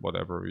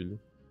 whatever really.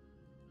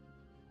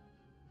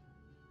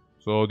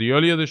 So the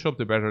earlier the shop,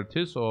 the better it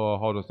is, or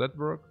how does that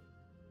work?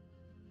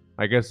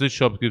 I guess this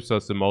shop gives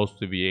us the most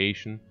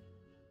deviation.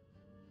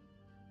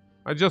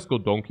 I just go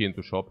donkey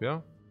into shop,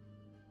 yeah?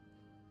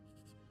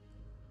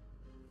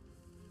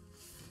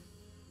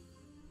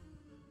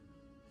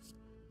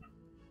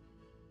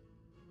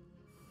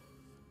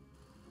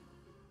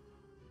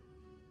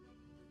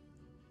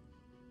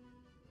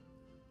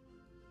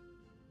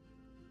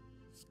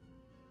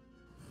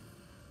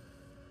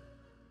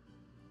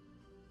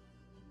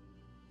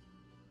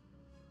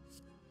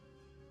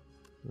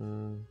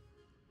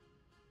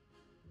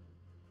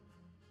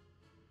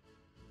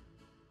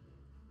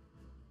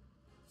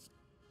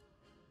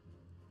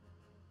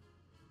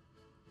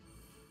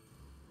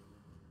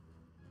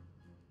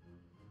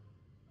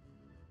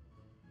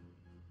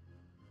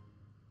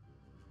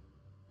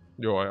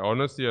 Yo, I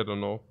honestly, I don't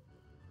know.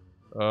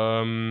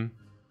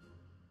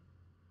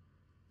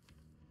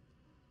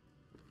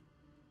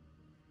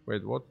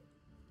 Wait, what?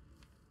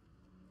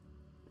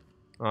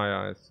 Ah,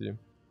 yeah, I see.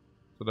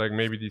 So, like,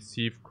 maybe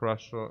Deceive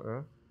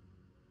Crusher,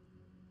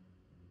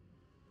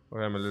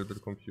 Okay, I'm a little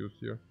bit confused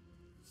here.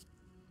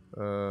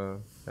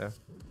 Hä?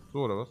 So,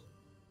 oder was?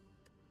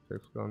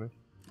 Check's gar nicht.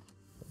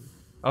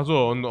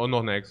 Achso, und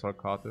noch eine extra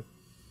Karte.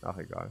 Ach,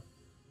 egal.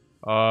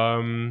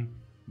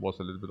 Was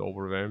a little bit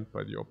overwhelmed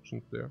by the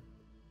options there.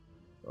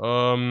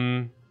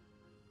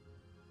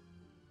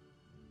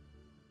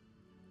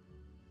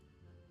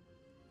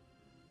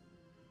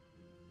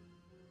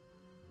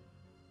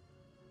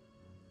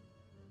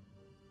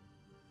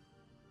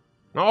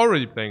 I'm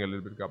already playing a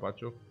little bit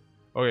Gabacho.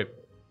 Okay,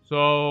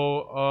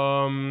 so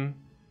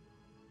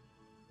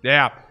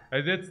yeah,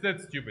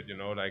 that's stupid, you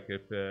know. Like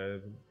if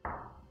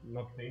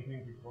not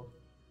thinking because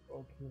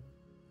okay,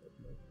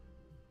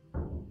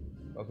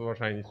 das war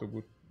wahrscheinlich nicht so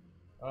gut.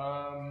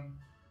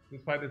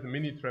 This fight is a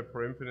mini trap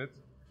for Infinite.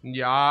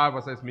 Ja,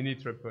 was heißt mini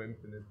trap for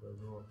Infinite?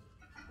 Also,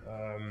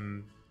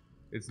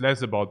 it's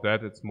less about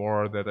that. It's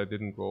more that I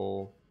didn't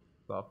go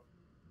stuff.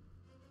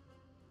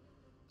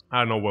 I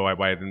don't know why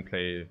I didn't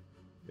play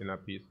Inner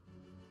Peace.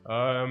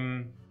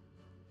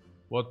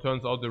 What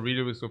turns out the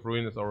real risk of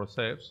ruin is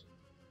ourselves.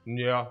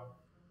 Yeah,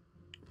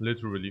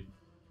 literally.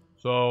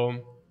 So,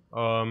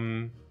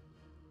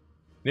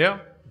 yeah,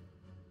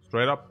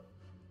 straight up.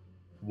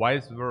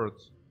 Wise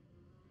words.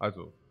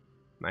 Also,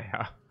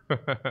 naja.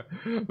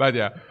 But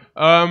yeah.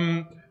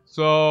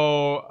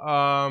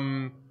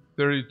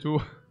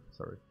 32.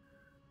 Sorry.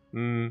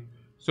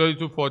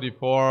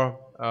 3244.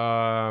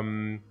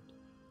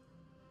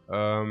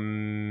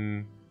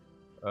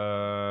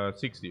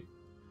 60.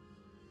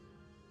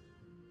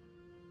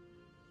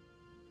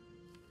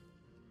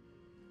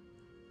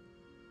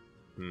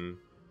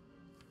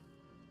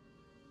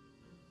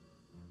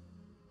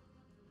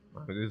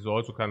 This is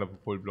also kind of a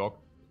full block.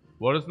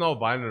 What is now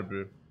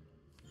vulnerable?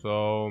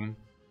 So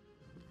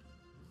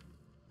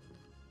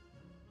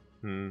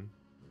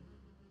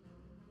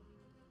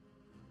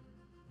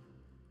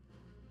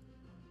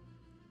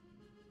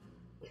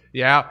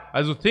yeah,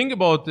 also think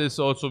about this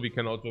also, we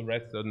can also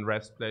rest in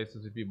rest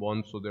places if we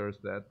want, so there's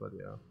that, but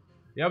yeah.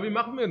 Ja, wie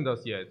machen wir denn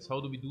das jetzt?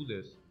 How do we do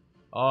this?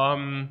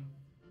 Also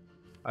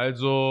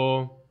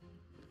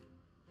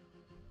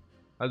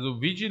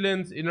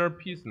Vigilance, Inner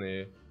Peace,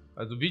 nee.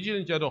 Also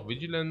Vigilance, ja doch,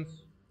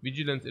 Vigilance,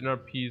 Inner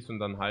Peace und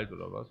dann halt,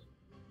 oder was?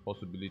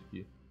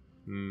 Possibility.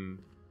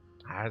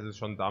 Das ist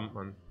schon dumb,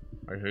 man.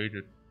 I hate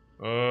it.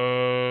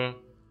 The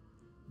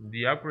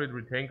upgrade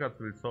retain cards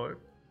will solve.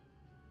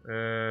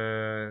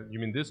 You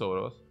mean this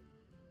or was?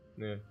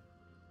 Nee.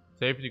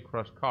 Safety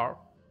Crush Carve.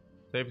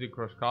 Safety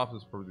Crush Carve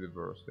is probably the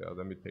worst. Yeah,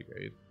 then we take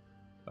 8.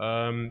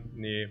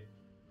 Nee.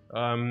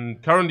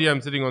 Currently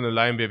I'm sitting on a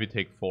line where we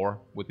take 4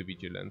 with the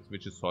Vigilance,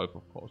 which is solve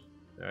of course.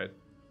 Right?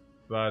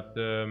 But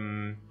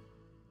do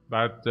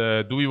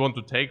we want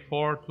to take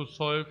 4 to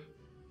solve?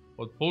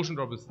 What potion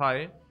drop is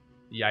high?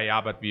 Yeah,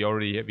 but we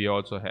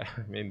also have,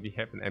 I mean, we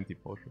have an empty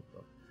potion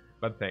drop.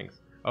 But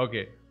thanks.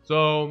 Okay,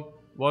 so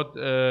what,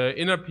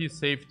 Inner Peace,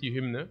 Safety,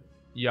 Hymne?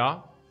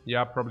 Yeah,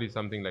 probably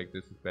something like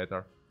this is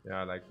better.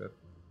 Yeah, I like that.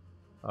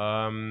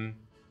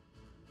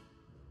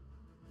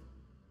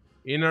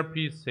 Inner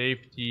Peace,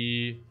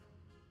 Safety,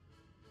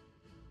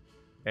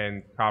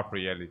 and Carve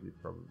Reality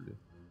probably.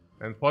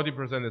 And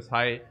 40% is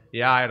high.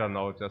 Yeah, I don't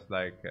know, just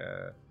like,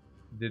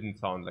 didn't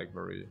sound like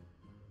very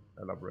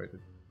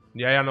elaborated.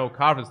 Yeah, no,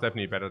 Carve is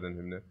definitely better than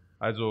Hymne.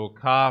 Also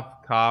Carve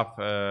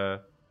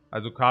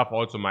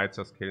also might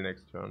just kill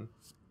next turn.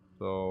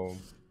 So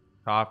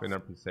Carve, Inner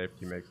Peace,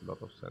 Safety makes a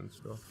lot of sense,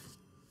 bro.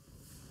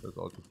 That's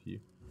also key.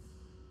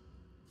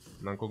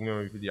 Und dann gucken wir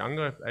mal, wie viel die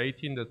angreift.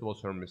 18, that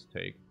was her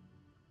mistake.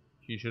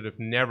 She should have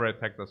never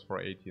attacked us for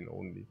 18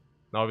 only.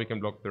 Now we can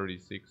block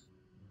 36.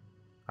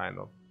 Kind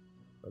of.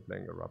 By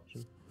playing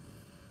Eruption.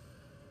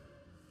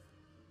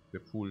 The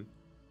fool.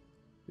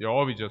 Yeah,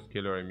 or we just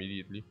kill her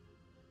immediately.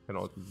 Can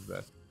also do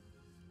that.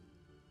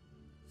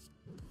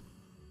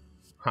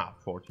 Ha,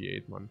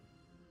 48, man.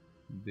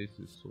 This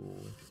is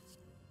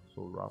so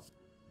rough.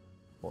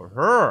 For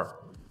her!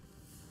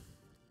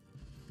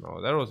 No,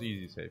 that was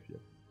easy save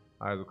here.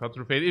 Also, cut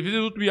through fate. If it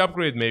would be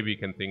upgraded, maybe we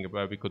could think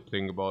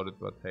about it,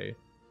 but hey,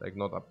 like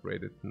not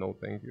upgraded. No,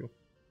 thank you.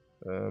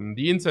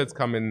 The insights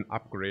come in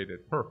upgraded.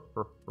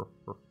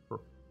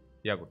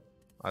 Ja gut,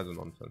 also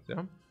Nonsense,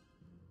 ja.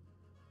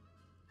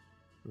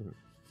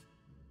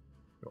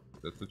 So,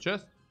 that's the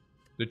chest.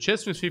 The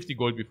chest with 50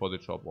 gold before the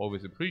shop,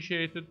 always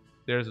appreciated.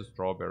 There's a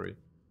strawberry.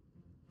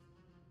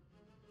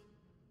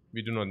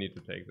 We do not need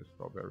to take the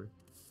strawberry.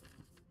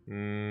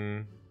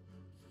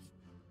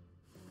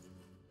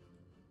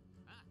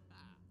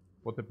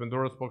 What the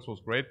Pandora's box was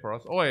great for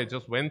us. Oh, I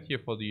just went here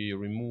for the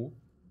remove.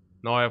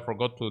 Now I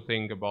forgot to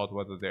think about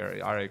whether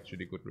there are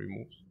actually good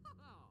removes.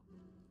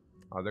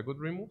 Are there good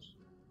removes?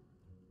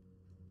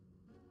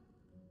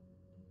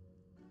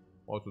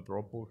 Also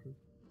draw potion.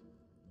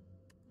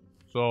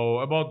 So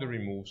about the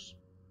removes.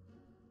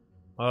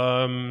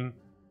 The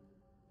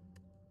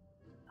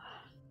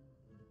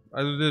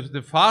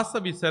faster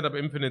we set up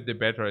Infinite, the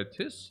better it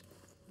is.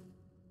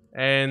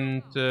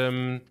 And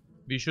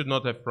we should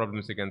not have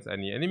problems against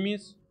any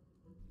enemies.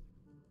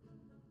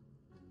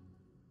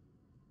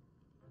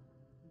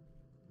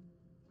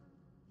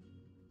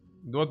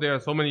 Though there are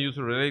so many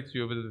user relics,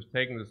 you have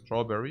taken the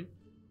strawberry.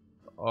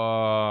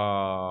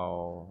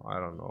 Oh, I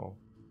don't know.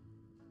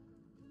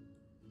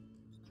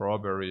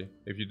 Strawberry.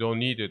 If you don't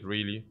need it,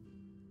 really.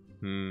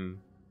 I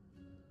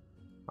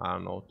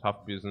don't know.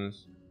 Tough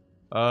business.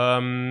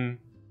 What,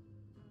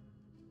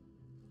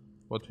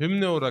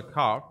 Hymne oder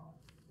Carve?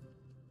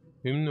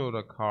 Hymne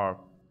oder Carve?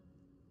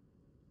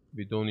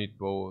 We don't need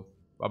both.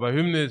 Aber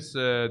Hymne ist,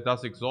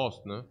 does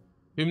exhaust, ne?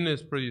 Hymn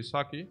is pretty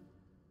sucky.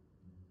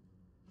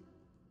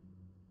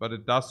 But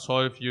it does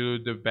solve you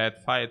the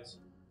bad fights.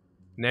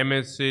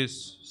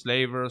 Nemesis,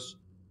 Slavers,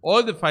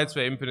 all the fights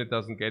where Infinite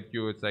doesn't get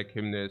you, it's like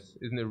Hymnes.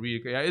 Isn't a real...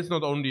 Yeah, it's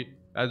not only...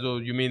 Also,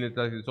 you mean it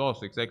like it's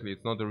also, exactly.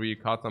 It's not a real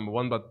card, number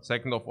one, but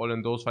second of all,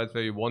 in those fights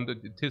where you want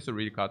it, it is a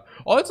real card.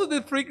 Also,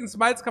 the freaking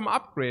smites come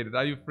upgraded.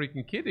 Are you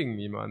freaking kidding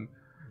me, man?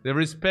 The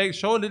respect...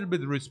 Show a little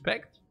bit of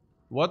respect.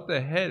 What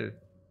the hell?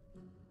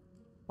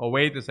 Oh,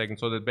 wait a second.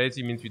 So that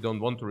basically means we don't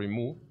want to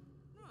remove.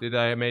 Did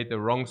I make the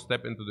wrong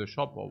step into the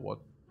shop or what?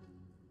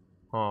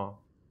 Huh.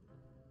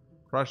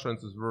 Crush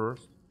Lance is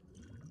worst.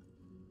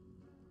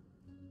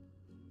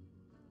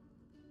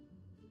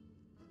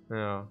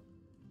 Yeah.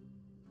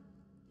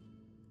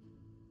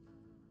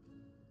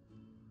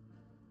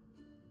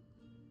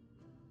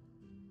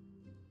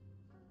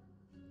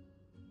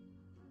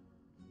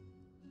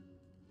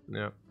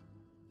 Yeah.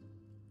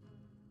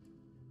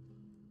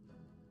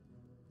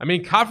 I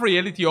mean, Carve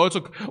Reality also...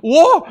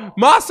 Whoa!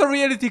 Master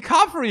Reality,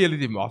 Carve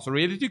Reality, Master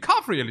Reality,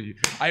 Carve Reality.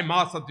 I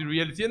mastered the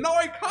reality and now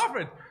I carve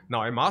it.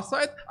 Now I master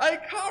it, I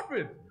carve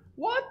it.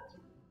 What?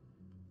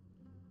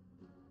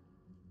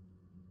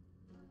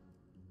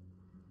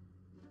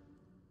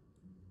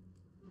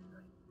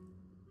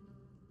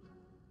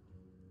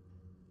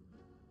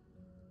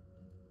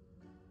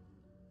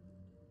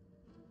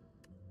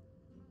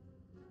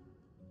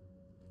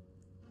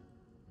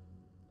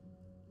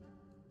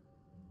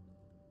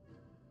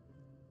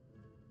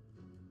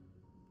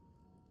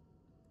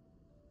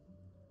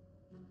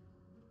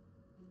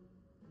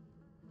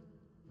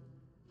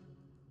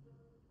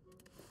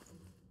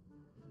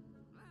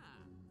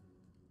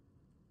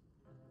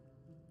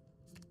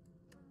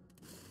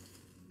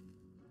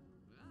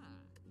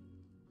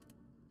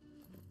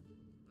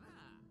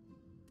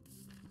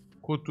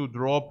 Could do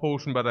draw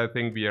potion, but I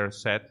think we are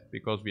set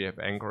because we have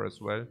anchor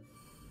as well.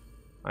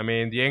 I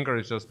mean, the anchor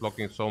is just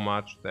blocking so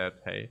much that,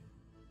 hey,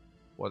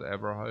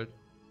 whatever, halt.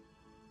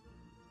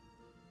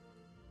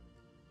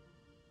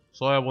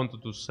 So I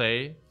wanted to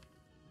say,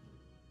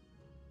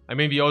 I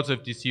mean, we also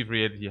have Deceive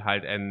Reality,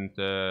 halt, and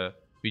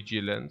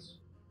Vigilance.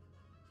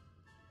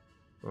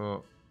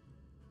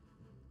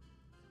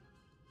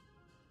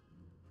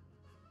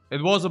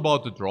 It was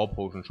about the draw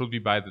potion. Should we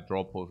buy the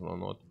draw potion or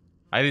not?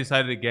 I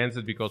decided against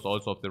it because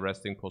also of the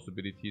resting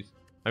possibilities.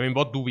 I mean,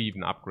 what do we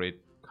even upgrade?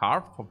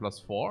 Carve for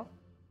 +4?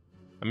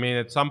 I mean,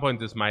 at some point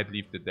this might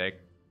leave the deck.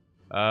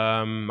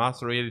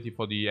 Master Reality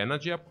for the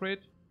energy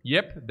upgrade?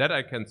 Yep, that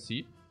I can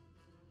see.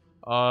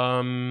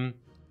 Yeah,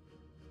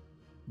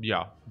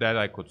 that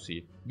I could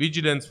see.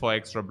 Vigilance for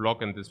extra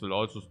block, and this will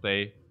also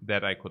stay.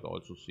 That I could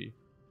also see.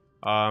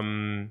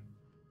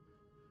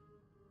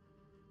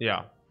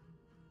 Yeah.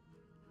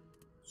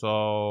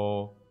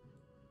 So...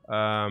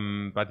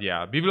 but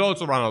yeah, we will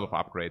also run out of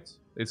upgrades.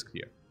 It's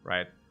clear,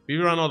 right? We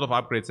will run out of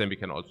upgrades, then we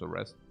can also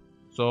rest.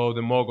 So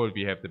the more gold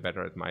we have, the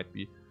better it might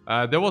be.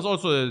 There was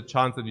also a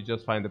chance that we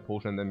just find a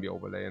potion and then we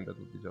overlay, and that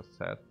would be just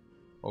sad.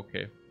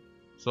 Okay.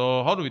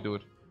 So how do we do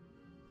it?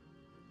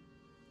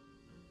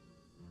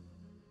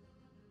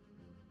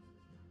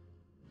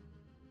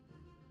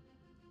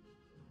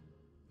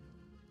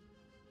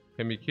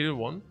 Can we kill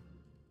one?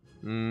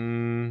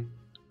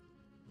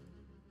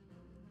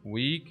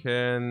 We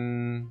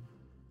can...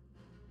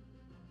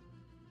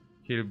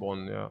 kill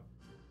one, yeah.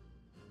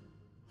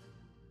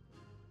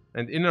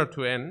 And inner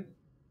to end.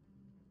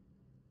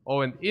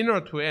 Oh, and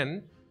inner to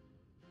end.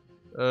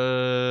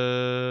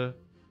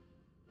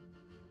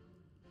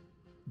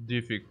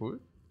 Difficult.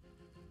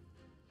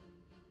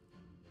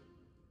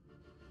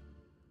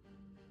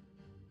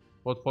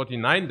 What,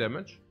 49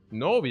 damage?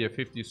 No, we have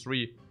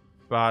 53.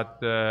 But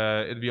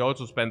we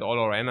also spend all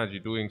our energy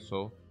doing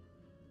so.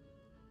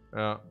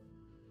 Yeah.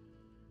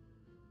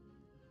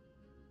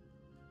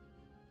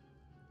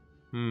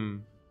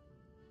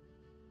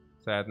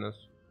 Sadness.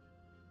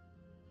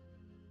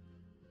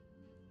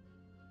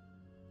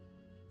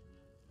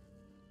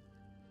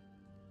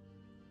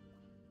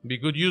 We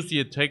could use the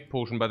attack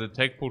potion, but the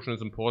attack potion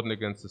is important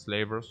against the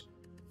slavers.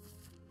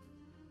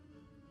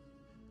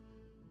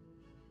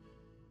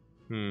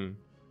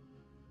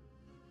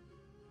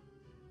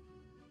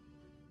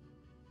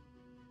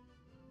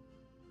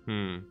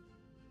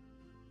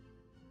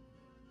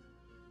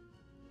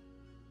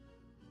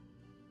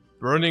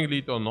 Burning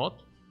lead or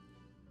not?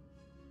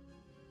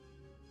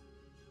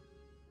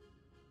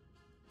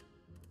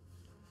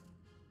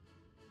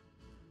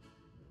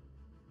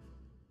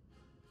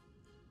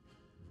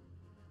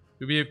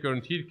 Do we have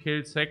guaranteed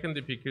kill second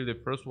if we kill the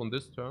first one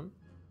this turn?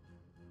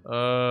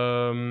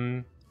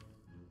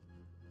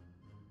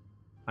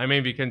 I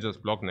mean, we can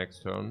just block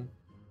next turn.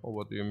 Or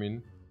what do you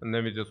mean? And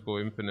then we just go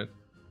infinite.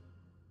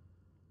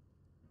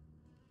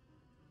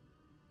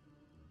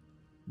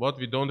 What?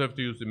 We don't have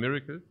to use the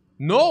miracle?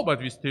 No, but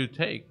we still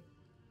take.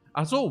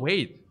 Ah, so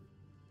wait.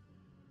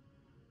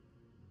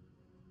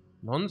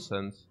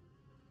 Nonsense.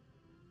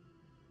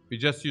 We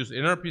just use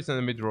inner piece and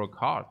then we draw a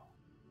card.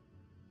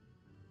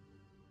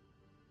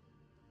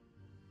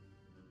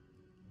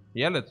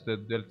 Yeah, let's do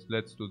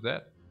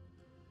that.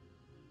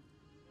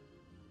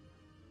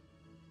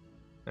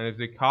 And if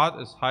the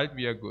card is halt,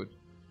 we are good.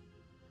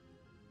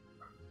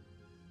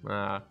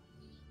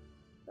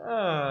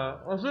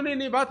 Achso,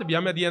 nee, warte, wir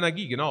haben ja die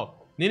Energie,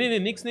 genau. Nee,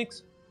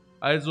 nix.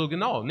 Also,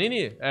 genau,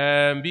 nee.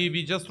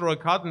 We just draw a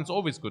card and it's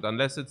always good,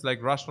 unless it's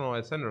like Russian or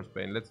Ascender's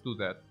Bane. Let's do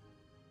that.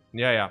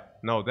 Yeah.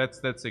 No, that's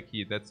the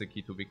key. That's the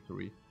key to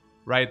victory.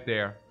 Right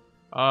there.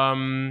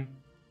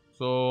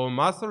 So,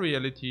 Master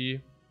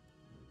Reality.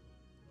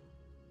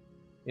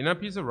 Inner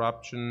Peace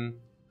Eruption.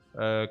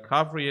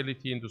 Carve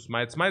Reality into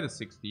Smite. Smite is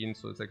 16,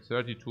 so it's like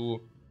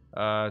 32.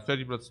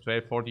 30 plus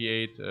 12,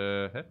 48.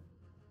 Yeah.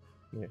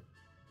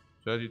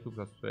 32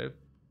 plus 12.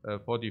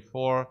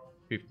 44,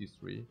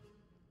 53.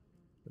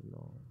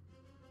 No.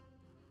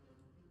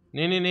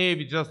 Nee,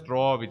 we just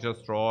draw,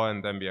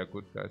 and then we are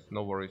good, guys.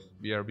 No worries.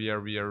 We are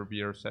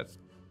set.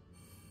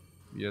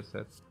 We are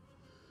set.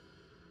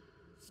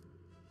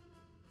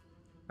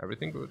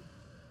 Everything good.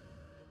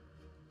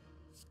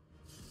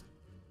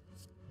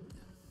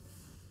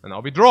 And now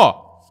we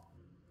draw.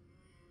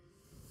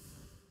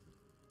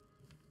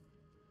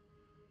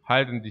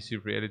 Hide and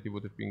deceive reality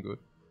would have been good.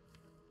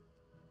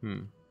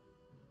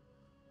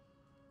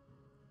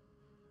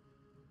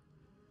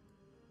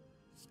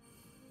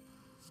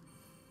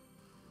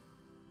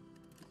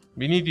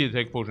 We need the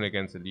attack potion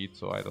against elite,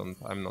 so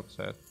I'm not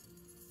sad.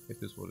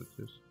 It is what it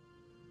is.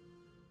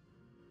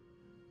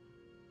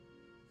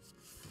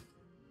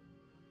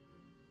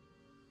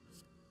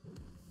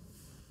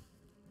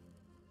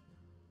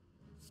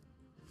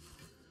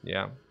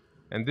 Yeah.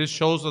 And this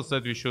shows us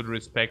that we should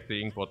respect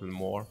the ink bottle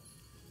more.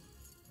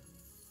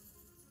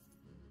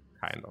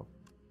 Kind of.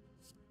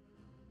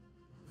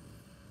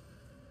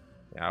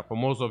 Yeah, for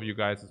most of you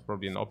guys it's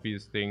probably an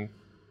obvious thing.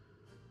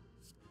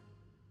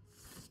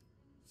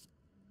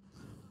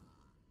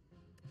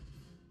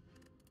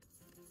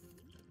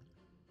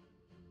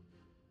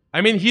 I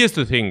mean, here's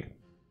the thing.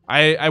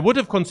 I would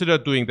have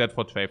considered doing that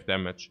for 12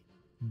 damage.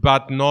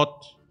 But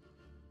not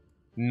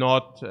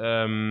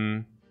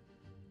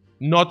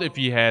if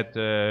he had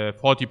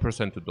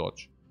 40% to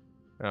dodge.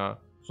 Yeah,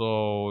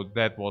 so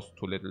that was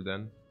too little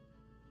then.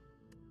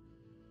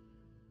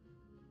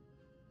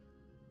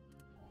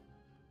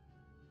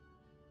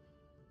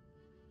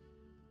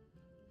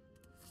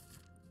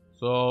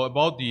 So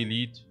about the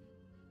elite,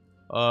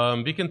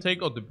 we can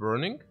take out the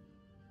burning.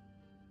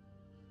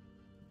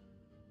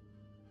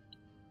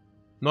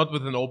 Not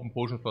with an open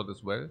potion slot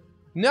as well.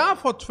 Nah,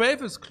 for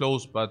 12 is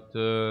close, but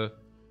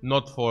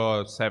not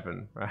for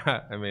 7.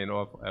 I mean,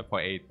 or for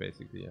 8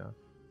 basically, yeah.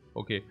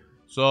 Okay,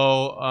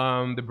 so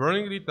the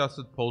burning elite, does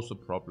it pose a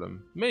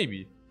problem?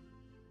 Maybe.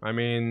 I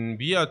mean,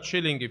 we are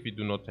chilling if we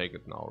do not take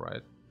it now,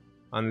 right?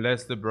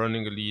 Unless the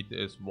burning elite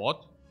is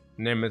what?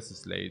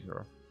 Nemesis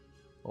later.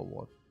 Or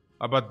what?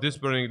 But this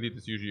burning elite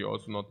is usually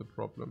also not the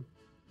problem.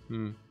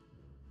 We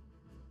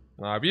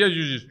are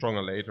usually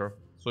stronger later.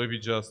 So if we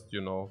just,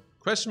 you know...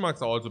 Question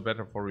marks are also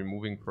better for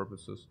removing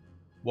purposes.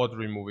 What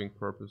removing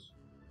purpose?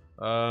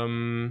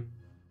 Leopard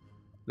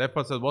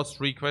said, what's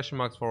 3 question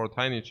marks for a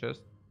tiny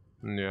chest?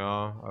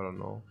 Yeah, I don't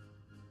know.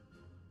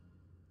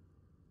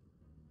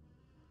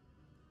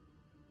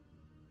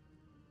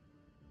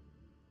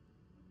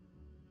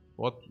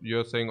 What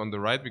you're saying on the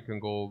right, we can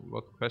go,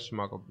 what question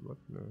mark of what?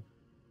 No.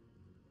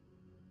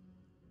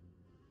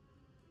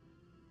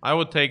 I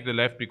would take the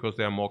left because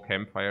there are more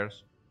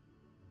campfires.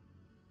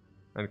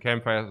 And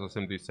campfires are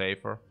simply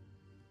safer.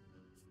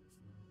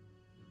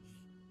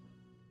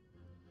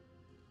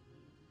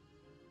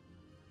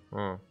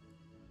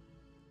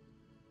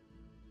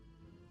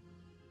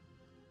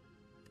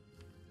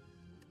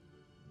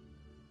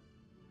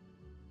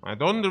 I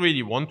don't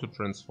really want to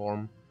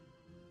transform.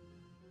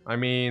 I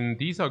mean,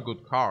 these are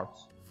good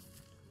cards.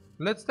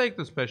 Let's take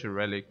the special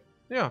relic.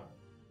 Yeah.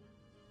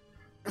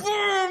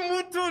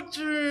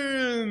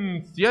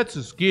 Mutagens!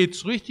 Jetzt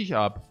geht's richtig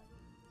ab.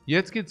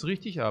 Jetzt geht's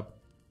richtig ab.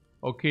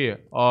 Okay,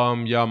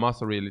 ja,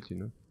 Master Reality,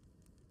 ne?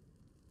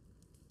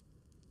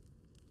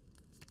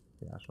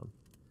 Ja, schon.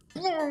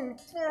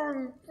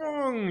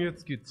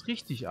 Jetzt geht's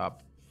richtig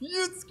ab.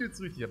 Jetzt geht's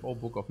richtig ab. Oh,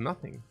 Book of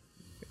Nothing.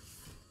 Okay.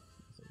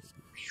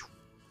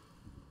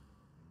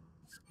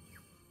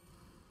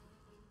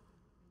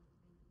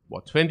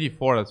 Boah,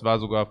 24, das war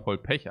sogar voll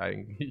Pech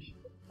eigentlich.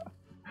 Das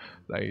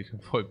ist eigentlich schon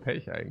voll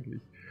Pech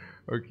eigentlich.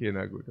 Okay,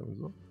 na gut, dann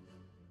so.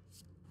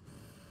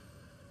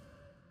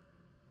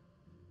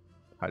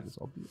 Halt ist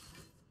obvious.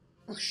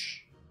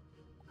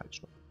 Halt,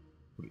 stopp.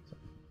 Polizei.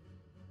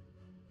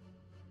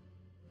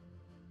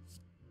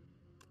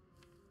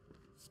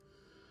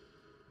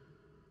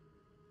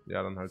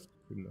 Ja, dann halt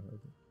Kinder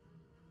halt.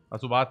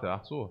 Achso, warte,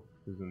 ach so.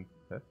 Wir sind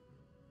fest.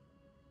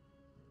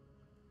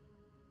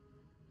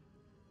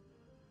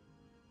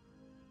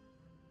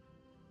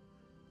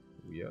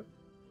 Weird.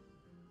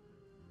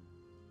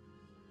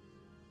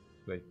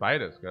 Vielleicht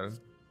beides, gell?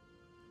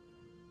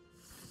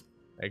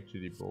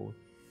 Actually both.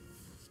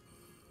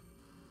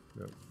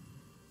 Ja.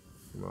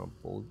 Immer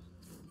both.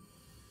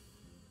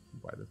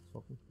 Beides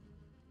zocken.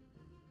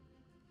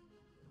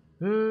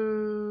 Ja,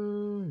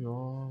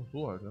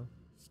 so halt, ne?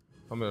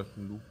 Haben wir ja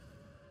schon Loop.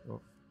 Ja.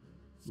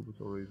 Loop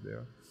is already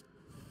there.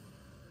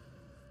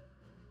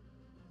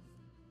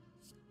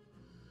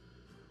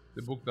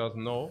 The book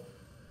doesn't know.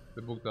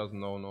 The book doesn't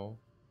know, no.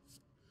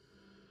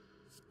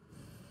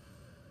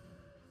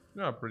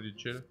 Yeah, pretty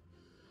chill.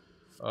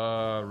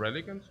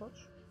 Relic and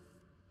such.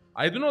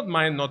 I do not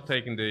mind not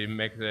taking the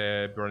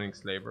burning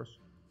slavers.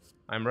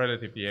 I'm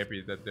relatively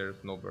happy that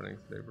there's no burning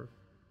slavers.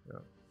 Yeah.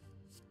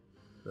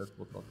 That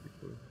would not be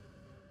cool.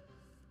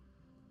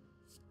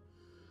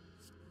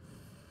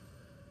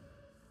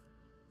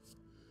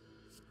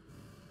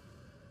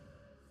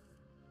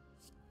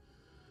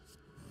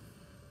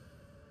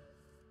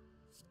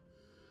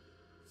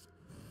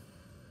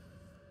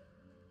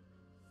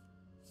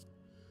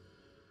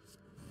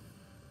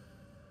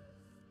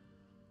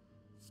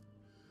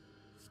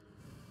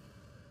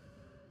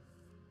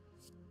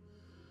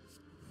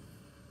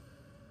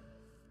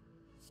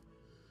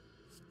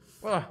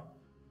 Ah,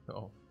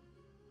 no.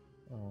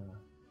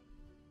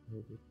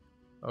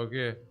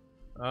 Okay.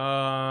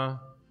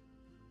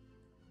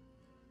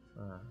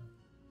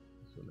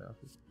 So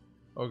nervig.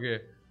 Okay.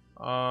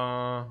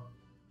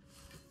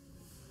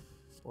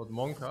 Und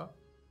Monka?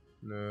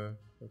 Nö,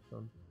 das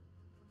schon.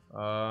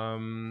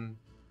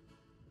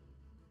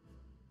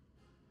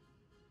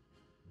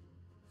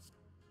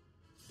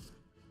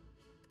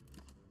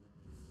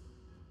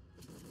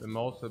 The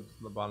mouse is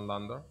one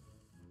lander.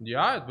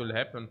 Yeah, it will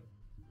happen.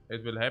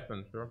 It will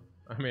happen, sure.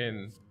 I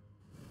mean,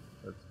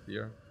 that's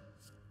clear.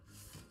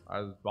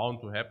 It's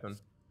bound to happen.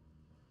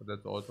 But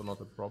that's also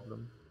not a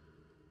problem.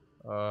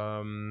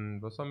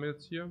 Was haben wir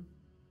jetzt hier?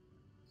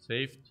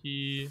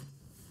 Safety.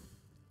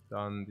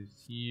 Dann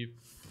Deceive.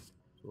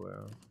 So,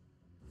 ja.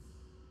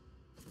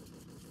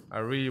 I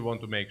really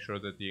want to make sure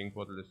that the ink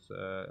bottle is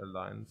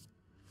aligned.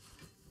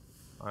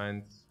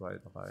 1, 2,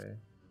 3.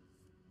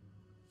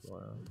 So,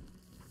 ja.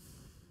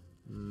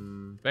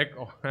 Back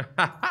off.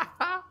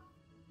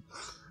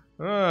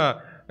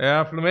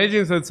 Yeah,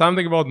 Flumaging said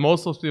something about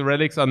most of the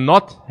relics are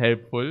not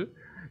helpful.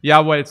 Yeah,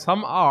 well,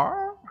 some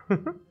are.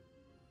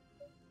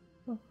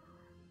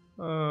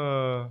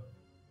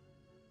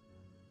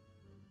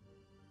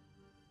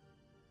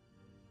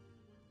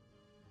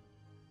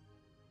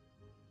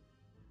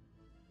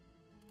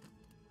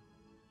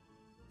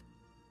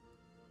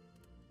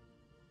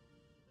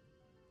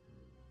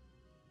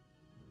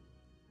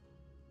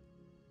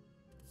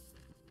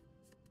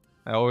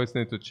 I always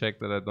need to check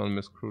that I don't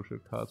miss crucial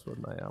cards, but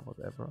nah, yeah,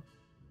 whatever.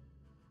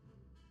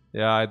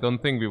 Yeah, I don't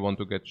think we want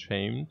to get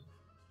shamed.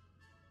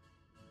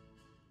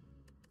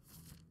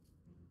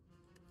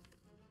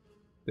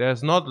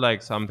 There's not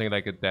like something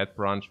like a dead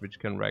branch which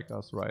can wreck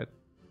us, right?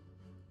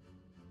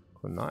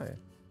 Kunai.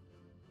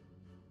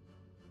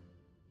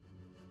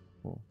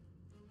 Oh.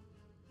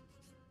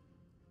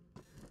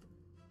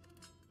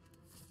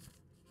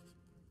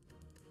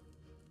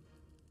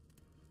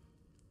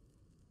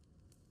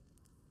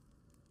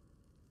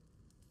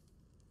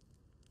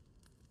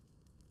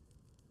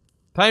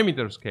 Time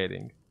meter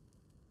scaling.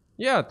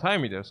 Yeah,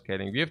 time meter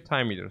scaling. We have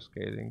time meter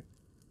scaling.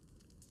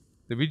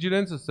 The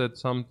vigilance is that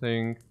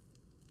something.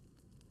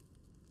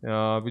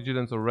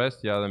 Vigilance or rest?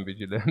 Yeah, then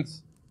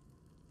vigilance.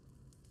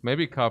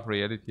 Maybe carve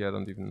reality, I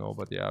don't even know,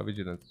 but yeah,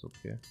 vigilance is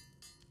okay.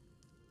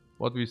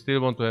 What, we still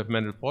want to have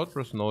mental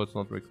fortress? No, it's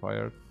not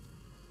required.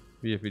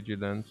 We have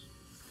vigilance.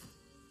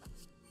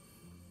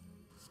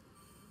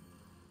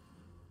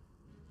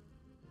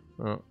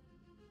 Oh.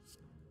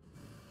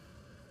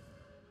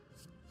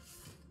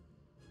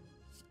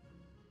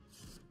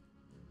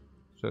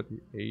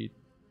 $38.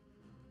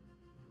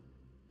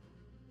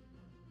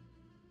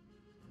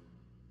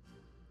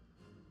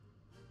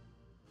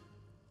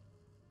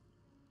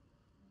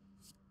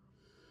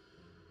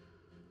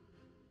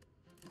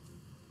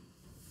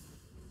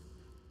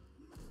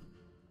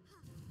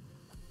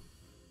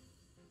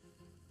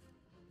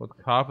 What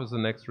carve is the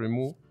next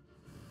remove?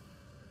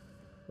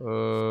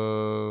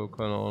 Keine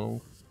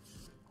Ahnung.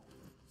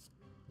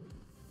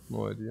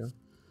 No idea.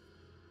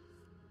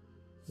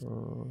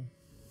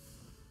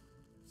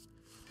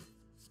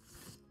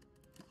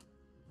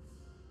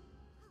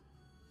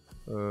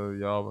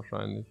 Ja,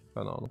 wahrscheinlich.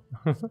 Keine Ahnung.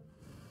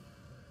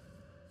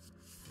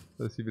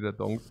 Da ist hier wieder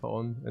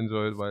Dongtown.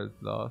 Enjoy it while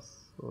it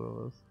lasts.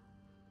 Oder was?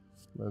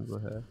 Nein, so,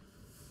 hä?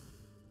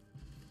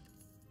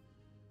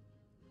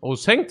 Oh,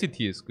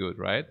 Sanctity is good,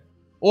 right?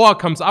 Or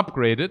comes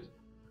upgraded.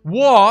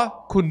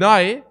 War,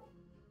 Kunai.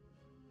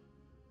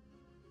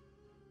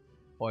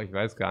 Oh, ich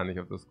weiß gar nicht,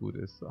 ob das gut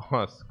ist.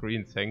 Oh,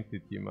 Green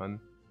Sanctity, Mann.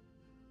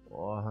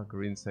 Oh,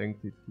 Green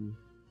Sanctity.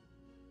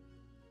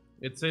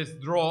 It says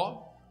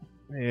draw.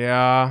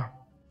 Yeah.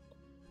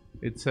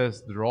 It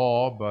says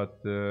draw,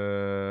 but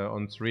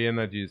on 3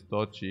 energy is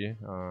dodgy.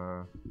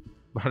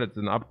 But it's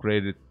an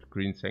upgraded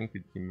Green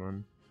Sanctity,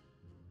 man.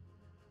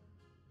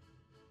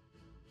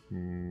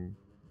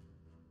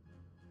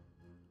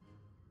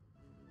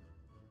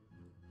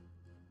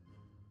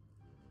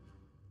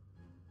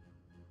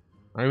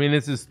 I mean,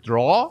 this is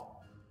draw.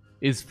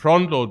 It's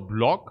front load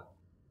block.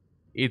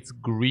 It's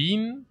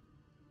green.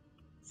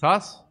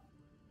 Sus.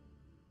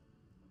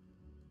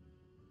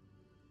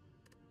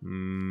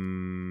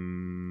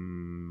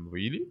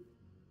 Really?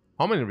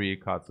 How many real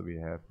cards do we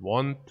have?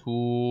 1,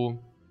 2,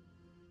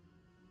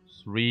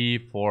 3,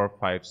 4,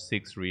 5,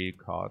 6 real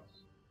cards.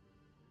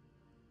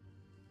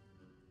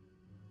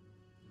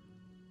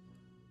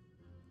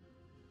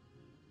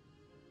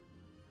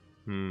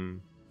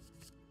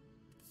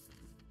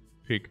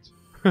 Picked.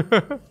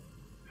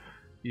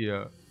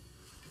 Yeah.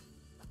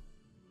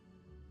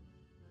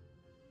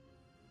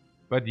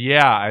 But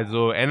yeah,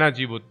 also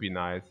energy would be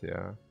nice,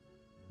 yeah.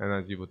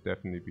 Energy would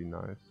definitely be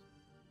nice.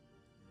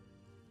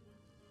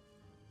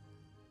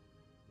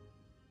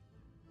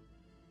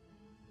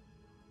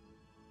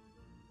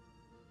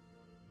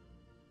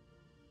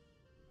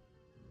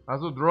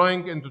 Also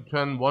drawing into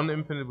turn 1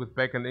 infinite with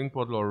back and ink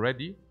bottle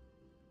already?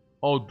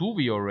 Oh, do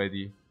we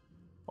already?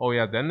 Oh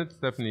yeah, then it's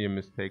definitely a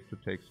mistake to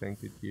take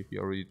Sanctity if you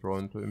already draw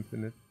into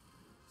infinite.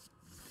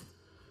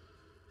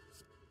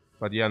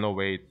 But yeah, no,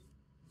 wait.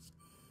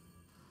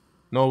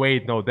 No,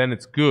 wait, no, then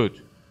it's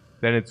good.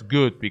 Then it's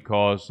good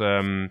because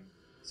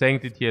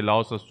Sanctity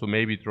allows us to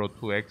maybe draw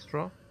 2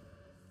 extra.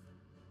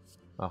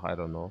 I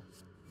don't know.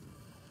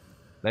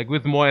 Like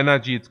with more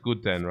energy it's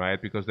good then,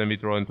 right? Because then we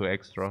draw into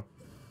extra.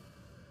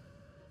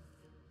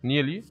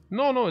 Nearly?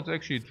 No, it's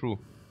actually true.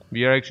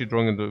 We are actually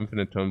drawing into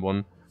infinite turn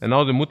 1. And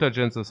now the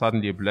mutagens are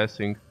suddenly a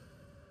blessing.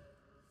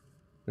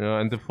 Yeah,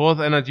 and the 4th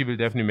energy will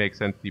definitely make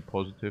Sanctity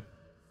positive.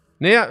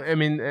 Yeah, I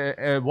mean,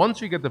 once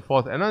we get the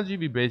 4th energy,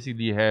 we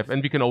basically have...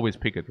 And we can always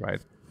pick it,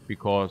 right?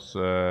 Because,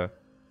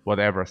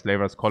 whatever,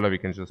 Slaver's Collar we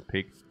can just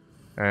pick.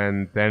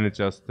 And then it's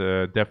just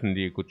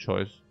definitely a good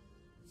choice.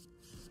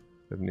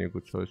 Definitely a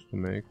good choice to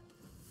make.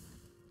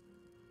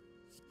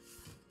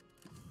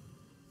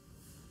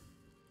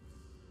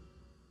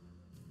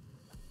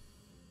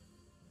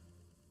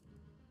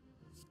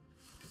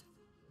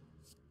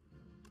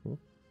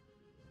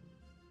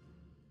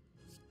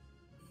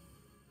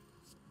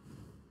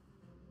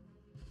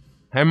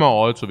 Hammer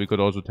also, we could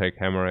also take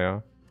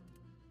Hammer,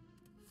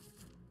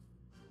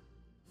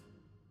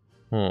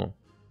 yeah.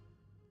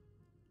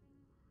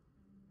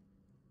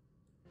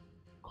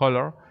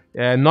 Color?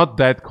 Not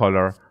that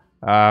color.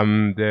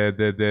 Also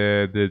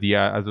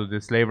the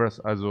Slavers,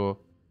 also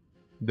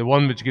the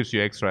one which gives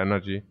you extra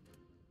energy.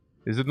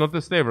 Is it not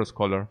the Slavers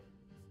color?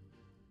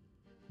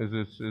 Is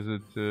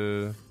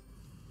it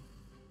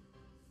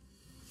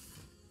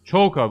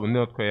Choker?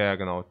 Not, yeah,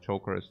 genau.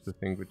 Choker is the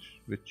thing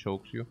which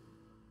chokes you.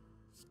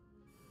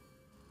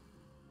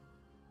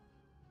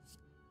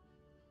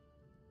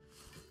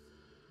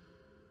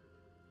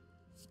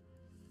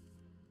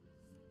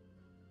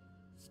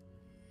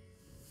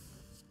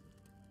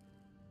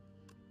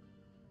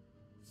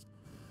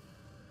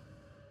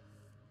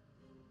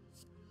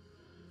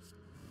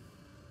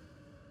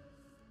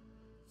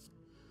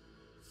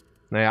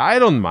 Naja, I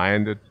don't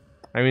mind it.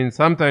 I mean,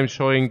 sometimes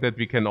showing that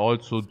we can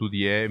also do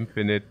the air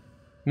infinite.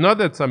 Not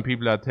that some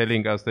people are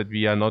telling us that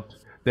we are not,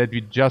 that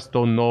we just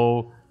don't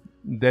know,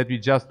 that we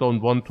just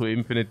don't want to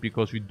infinite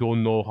because we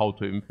don't know how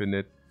to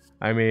infinite.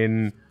 I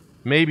mean,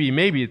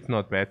 maybe it's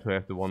not bad to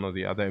have the one or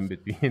the other in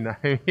between.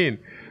 I mean,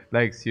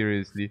 like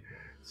seriously.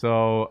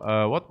 So,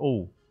 what?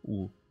 Oh,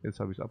 jetzt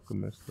habe ich es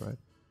abgemisst, right?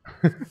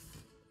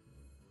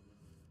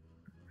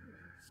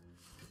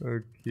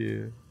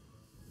 Okay.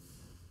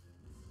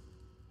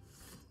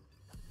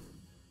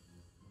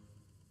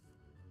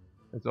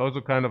 It's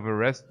also kind of a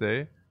rest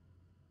day.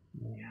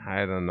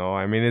 I don't know.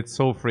 I mean, it's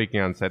so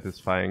freaking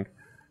unsatisfying.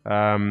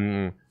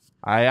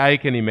 I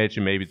can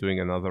imagine maybe doing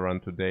another run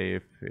today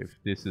if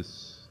this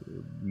is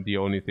the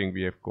only thing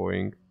we have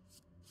going.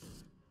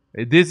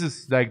 This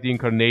is like the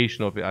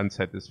incarnation of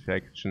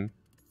unsatisfaction.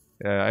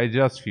 It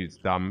just feels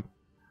dumb.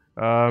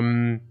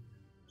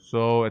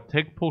 So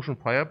attack potion,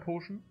 fire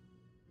potion.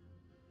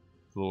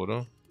 So,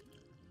 oder?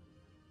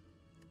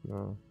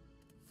 Ja.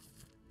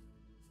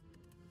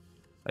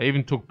 I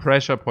even took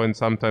pressure points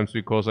sometimes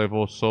because I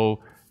was so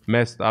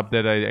messed up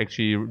that I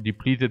actually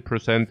depleted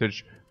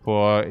percentage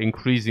for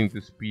increasing the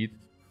speed.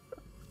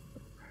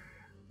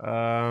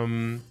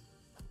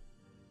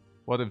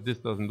 What if this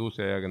doesn't lose?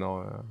 Ja,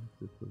 genau. Ja,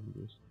 this doesn't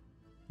lose.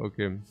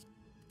 Okay.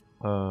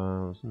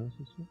 Was ist denn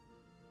das hier?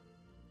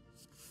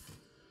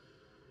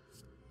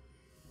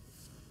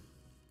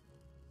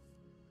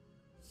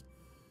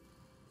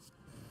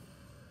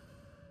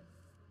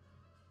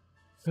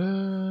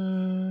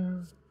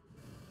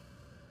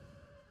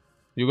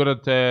 You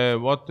gotta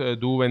what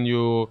do when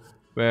you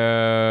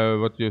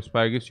what your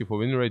Spire gives you for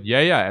win rate?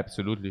 Yeah,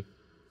 absolutely,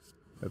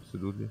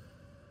 absolutely.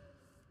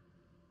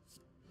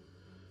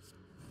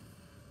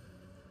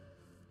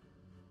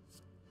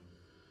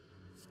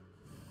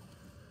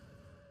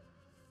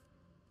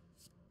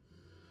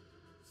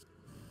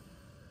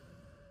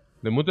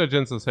 The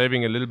mutagens are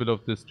saving a little bit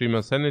of the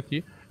streamer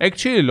sanity.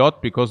 Actually a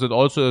lot, because it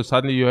also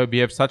suddenly we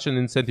have such an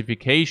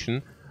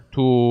incentivization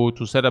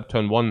to set up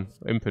turn 1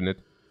 infinite,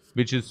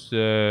 which is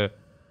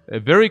a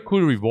very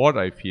cool reward,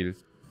 I feel.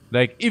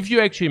 Like, if you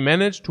actually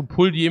manage to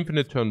pull the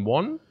infinite turn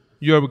 1,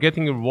 you are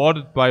getting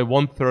rewarded by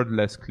 1/3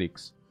 less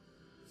clicks.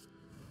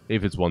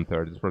 If it's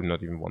 1/3, it's probably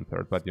not even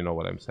 1/3, but you know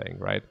what I'm saying,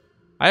 right?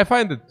 I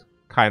find it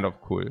kind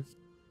of cool.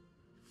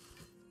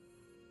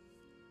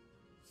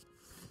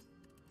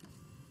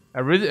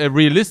 A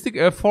realistic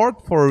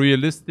effort for a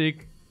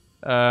realistic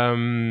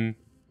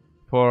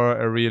for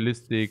a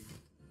realistic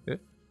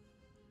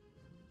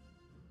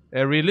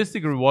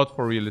reward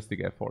for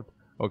realistic effort.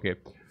 Okay,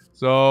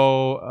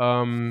 so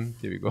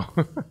here we go.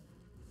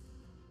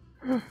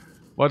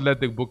 What let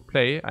the book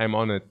play? I'm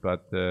on it,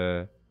 but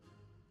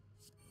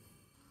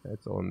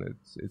it's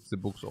the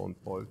book's own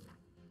fault.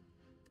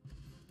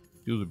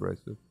 Use a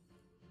bracelet.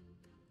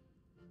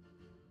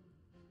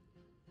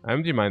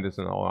 Empty mind is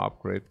an hour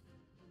upgrade.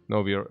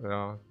 No, we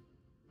are.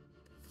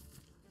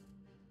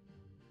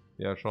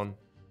 Ja, schon.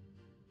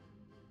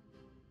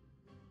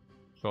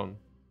 Schon.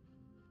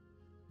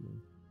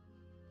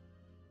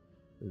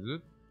 Is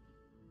it?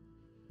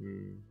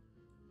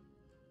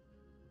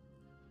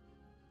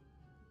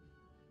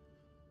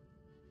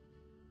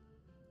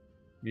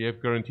 We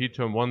have guaranteed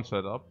turn 1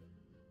 set up.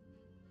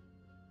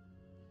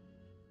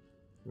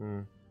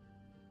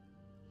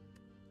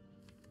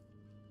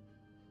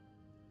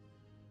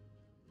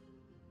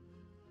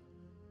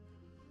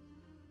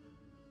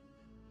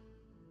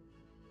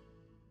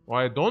 Well,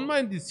 I don't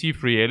mind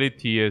Deceive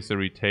Reality as a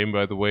retain,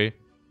 by the way.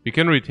 We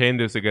can retain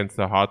this against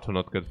the heart to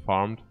not get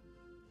farmed.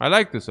 I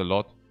like this a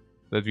lot,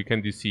 that we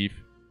can deceive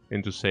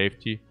into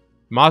safety.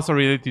 Master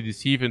Reality,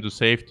 deceive into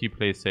safety,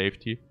 play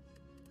safety.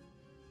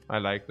 I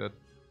like that.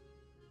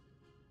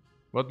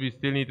 But we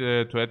still need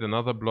to add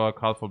another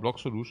card for block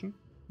solution?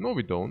 No,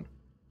 we don't.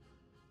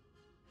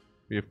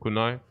 We have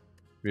Kunai.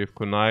 We have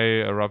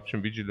Kunai,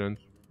 Eruption, Vigilance.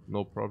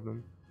 No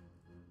problem.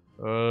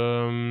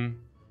 The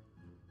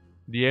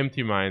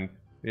Empty Mind.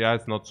 Yeah,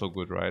 it's not so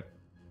good, right?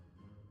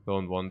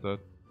 Don't want that.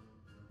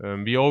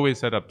 We always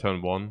set up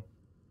turn 1.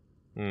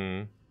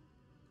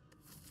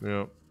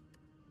 Yeah.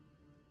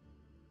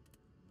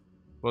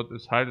 But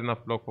is Halt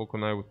enough block for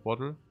Kunai with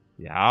Bottle?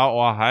 Yeah,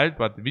 or Halt,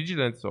 but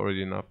Vigilance is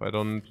already enough. I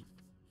don't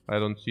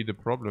see the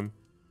problem.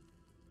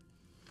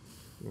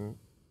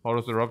 How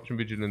does Eruption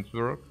Vigilance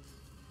work?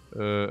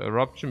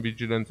 Eruption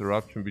Vigilance,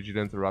 Eruption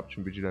Vigilance,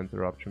 Eruption Vigilance,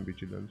 Eruption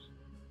Vigilance.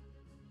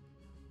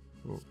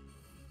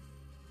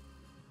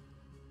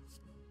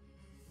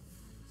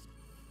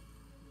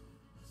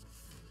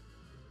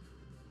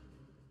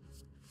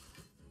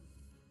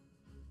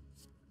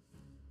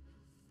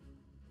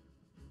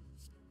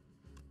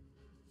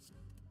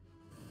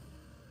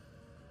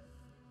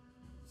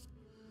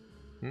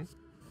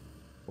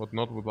 But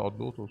not without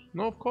Lotus.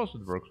 No, of course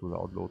it works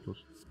without Lotus.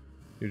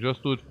 You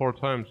just do it 4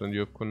 times and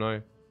you have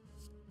Kunai.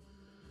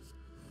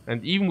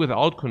 And even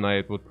without Kunai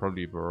it would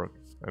probably work.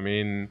 I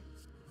mean,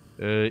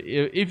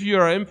 if you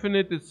are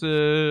infinite, it's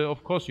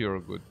of course you're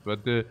good.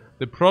 But the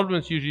problem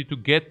is usually to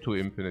get to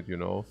infinite, you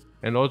know.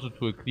 And also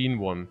to a clean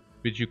one,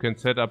 which you can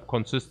set up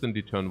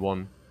consistently turn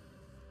 1.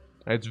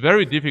 It's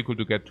very difficult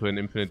to get to an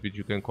infinite which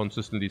you can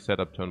consistently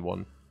set up turn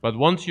 1. But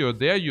once you're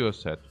there, you're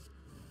set.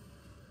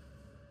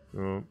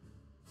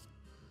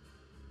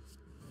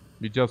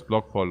 We just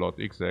block for a lot,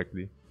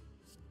 exactly.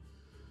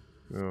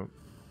 Yeah.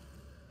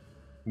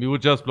 We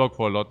would just block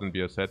for a lot and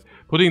we are set.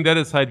 Putting that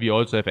aside, we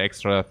also have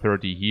extra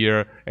 30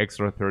 here,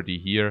 extra 30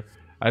 here.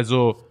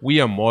 Also,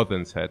 we are more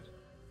than set.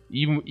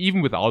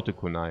 Even without the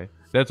Kunai.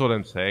 That's what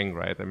I'm saying,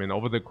 right? I mean,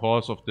 over the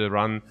course of the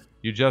run,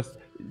 you just...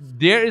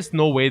 There is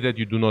no way that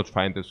you do not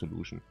find a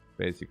solution,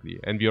 basically.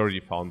 And we already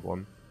found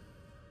one.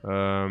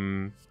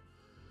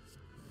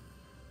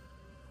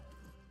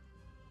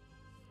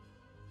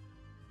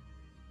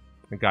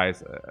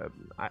 Guys,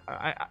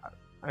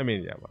 I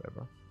mean, yeah,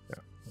 whatever.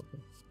 Yeah, okay.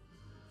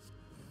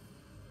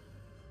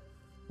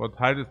 But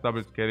Halt is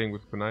double scaling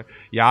with Kunai.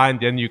 Yeah, and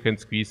then you can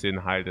squeeze in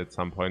Halt at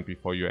some point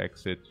before you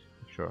exit.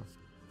 Sure.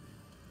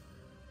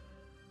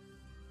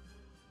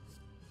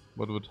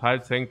 But would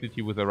Halt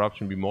Sanctity with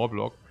Eruption be more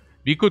block?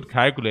 We could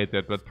calculate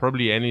that, but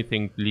probably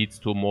anything leads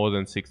to more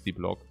than 60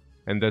 block.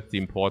 And that's the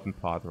important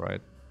part,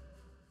 right?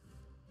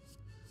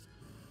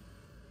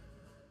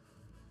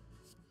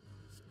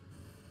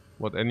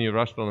 What, any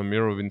rushed on a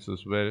mirror wins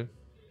as well?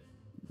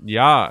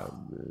 Yeah,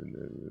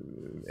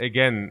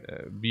 again,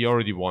 we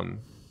already won.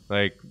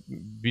 Like,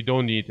 we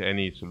don't need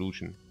any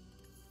solution.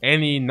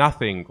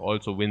 Nothing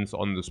also wins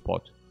on the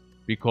spot.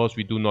 Because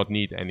we do not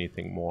need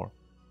anything more.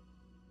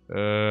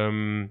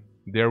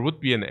 There would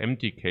be an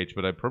empty cage,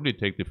 but I'd probably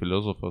take the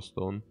Philosopher's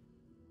Stone.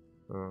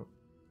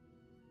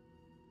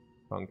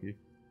 Funky.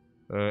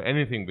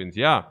 Anything wins.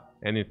 Yeah,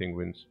 anything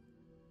wins.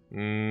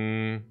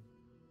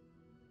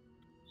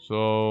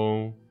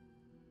 So...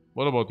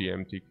 What about the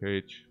empty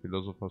cage?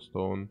 Philosopher's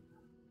Stone.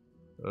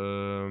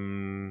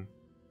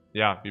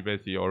 Yeah, we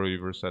basically already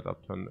were set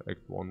up to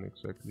Act 1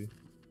 exactly.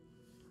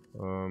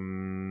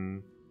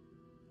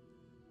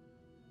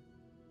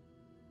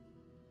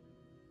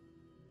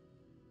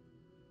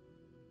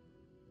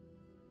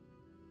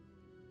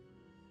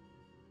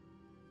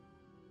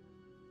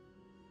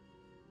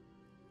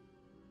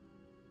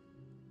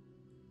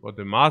 But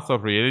the Master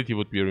of Reality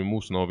would be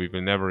removed. No, we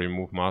will never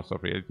remove Master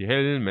of Reality.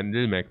 Hey,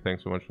 Lil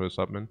thanks so much for the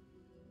subman.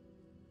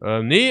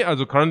 Nee,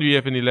 also currently we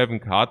have an 11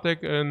 card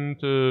deck and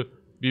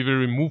we will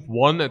remove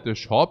 1 at the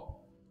shop.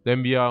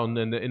 Then we are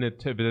then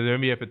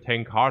we have a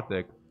 10 card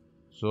deck.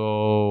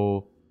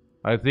 So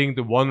I think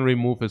the one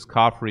remove is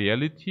Carve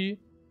Reality.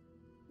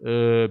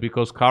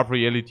 because Carve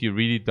Reality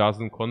really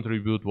doesn't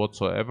contribute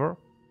whatsoever.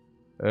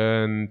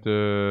 And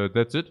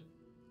that's it.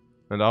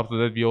 And after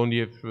that we only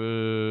have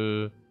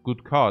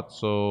good cards.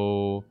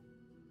 So,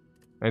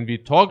 and we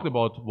talked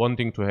about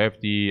wanting to have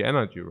the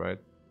energy, right?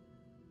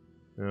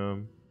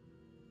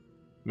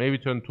 Maybe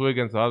turn 2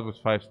 against us with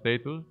 5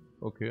 status.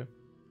 Okay.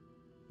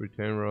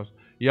 Retain Ross.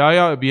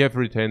 Yeah, we have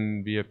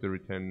retain. We have the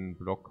retain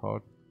block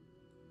card.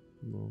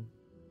 No.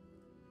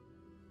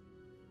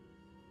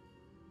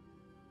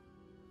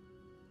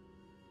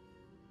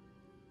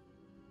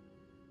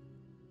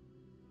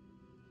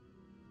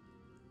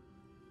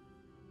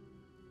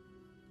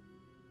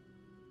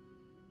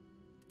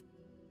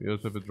 We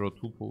also have a draw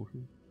 2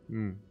 potion.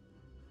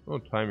 Oh,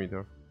 time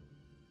eater.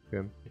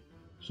 Okay.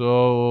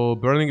 So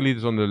Burning Lead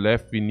is on the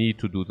left. We need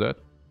to do that.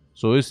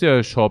 So is there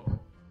a shop?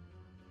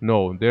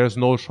 No, there's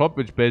no shop,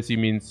 which basically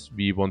means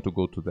we want to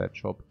go to that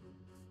shop.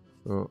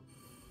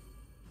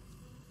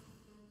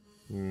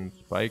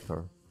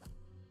 Spiker.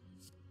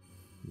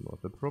 Not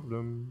a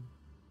problem.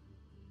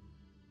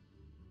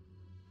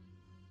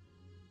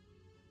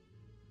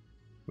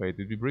 Wait,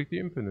 did we break the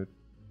infinite?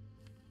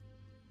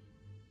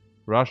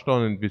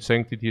 Rushdown and with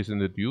Sanctities in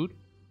the dude.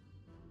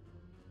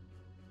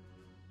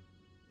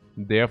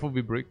 Therefore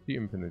we break the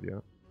infinite, yeah.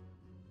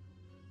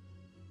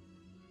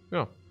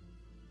 Yeah.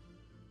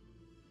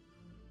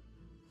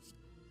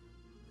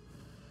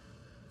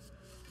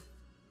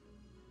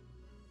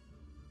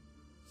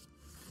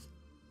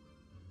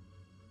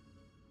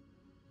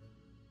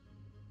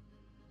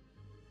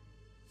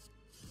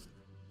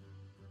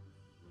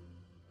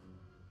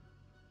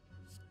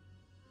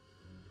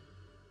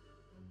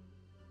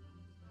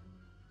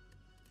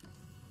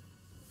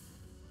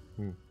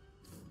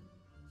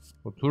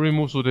 Well, 2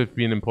 removes would have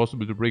been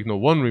impossible to break. No,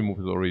 1 remove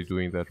is already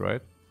doing that,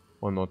 right?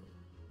 Or not?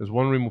 Is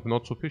 1 remove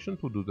not sufficient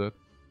to do that?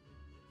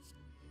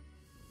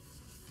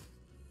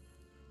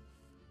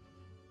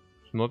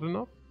 It's not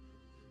enough?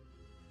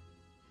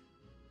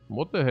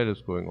 What the hell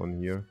is going on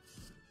here?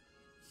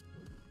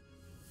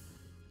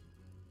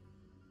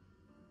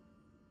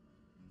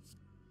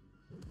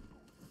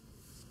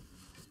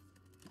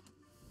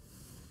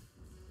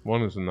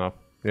 One is enough.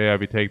 Yeah,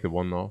 we take the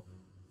 1 now.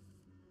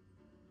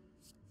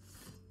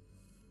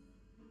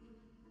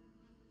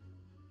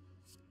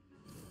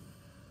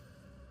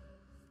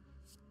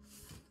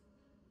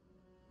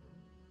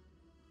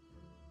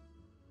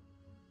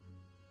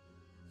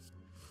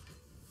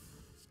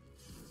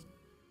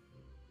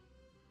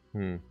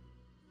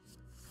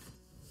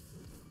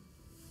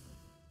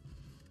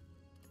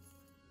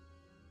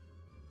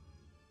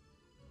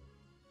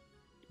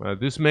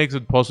 This makes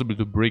it possible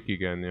to brick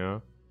again, yeah.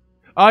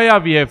 Ah, yeah,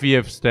 we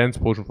have stance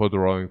potion for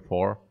drawing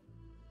 4.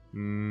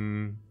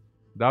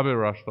 Double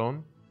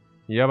rushdown.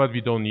 Yeah, but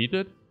we don't need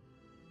it.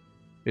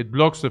 It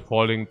blocks the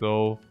falling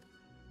though.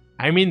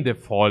 I mean the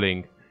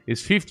falling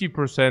is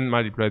 50%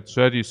 multiplied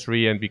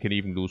 33, and we can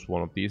even lose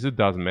one of these. It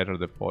doesn't matter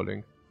the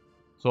falling.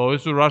 So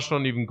is the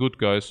rushdown even good,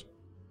 guys?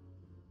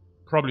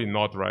 Probably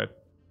not, right?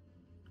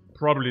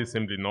 Probably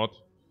simply not.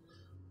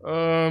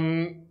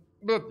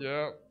 But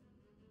yeah.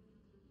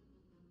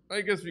 I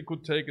guess we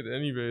could take it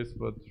anyways,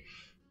 but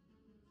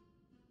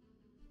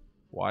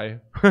why?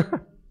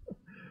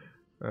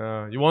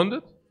 You want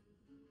it?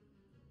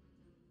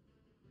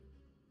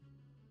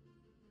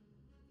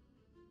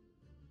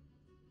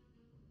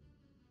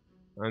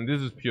 And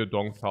this is pure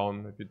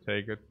Dongtown if you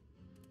take it.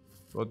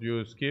 What do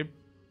you skip?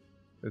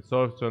 It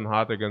solves turn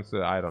hard against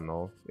the, I don't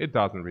know. It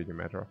doesn't really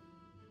matter.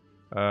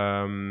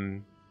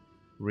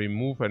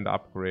 Remove and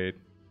upgrade.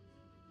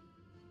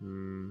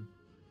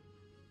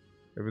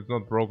 If it's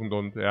not broken,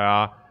 don't...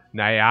 Yeah.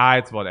 Nah,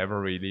 it's whatever,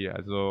 really.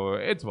 So,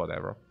 it's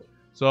whatever.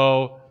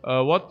 So,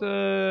 what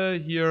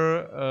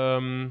here...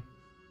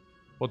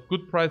 what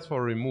good price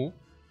for remove?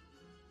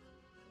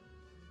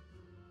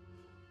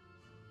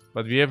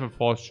 But we have a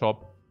forced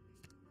shop.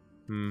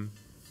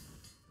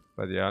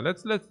 But yeah,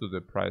 let's do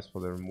the price for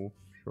the remove,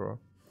 sure.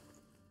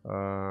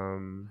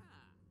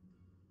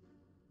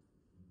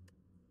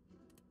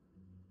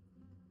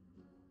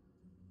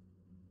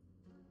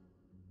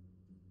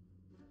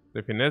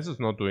 The finesse is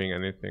not doing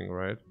anything,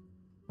 right?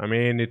 I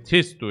mean, it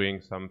is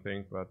doing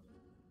something, but...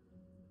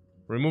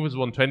 Remove is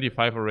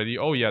 125 already.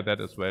 Oh yeah,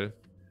 that as well.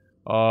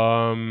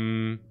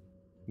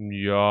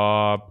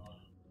 Yeah.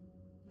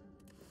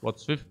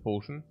 What's Swift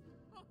Potion?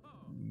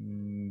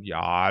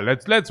 Yeah,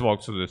 let's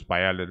walk through the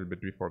Spire a little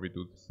bit before we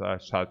do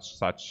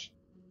such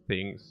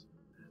things.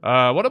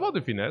 What about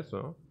the finesse?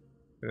 Huh?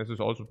 Finesse is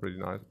also pretty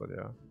nice, but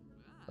yeah.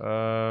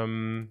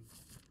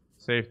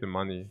 Save the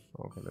money.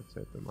 Okay, let's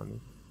save the money.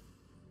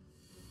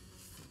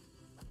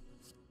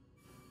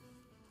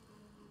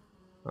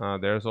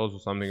 There's also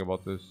something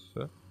about this.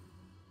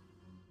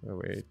 Oh,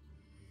 wait.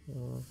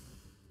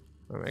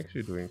 I'm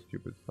actually doing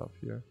stupid stuff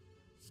here.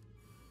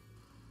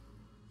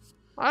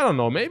 I don't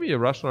know, maybe a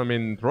Russian. I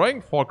mean,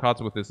 drawing 4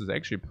 cards with this is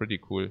actually pretty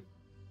cool.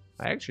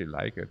 I actually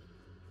like it.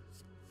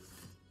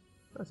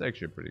 That's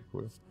actually pretty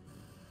cool.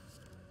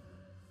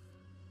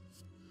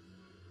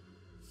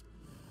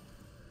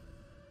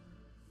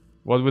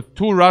 Well, with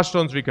 2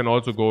 rushdowns we can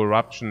also go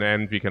eruption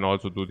and we can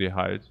also do the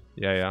halt.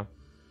 Yeah.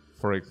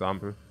 For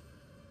example.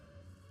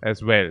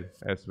 As well,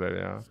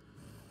 yeah.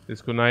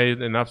 Is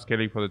kunai enough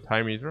scaling for the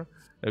time meter?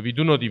 We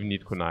do not even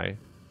need kunai.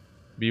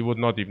 We would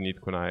not even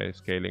need kunai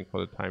scaling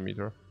for the time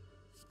meter.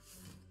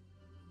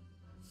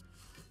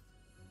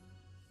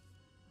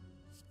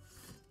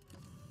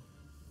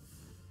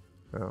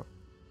 Yeah.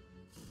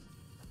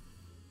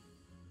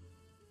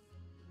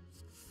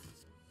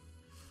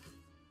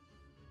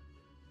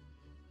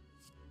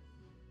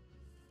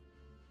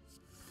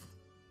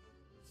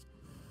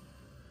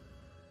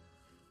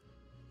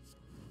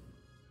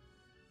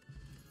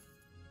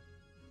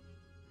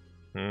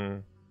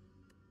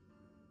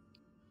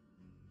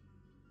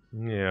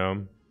 Ja.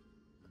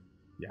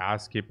 Ja,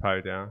 skip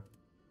halt, ja.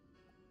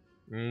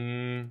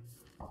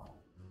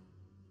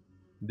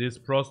 This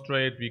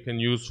prostrate we can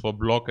use for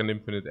block and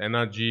infinite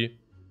energy.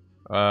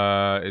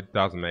 It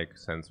doesn't make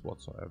sense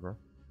whatsoever.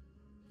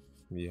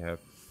 We have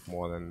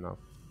more than enough.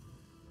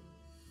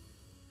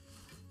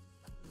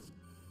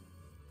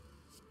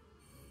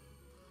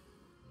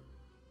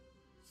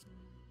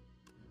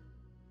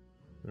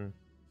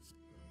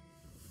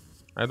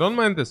 I don't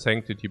mind the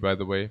sanctity, by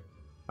the way.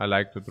 I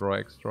like to draw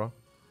extra.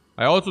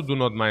 I also do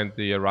not mind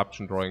the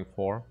eruption drawing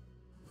 4.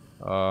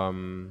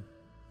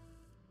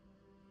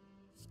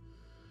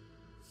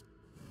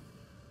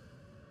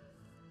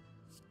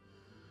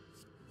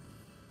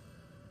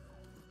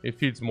 It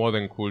feels more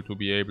than cool to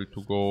be able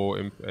to go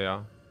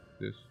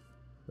this.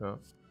 Yeah.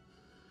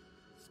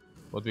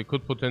 But we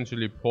could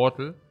potentially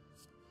portal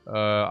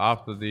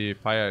after the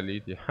fire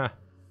elite. Yeah.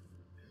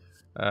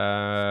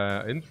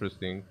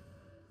 Interesting.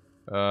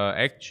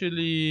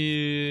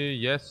 Actually,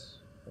 yes.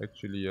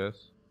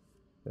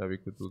 Yeah, we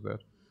could do that.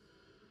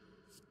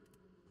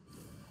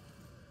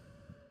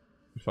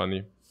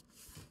 Funny.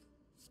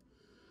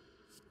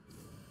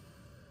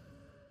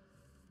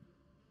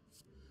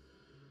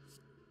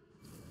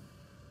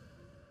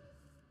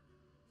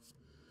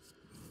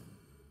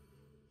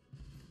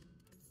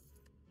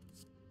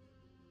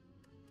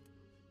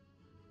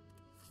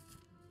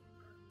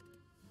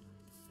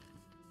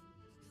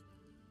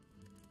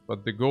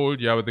 But the gold,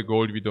 yeah, but the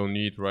gold we don't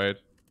need, right?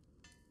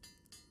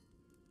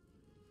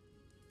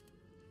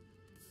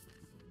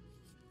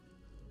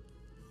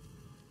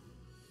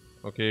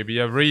 Okay, we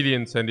are really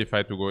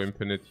incentivized to go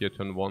infinite here,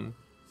 turn 1.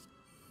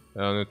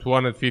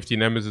 250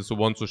 Nemesis who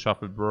wants to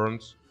shuffle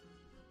burns.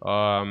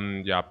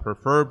 Yeah,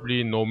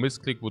 preferably no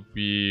misclick would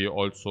be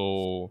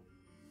also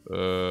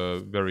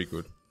very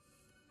good.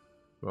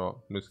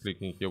 Well,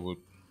 misclicking here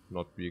would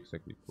not be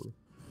exactly cool.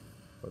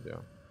 But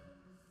yeah.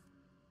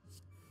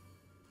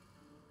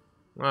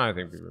 I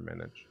think we will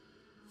manage.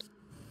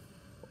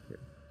 Okay.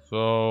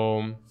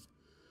 So...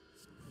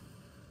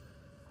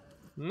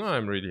 No,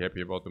 I'm really happy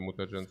about the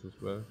mutagens as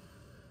well.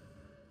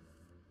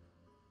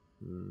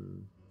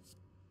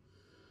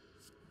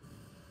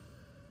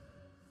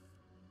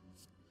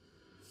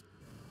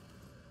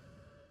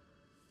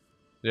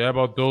 Yeah,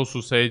 about those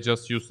who say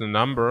just use the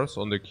numbers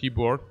on the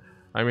keyboard.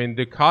 I mean,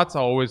 the cards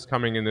are always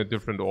coming in a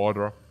different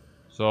order.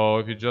 So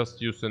if you just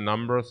use the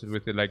numbers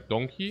with it like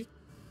donkey,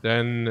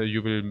 then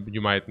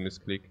you might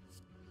misclick.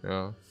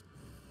 Yeah.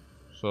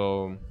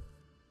 So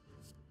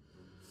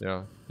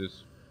yeah,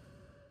 this.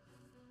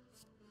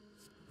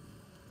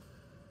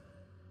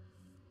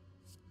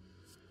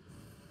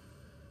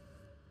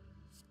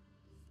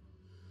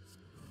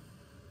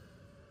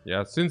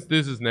 Yeah, since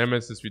this is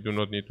Nemesis, we do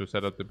not need to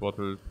set up the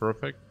bottle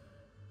perfect.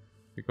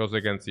 Because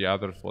against the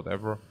others,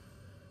 whatever.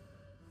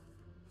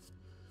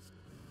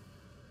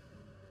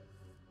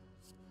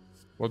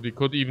 But we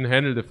could even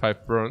handle the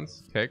 5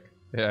 burns. Keck.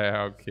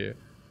 Yeah, okay.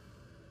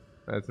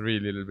 That's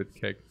really a little bit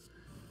keck.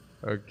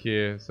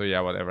 Okay, so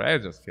yeah, whatever. I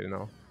just kill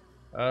now.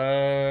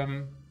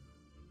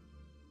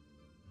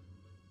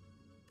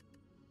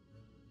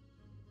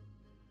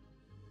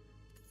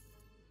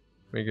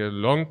 Make a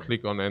long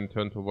click on end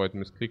turn to avoid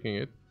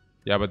misclicking it.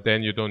 Yeah, but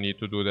then you don't need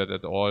to do that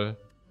at all.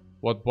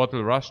 What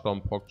bottle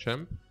rushdown,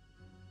 PogChamp?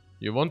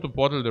 You want to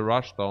bottle the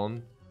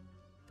rushdown.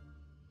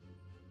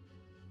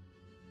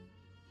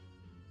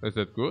 Is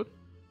that good?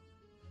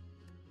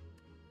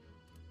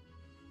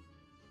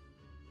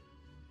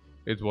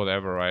 It's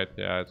whatever, right?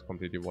 Yeah, it's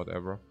completely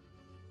whatever.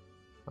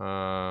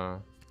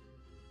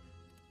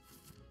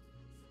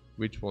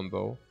 Which one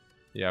though?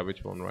 Yeah,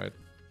 which one, right?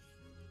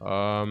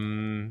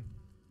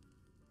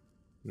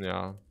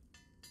 Yeah.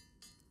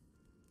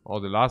 Oh,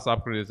 the last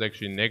upgrade is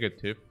actually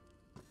negative.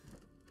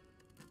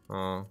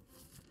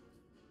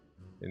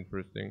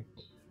 Interesting.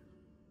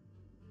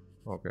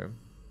 Okay.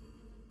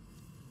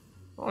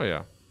 Oh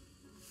yeah.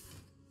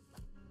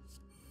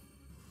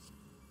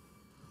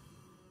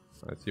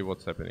 Let's see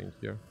what's happening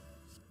here.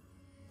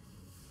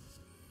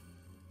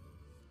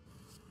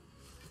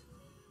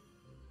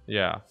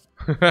 Yeah.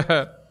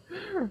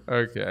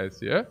 Okay, I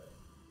see it.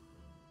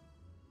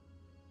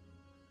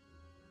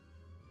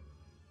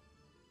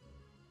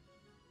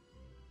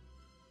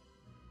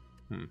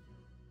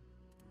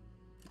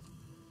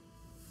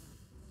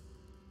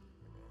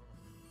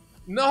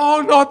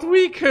 No, not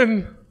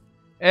weaken!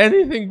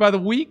 Anything but a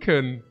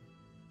weaken.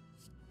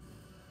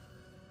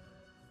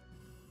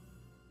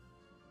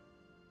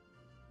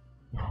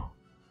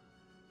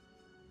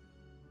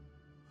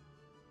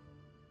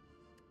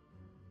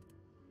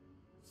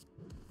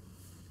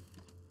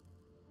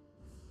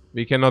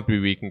 We cannot be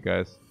weakened,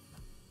 guys.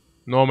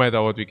 No matter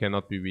what, we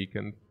cannot be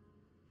weakened.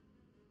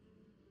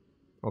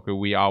 Okay,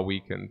 we are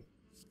weakened.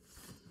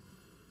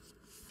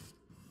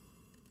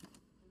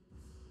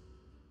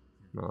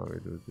 No, we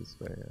do it this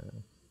way.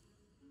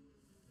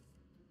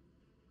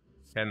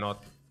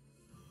 Cannot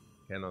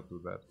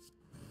do that.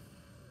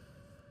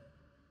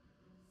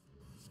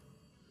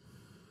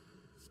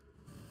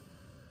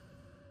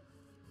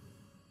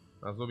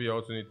 So we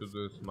also need to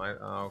do smite.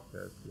 Okay,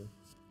 I see.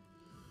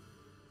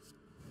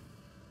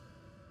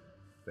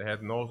 They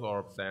had Nose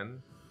Orb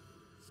then.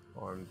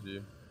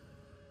 OMG.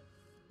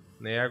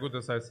 Naja gut,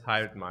 das heißt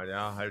halt mal,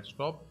 ja, halt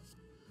Stopp.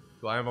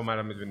 So einfach mal,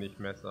 damit wir nicht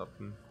mess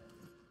upen.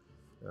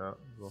 Ja,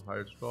 so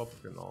halt Stopp,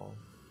 genau.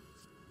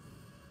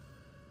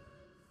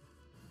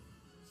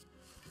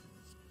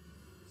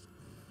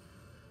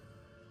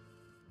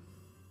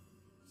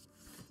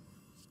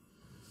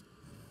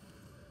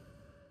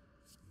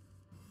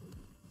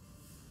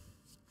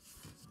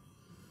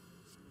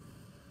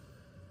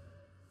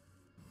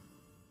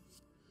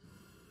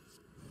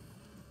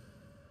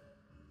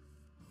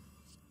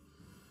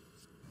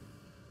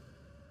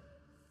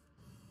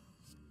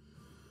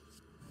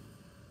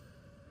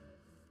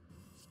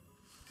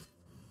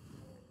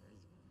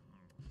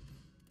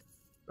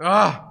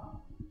 Ah!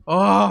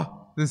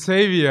 Oh! The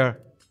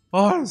Savior!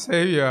 Oh, the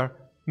Savior!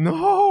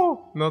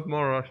 No! Not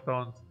more rush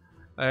downs.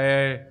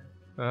 Hey!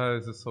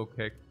 This is so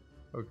kick.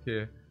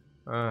 Okay.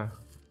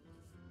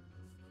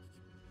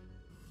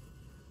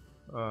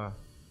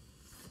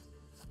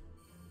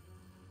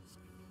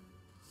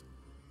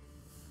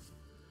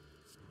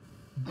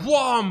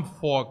 Bomb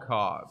 4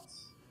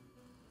 cards!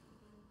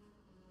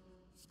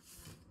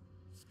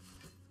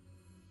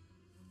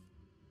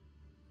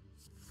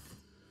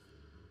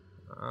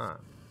 Ah.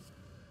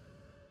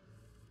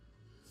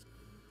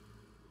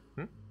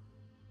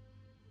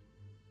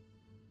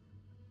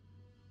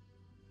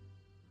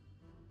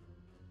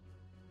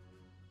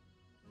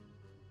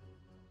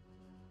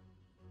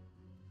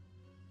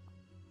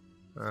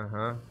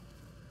 Uh-huh.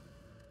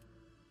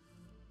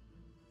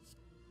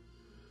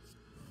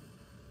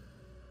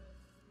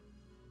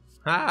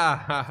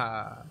 Ha ha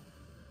ha.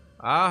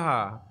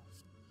 Aha.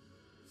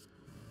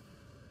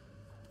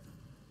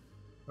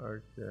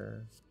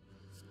 Okay.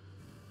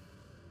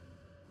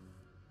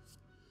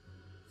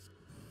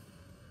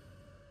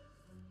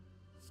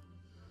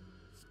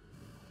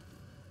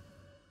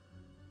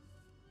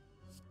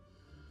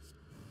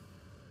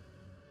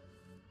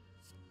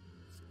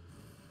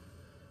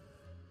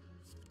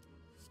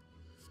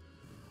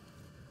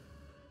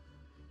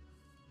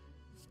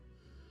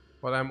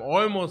 But I'm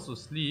almost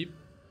asleep.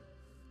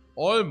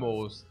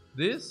 Almost.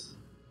 This?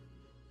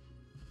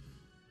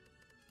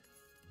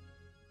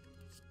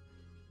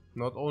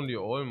 Not only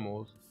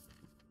almost.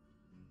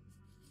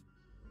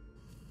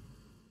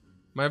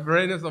 My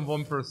brain is on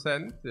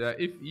 1%. Yeah,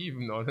 if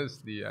even,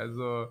 honestly.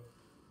 Also,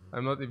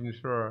 I'm not even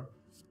sure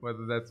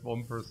whether that's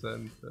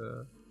 1%.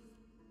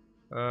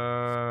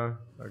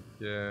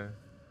 Okay.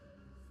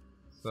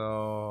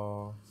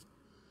 So...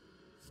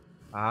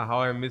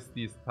 how I miss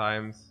these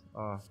times.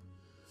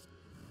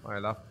 I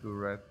love blue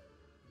red.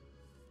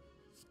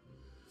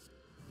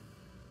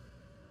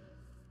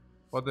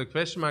 But the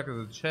question mark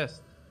is a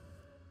chest.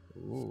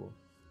 Ooh.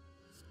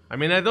 I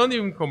mean, I don't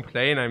even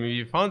complain. I mean,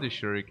 we found a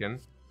shuriken.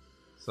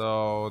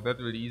 So that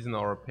will ease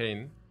our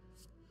pain.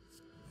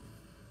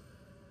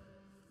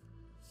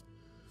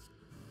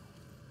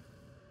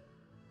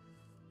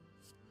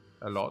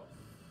 A lot.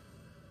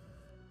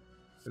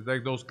 It's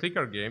like those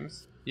clicker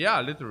games.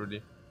 Yeah,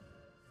 literally.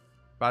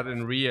 But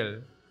in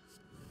real.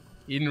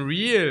 In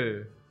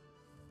real.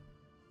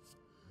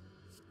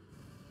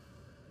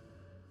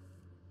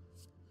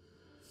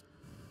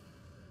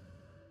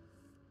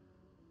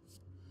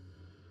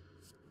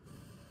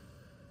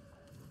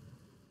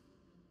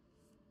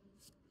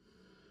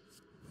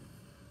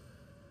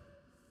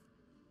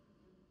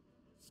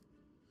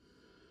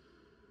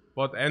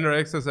 But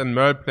NRXs and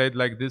Merle played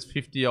like this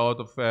 50 out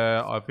of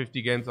or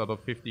 50 games out of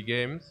 50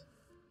 games.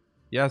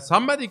 Yeah,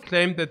 somebody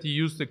claimed that he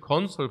used the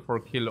console for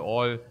kill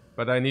all,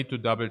 but I need to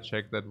double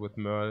check that with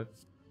Merle.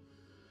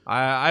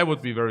 I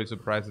would be very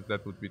surprised if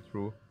that would be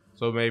true.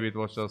 So maybe it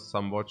was just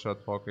some watcher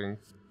talking.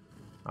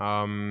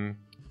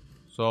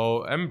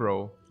 So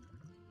Embro.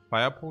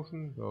 Fire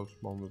Potion? Ja, das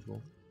machen wir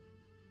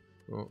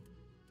so.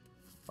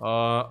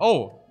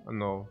 Oh,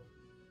 no.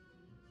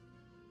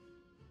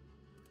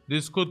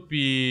 This could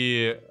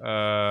be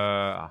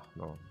no.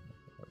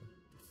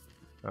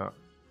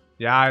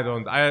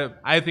 Yeah,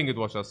 I think it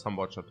was just some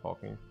watcher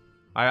talking.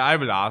 I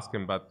will ask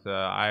him, but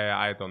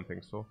I don't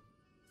think so.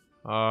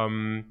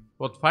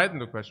 What fight in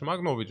the question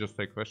mark? No, we just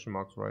take question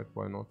marks, right?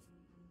 Why not?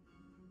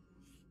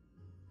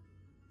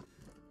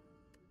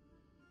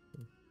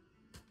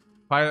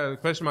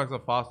 Question marks are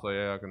faster,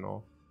 yeah,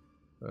 genau.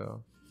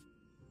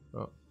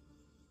 Yeah.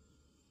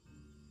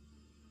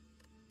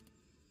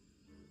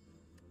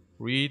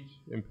 Greed,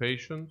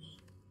 impatience.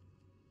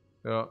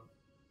 Yeah.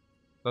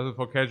 Does it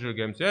for casual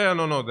games? Yeah,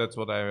 no, that's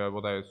what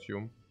I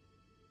assume.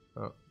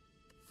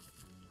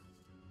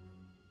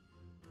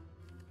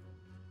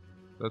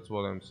 That's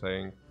what I'm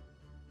saying.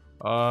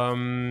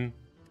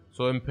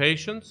 So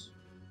impatience.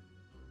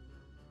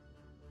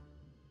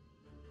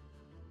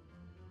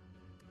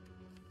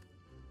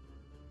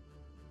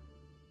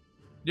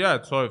 Yeah,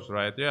 it solves,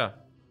 right? Yeah.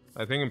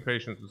 I think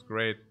impatience is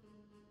great.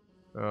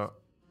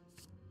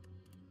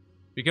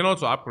 We can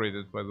also upgrade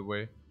it, by the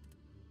way.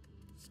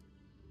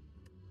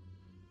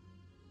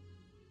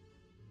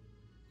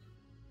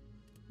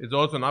 It's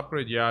also an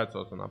upgrade? Yeah, it's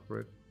also an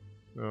upgrade.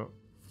 Yeah.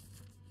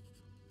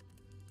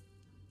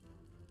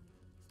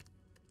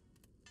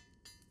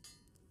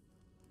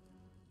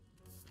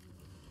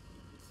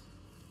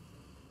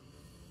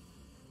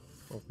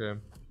 Okay.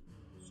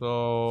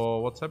 So,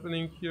 what's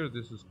happening here?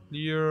 This is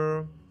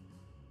clear.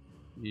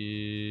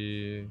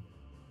 This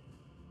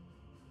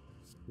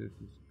is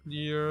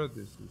clear.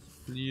 This is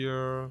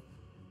clear.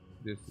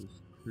 This is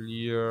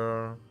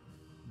clear.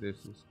 This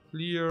is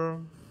clear.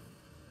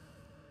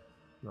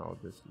 Now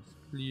this is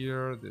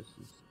clear. This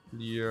is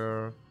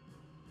clear.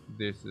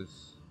 This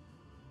is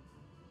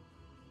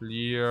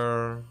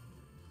clear.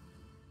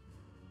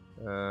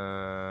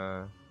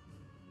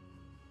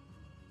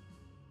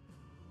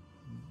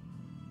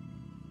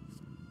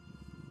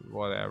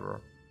 Whatever.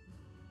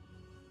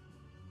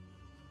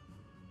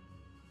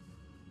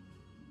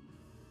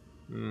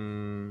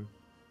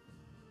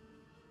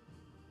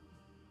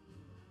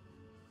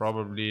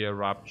 Probably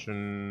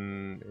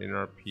eruption,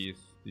 inner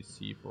peace,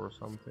 deceive or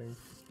something.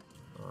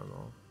 I don't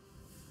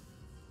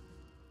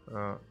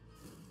know.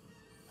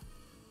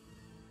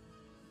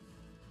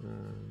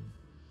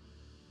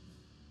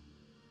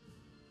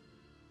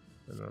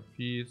 Inner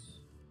peace.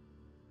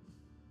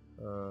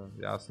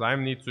 Yeah,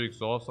 slime needs to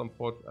exhaust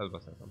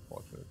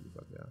unfortunately,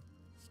 but yeah.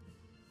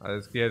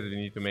 It's clear that we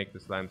need to make the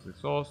slimes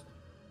exhaust.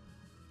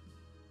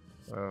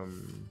 I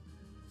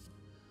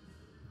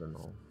don't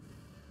know.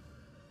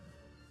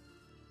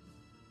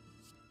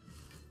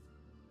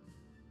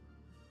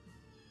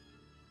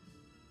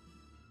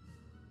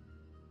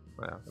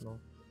 I don't know.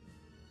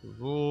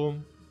 So,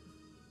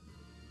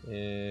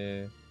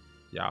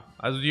 yeah.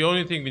 Also the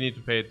only thing we need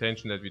to pay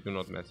attention that we do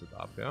not mess it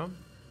up, yeah?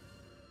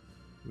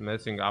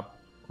 Messing up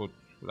could,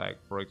 like,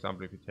 for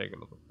example, if you take a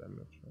lot of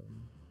damage.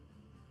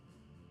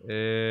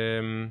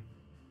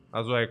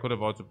 Also I could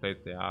have also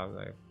played there,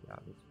 like, yeah,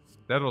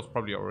 that was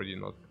probably already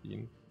not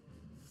clean.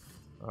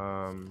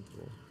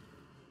 So.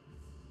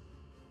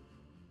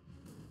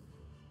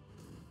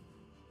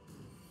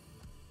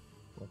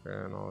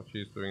 Okay, now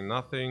she's doing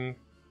nothing.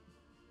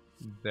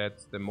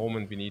 That's the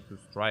moment we need to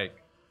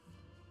strike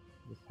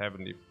with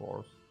Heavenly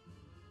Force.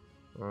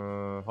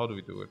 How do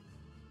we do it?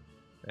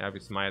 Yeah,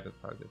 we smite the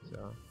targets,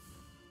 yeah.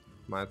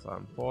 Smites are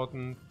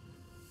important.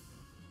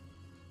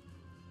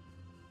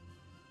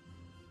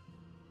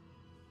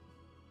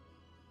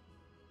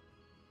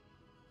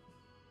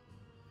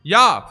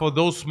 Yeah, for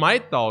those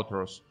smite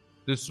doubters,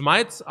 the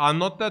smites are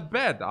not that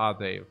bad, are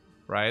they?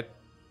 Right?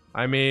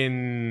 I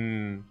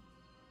mean,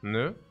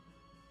 no.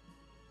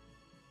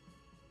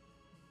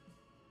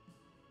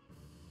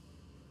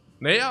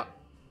 Naja,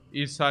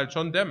 ist halt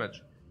schon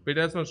Damage. Build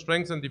as much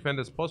strength and defend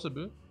as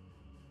possible.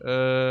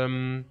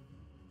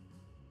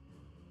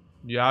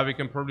 Yeah, we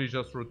can probably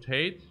just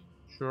rotate.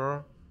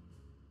 Sure.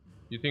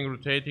 You think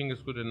rotating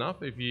is good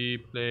enough? If we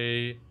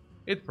play...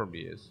 It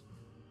probably is.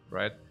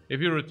 Right?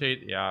 If you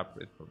rotate... Yeah,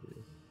 it probably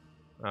is.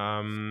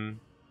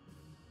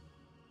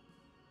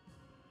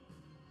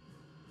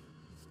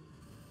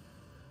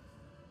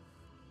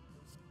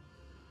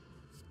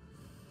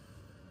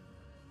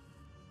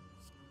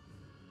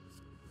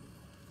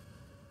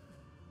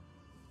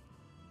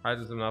 Height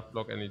is enough,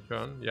 block any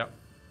turn. Yeah.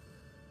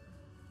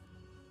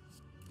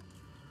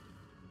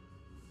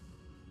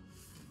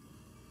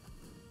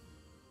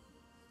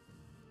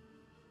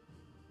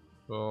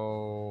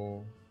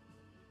 So...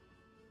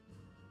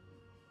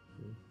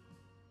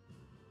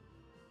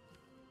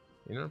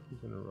 Inner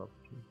peace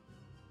interruption.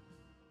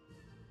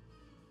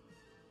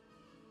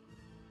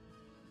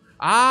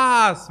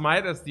 Ah,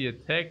 smite as the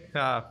attack.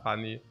 Ah,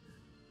 funny.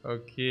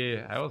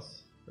 Okay, I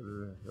was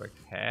like,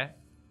 huh?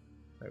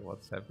 Like,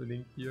 what's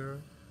happening here?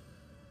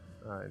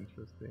 Ah,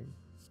 interesting.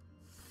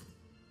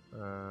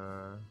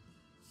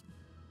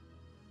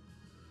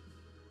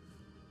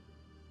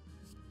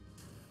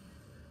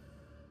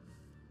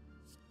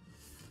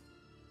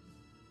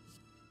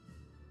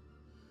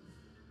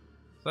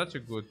 Such a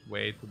good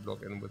way to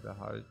block in with the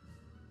halt.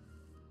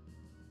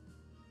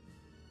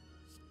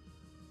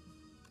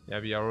 Yeah,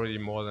 we are already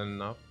more than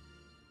enough.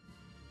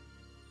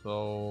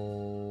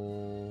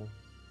 So...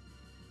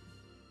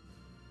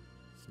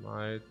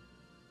 Smite.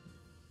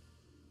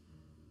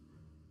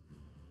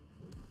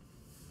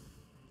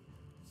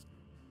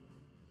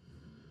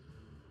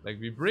 Like,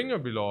 we bring her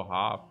below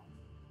half.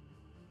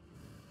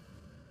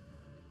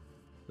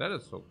 That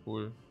is so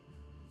cool.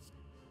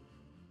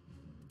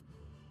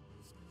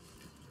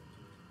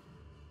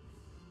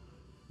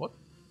 What?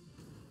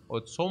 Oh,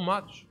 it's so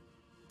much.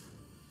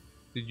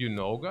 Did you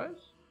know, guys?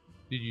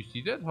 Did you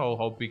see that?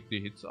 How big the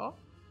hits are?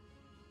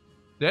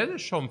 That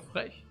is schon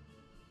frech.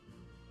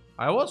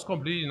 I was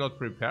completely not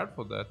prepared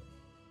for that.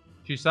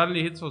 She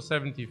suddenly hits for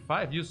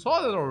 75. You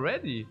saw that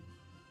already.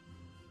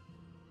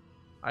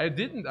 I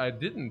didn't.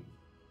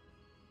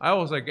 I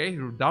was like, hey,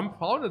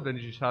 dumbfounded when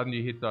she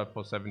suddenly hit that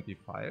for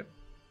 75.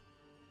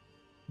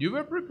 You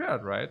were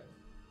prepared, right?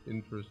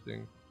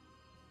 Interesting.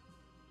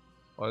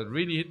 Oh, it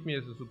really hit me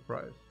as a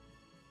surprise.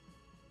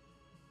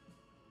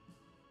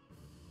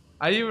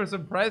 You were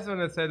surprised when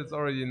I said it's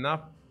already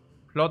enough.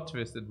 Plot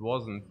twist, it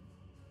wasn't.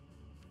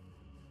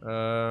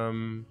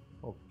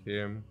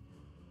 Okay.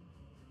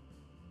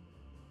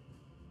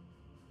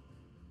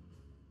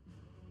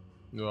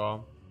 Yeah.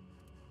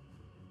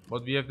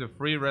 But we have the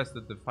free rest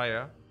at the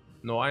fire.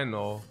 No, I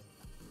know.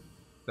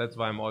 That's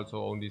why I'm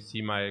also only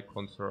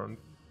semi-concerned.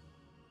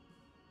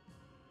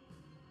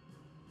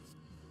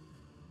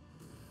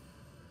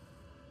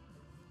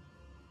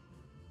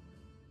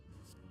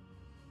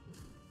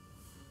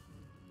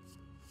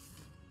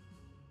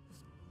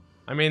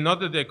 I mean, not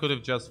that they could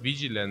have just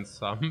vigilance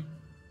some.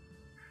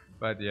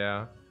 But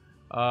yeah.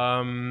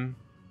 But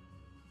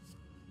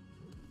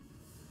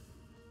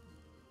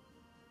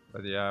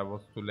yeah, I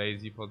was too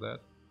lazy for that.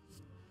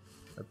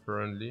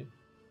 Apparently.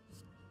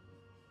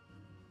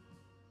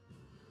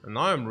 And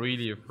now I'm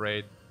really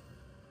afraid.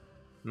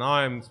 Now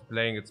I'm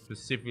playing it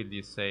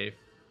specifically safe.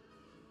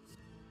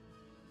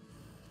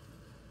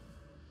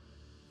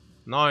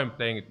 Now I'm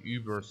playing it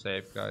uber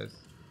safe, guys.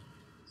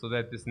 So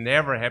that this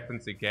never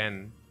happens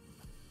again.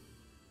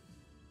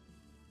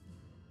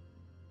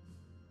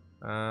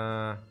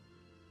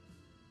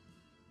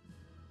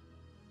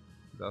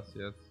 Das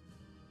jetzt.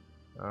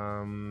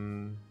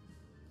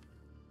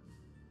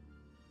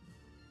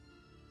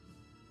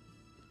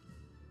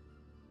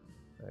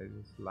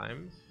 Diese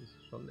Slimes ist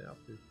schon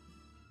nervig.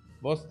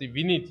 Was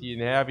Divinity?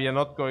 Naja, we are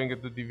not going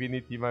into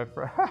Divinity, my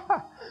friend.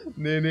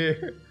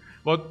 Nee.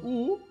 What?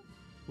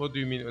 What do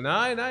you mean?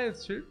 Nein,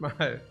 jetzt chillt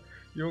mal.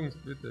 Jungs,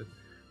 bitte.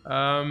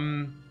 Das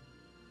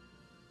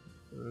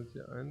ist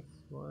hier 1,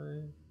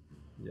 2.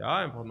 Ja,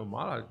 einfach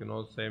normal halt,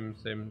 genau. Same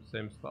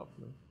stuff,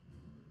 ne?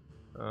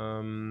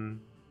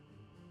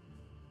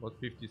 What,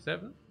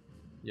 57?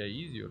 Ja,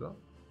 easy, oder?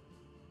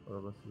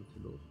 Oder was ist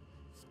hier los?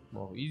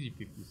 Auch easy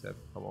 57.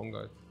 Come on,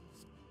 guys.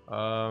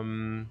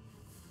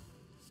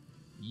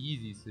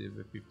 Easy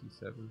silver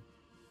 57.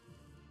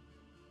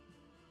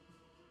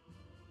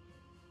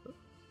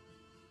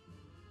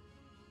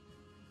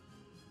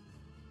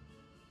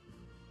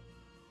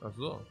 Ach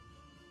so.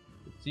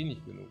 Ich zieh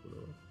nicht genug,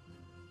 oder was?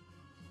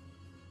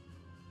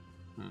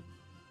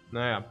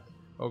 Naja.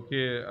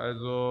 Okay,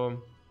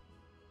 also...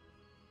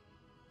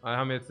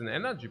 haben wir jetzt ein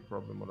Energy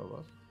Problem, oder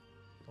was?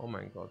 Oh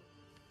mein Gott.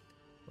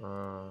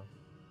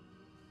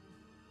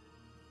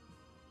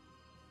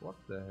 What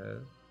the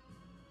hell?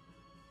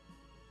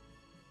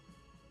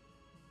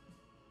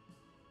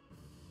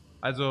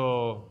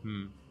 Also,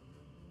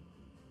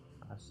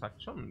 das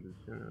sagt schon ein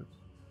bisschen jetzt.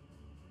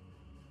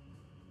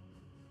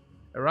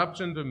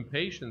 Eruption to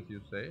impatience, you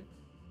say?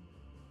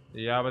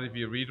 Yeah, but if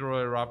you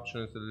redraw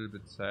eruption, it's a little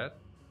bit sad.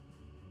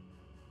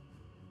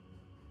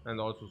 And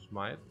also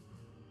smite.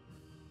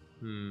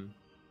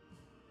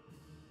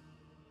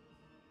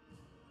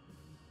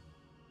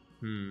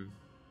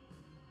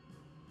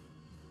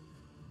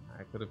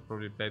 I could have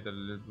probably played a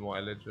little more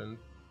elegant.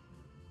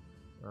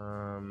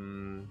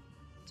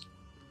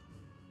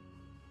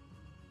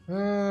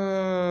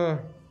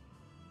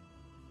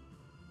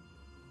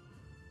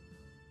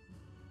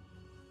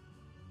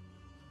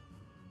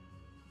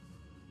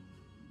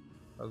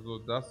 Also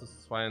das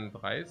ist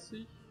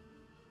 32.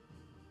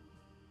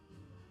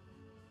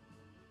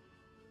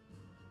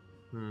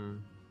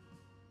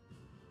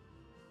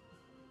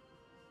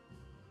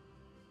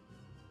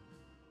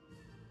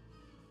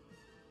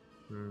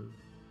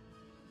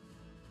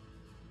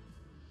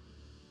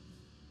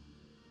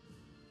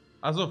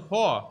 Also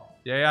 4.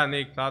 Ja,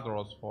 nee, klar,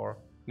 draws 4.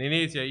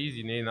 Nee, ist ja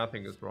easy. Nee,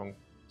 nothing is wrong.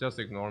 Just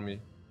ignore me.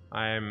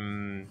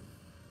 I'm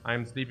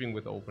sleeping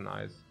with open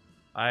eyes.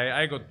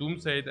 I got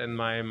doomsayed and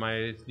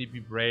my sleepy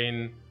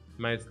brain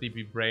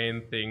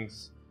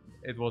thinks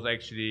it was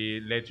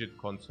actually legit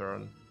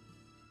concern.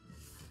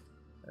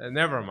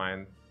 Never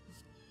mind.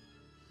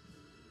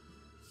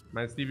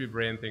 My sleepy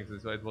brain thinks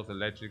it was a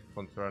legit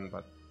concern,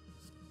 but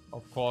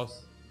of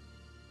course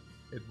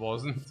it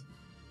wasn't.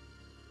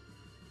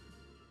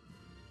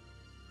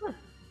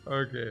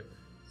 Okay,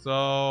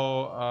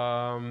 so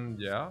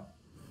yeah,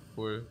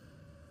 cool.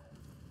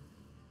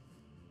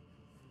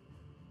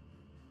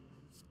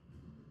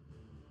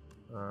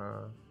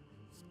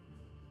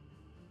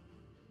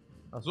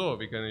 Achso,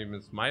 wir können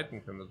eben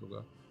smiten, können wir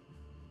sogar.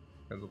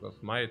 Wir können sogar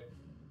smite.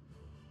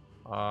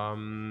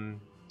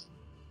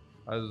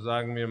 Also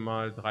sagen wir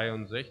mal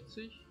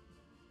 63.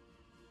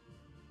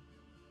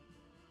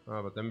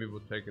 But then we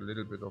would take a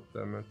little bit of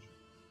damage.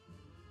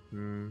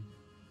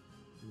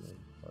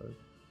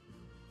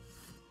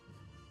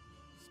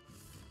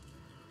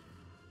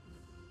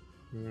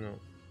 No.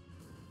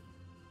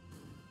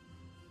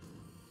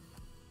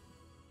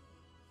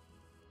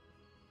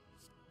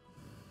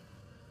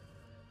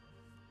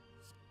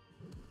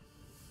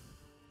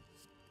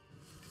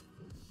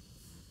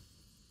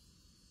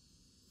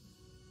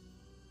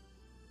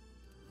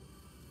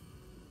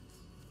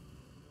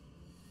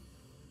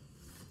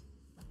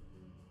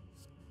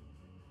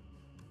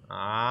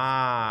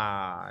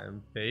 Ah,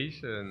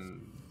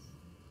 impatience.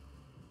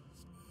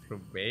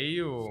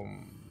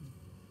 Trubeum.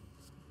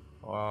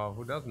 Oh,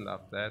 who doesn't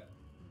love that?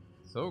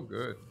 So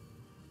good.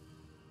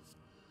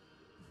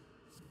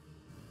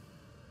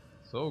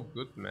 So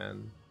good,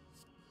 man.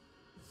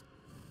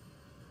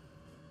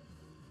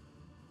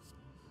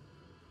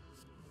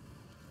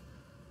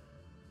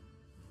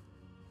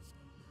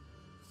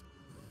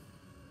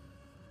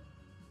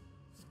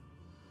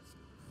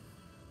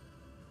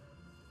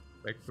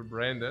 Back to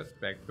branded.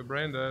 Back to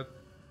branded.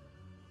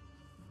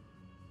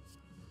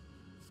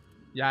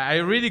 Yeah, I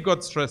really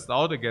got stressed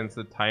out against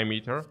the time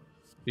eater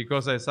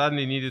because I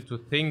suddenly needed to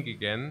think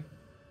again,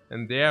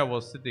 and there I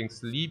was sitting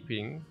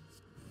sleeping.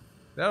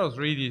 That was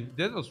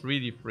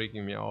really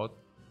freaking me out.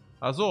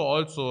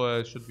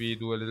 Also, should we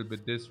do a little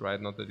bit this, right?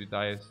 Not that he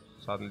dies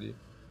suddenly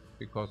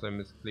because I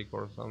misclick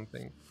or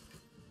something.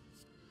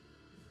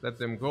 Let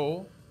them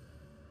go.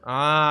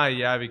 Ah,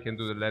 yeah, we can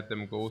do the let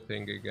them go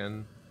thing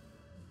again.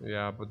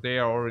 Yeah, but they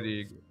are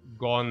already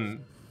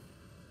gone.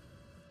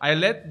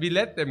 We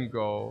let them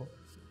go.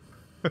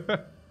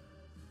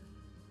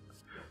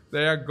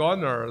 They are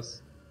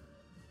goners.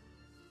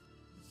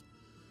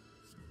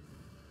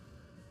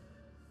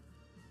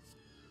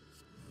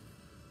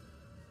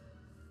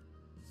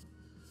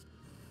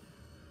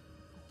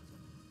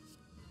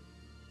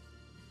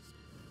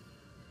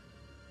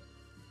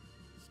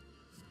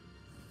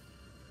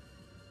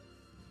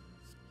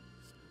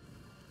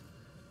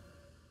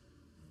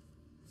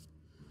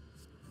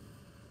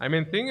 I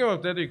mean, thinking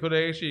of that, we could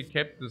have actually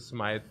kept the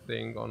smite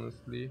thing,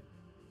 honestly.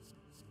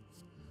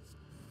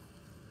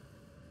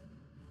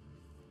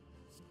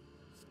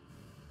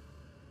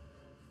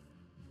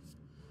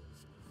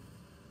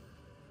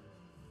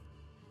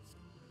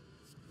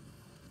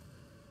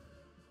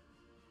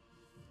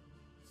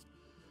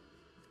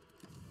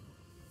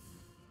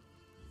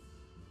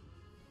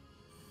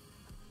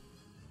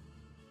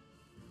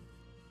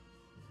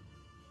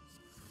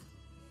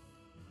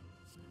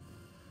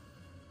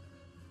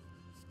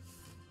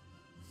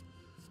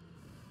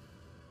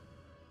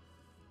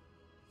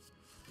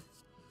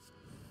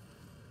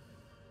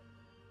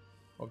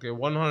 Okay,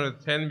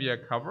 110 we are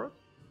covered.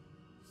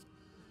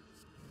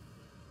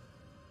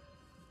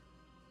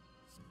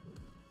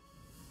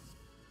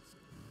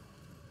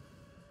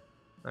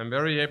 I'm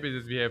very happy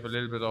that we have a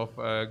little bit of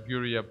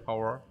Guria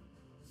power.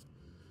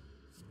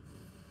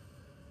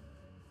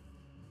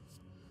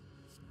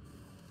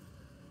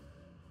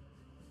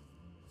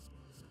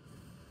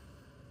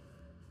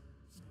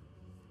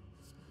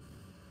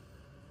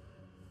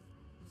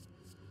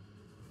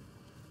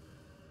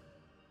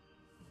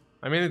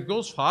 I mean, it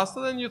goes faster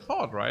than you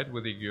thought, right?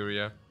 With the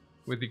Guria.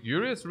 With the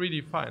Guria, it's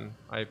really fine,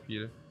 I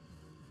feel.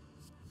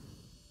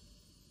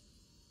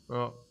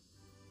 Oh.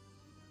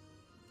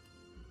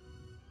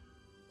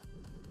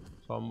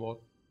 Somewhat.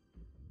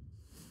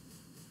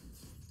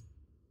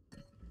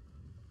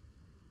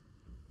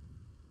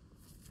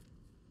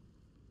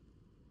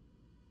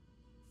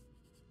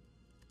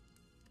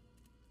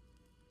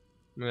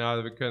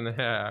 Ja, wir können,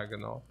 ja,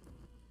 genau.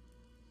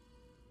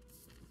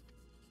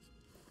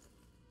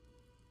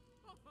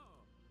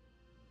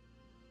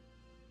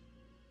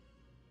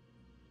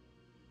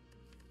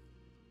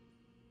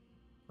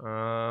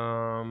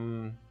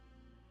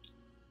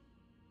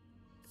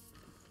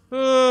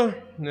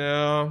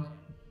 Yeah.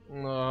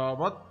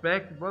 What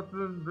bag? What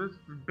this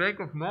bag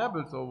of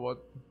marbles or what?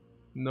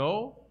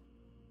 No.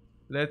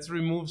 Let's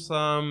remove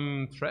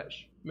some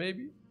trash,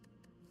 maybe.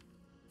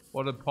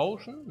 Or the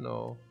potion?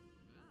 No.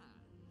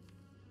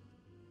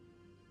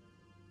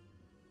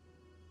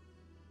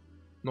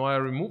 No, I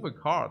remove a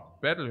card.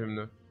 Battle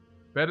Hymn.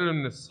 Battle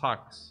Hymn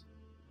sucks,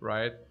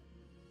 right?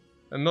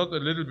 And not a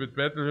little bit.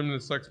 Battle Hymn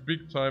sucks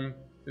big time.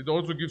 It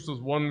also gives us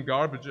one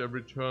garbage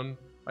every turn.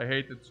 I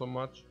hate it so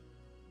much.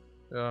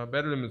 Yeah,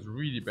 Battle Hymn is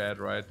really bad,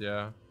 right?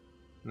 Yeah.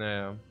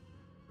 Nah.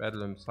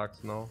 Battle Hymn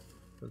sucks now.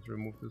 Let's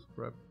remove this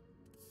crap.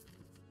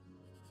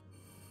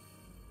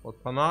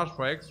 What, panache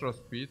for extra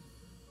speed?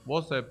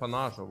 Was there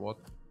panache or what?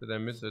 Did I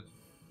miss it?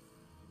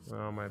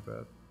 Oh, my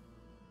bad.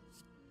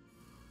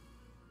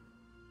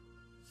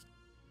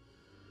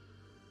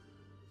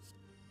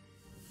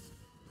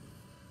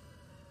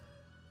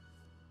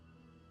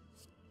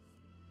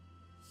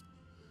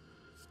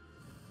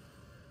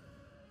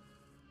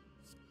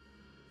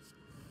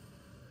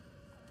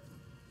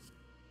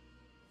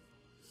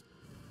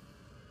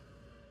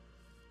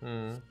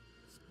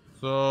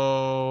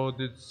 So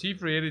the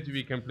Thief Reality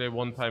we can play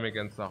one time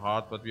against the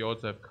Heart, but we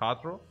also have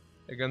Katro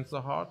against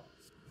the Heart,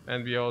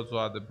 and we also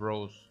have the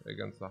Bros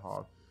against the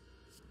Heart.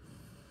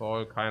 For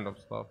all kind of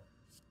stuff.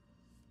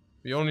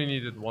 We only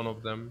needed one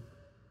of them,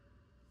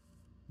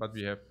 but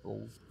we have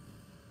both.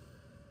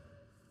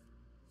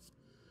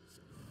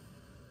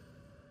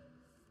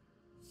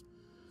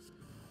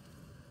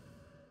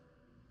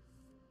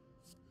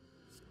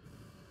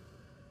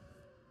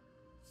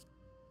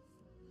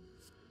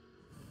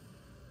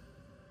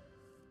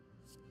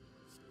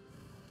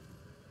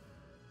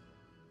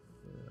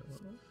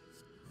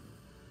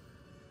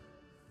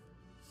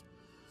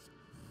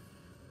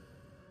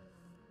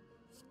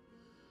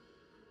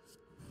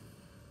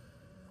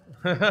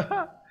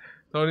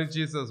 Tony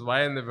G says,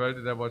 why in the world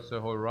did I watch the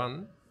whole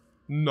run?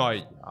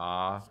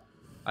 Naja.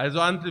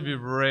 Also until we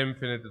were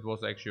infinite, it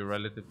was actually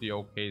relatively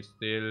okay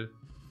still.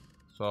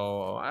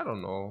 So, I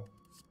don't know.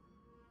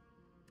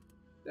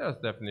 There's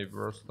definitely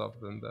worse stuff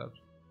than that.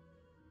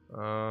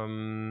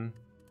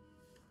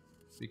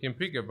 We can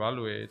pick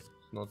evaluate.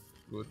 It's not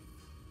good.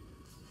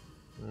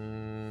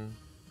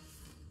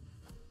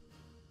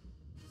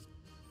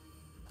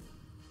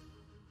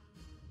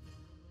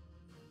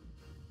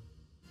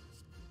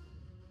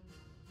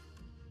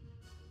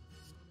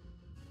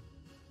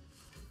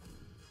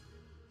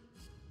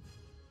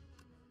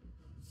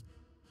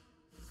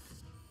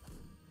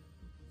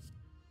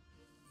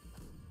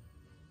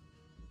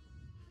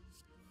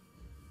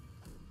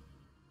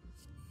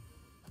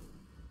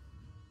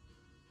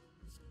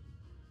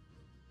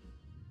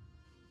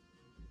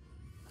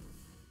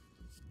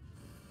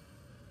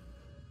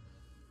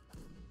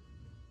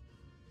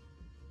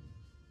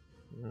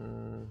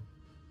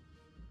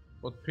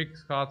 What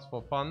picks cards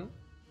for fun?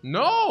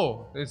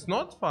 No! It's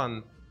not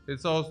fun.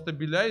 It's all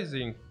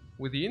stabilizing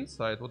with the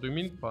inside. What do you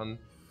mean fun?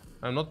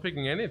 I'm not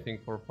picking anything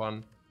for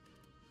fun.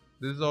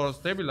 This is all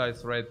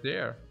stabilized right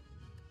there.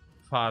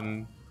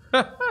 Fun.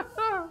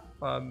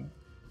 Fun.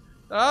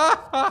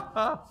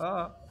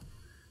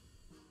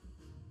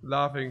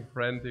 Laughing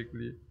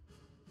frantically.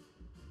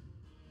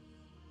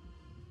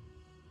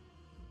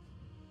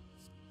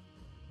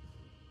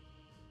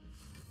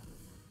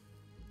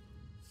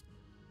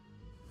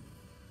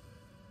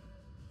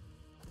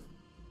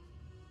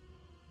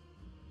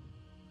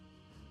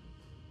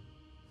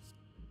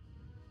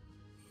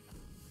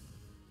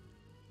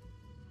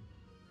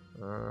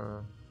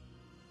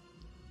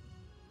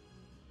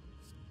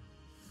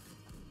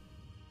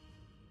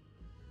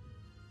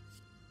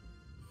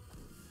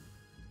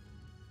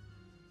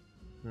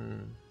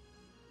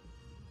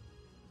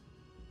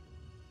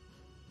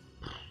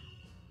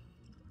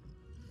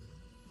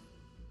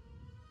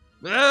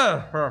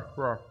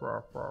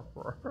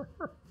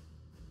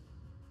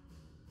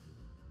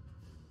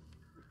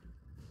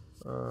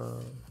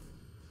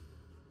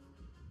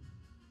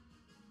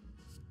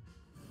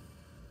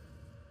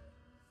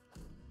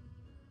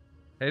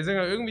 Hey,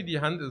 Sänger, irgendwie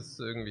die Hand ist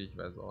irgendwie, ich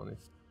weiß auch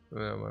nicht.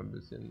 Ja, mal ein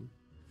bisschen,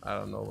 I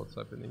don't know what's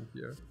happening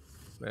here.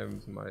 Wir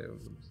müssen mal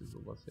so ein bisschen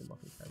sowas hier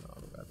machen, keine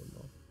Ahnung, I don't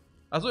know.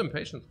 Achso,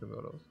 Impatience können wir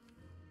oder was?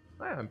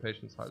 Naja,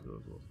 Impatience halt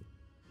oder sowas.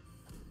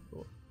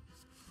 So.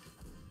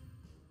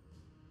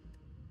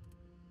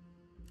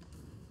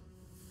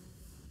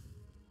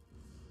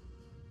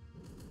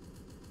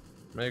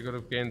 Maybe could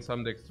have gained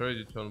some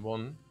dexterity turn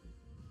 1.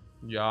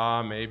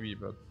 Yeah, maybe,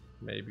 but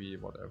maybe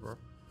whatever.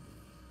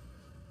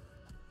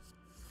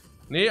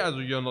 Nee, also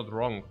you're not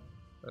wrong.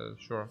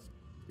 Sure,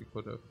 we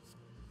could have.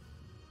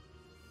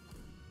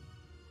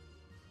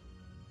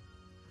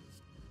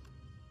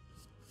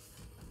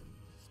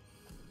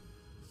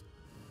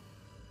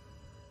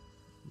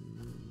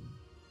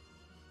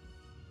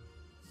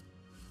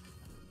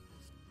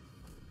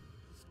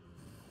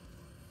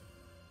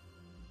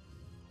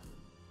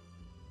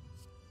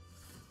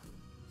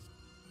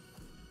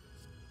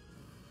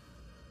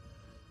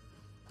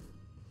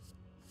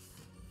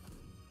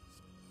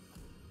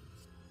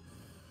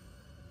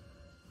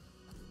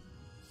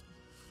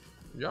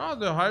 Yeah,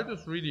 the halt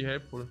is really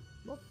helpful.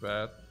 Not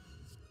bad.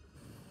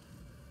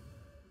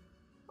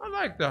 I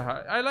like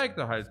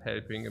the halt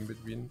helping in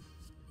between.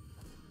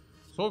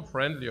 So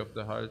friendly of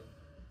the halt.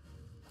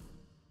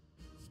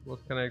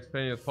 What can I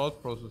explain your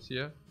thought process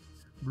here?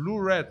 Blue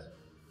red.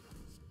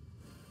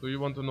 Do you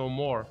want to know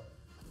more?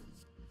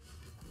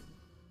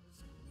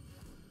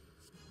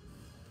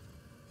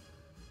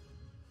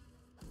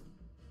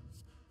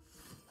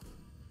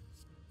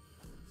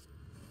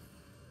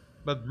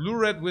 But blue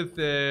red with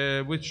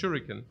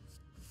shuriken.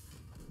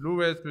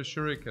 Blue red with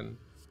shuriken.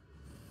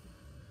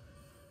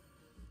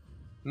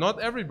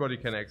 Not everybody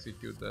can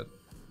execute that.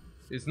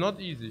 It's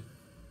not easy.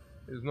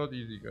 It's not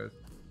easy, guys.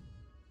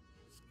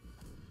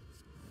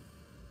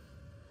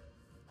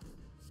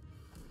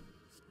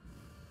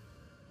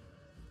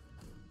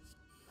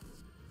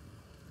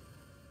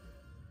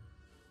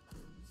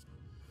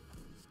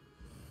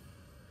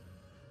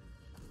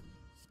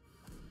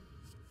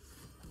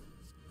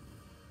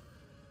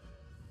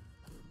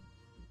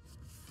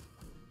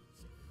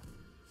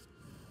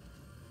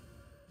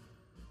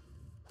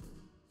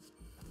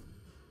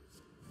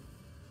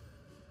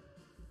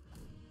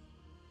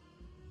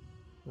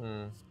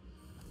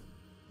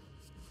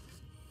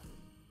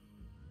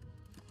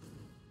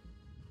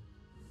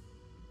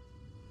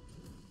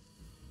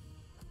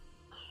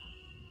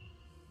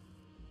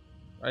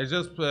 I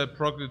just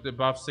procced it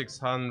above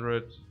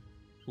 600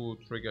 to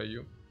trigger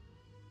you.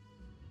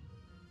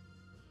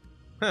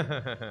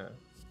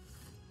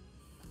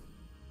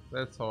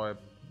 That's how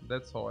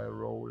I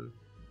roll.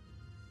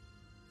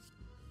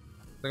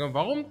 Sag mal,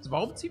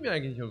 warum ziehen wir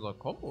eigentlich nicht unsere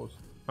Kombos?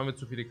 Haben wir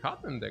zu viele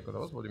Karten im Deck oder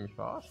was? Wollt ihr mich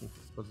verarschen?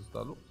 Was ist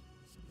da los?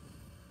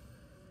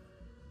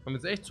 Haben wir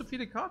jetzt echt zu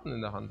viele Karten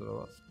in der Hand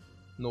oder was?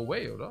 No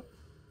way, oder?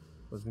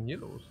 Was ist denn hier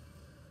los?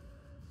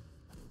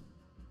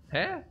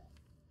 Hä?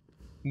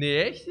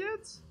 Nee, echt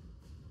jetzt?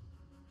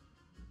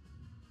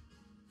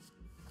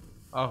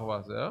 Ach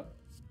was, ja?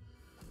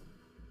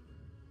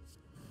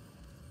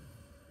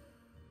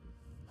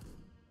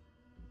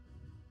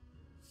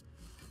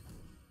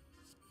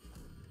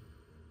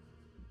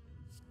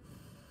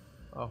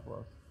 Ach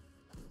was.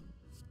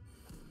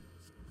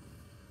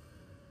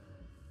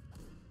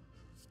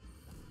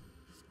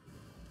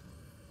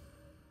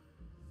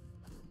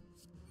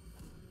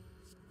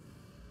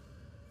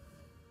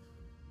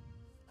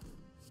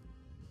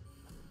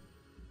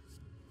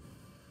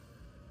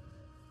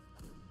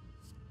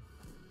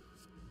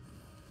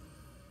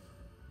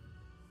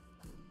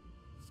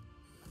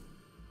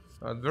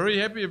 I'm very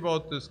happy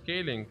about the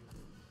scaling.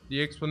 The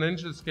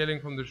exponential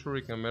scaling from the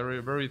Shuriken. I'm very,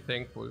 very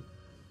thankful.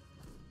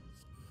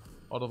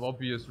 Out of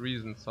obvious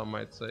reasons, some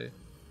might say.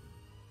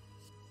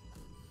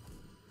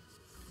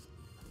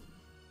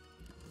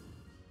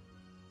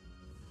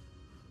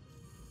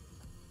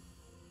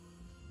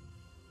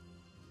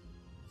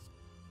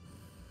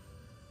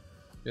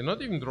 We're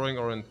not even drawing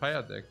our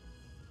entire deck.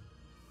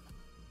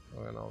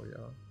 Oh, yeah, now we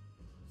are.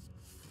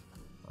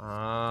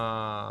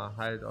 Ah,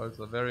 hide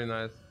also. Very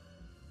nice.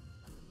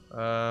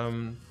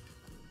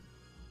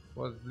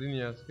 What's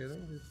linear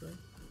scaling, you say?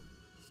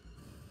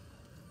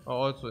 Oh,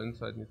 also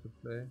inside need to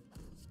play.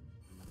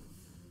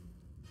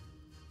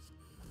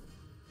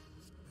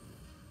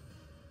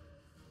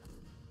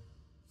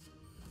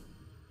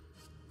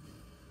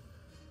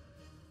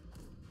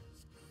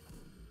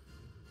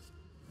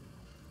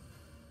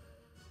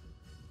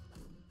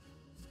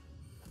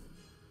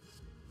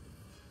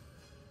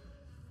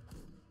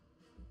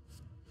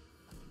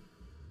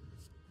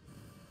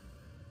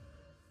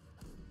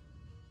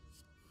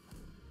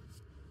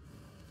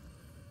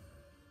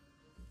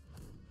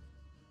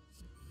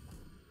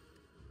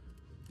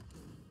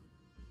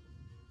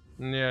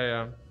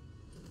 Yeah.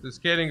 The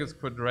scaling is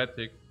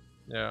quadratic.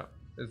 Yeah.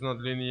 It's not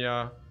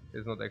linear,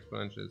 it's not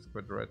exponential, it's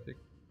quadratic.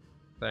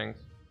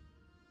 Thanks.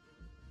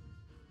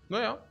 No,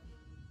 yeah.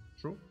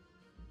 True.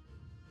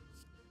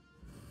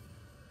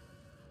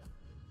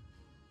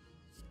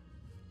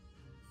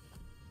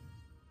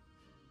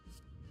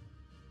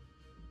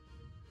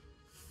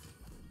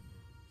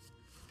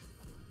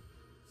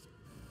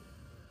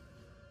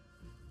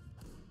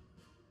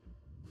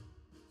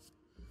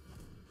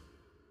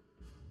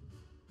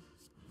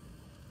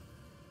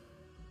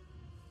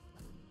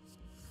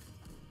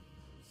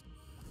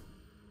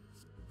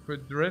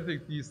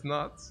 Quadratic these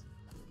nuts.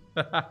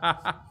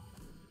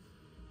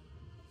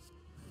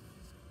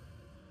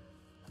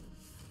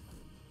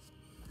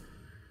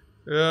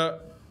 Yeah,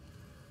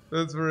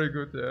 that's very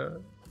good, yeah.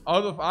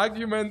 Out of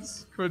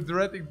arguments,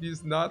 quadratic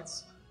these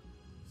nuts.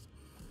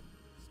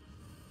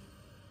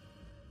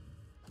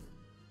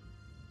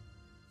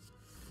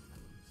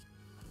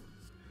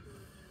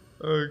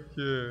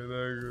 Okay,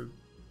 na gut.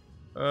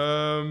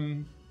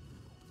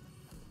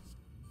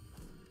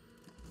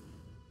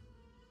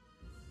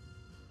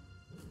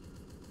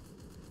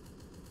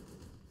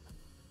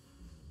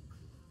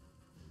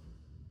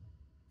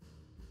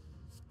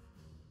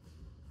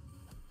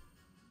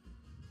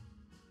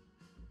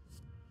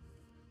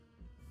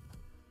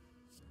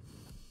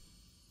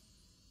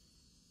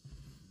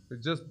 We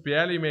just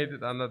barely made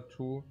it under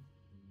 2.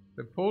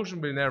 The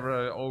potion will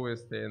never always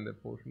stay in the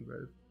potion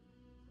belt.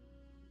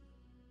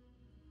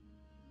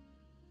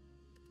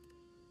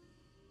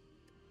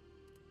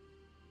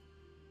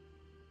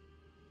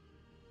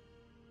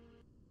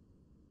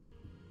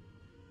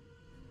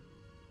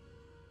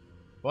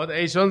 What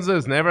Ascension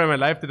is never in my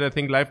life did I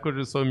think Lifecoach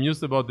is so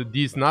amused about the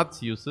these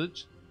nuts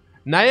usage.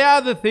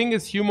 Naya, the thing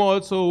is, humor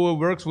also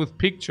works with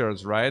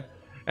pictures, right?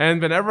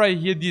 And whenever I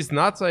hear these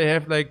nuts, I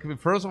have like,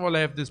 first of all, I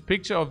have this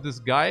picture of this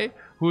guy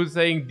who is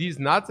saying these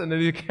nuts, and then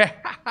he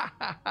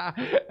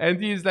and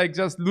he's like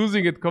just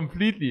losing it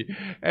completely.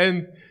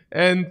 And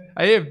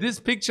I have this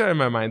picture in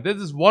my mind. This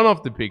is one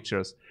of the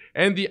pictures.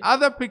 And the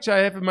other picture I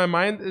have in my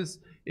mind is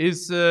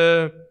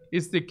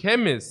the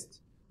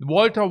chemist,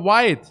 Walter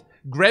White,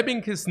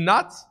 grabbing his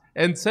nuts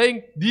and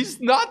saying,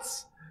 these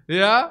nuts?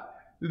 Yeah?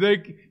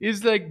 Like,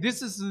 it's like,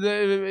 this is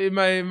in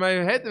my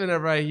head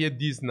whenever I hear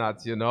these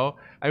nuts, you know?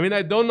 I mean,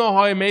 I don't know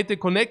how I made the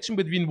connection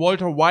between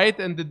Walter White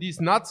and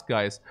these nuts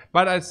guys,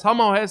 but I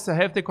somehow has to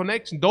have the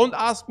connection. Don't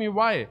ask me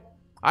why.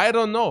 I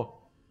don't know.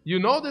 You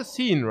know the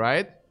scene,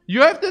 right?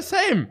 You have the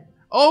same.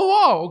 Oh,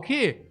 wow,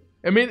 okay.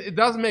 I mean, it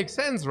doesn't make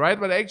sense, right?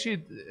 But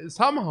actually,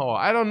 somehow,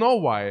 I don't know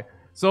why.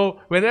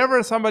 So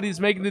whenever somebody's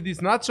making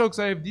these nut jokes,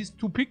 I have these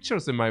two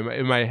pictures in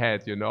my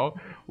head, you know?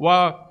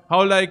 Well,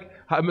 how like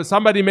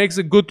somebody makes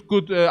a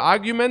good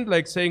argument,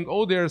 like saying,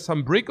 oh, there's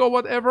some brick or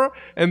whatever,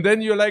 and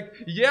then you're like,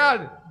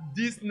 yeah,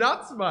 these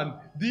nuts, man,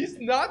 these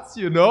nuts,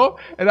 you know?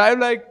 And I'm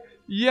like,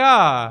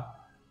 yeah,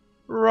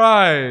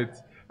 right.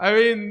 I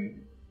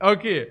mean,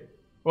 okay,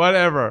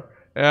 whatever,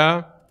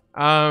 yeah.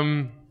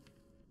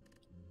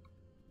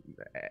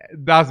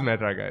 Doesn't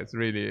matter, guys,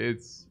 really,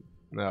 it's,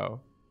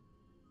 no.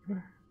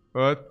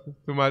 What?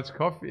 Too much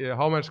coffee?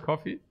 How much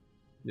coffee?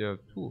 Yeah,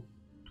 too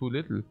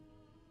little.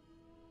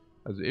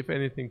 Also if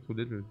anything, too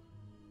little.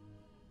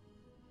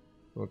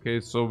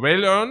 Okay, so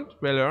well earned,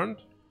 well earned.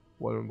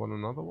 Want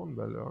another one?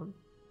 Well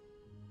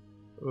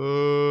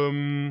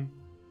earned.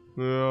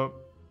 Yeah.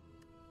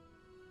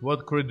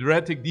 What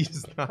quadratic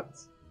these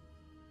nuts?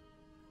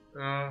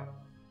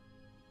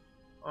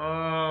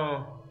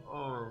 Oh,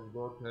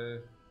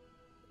 okay.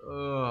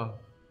 Oh,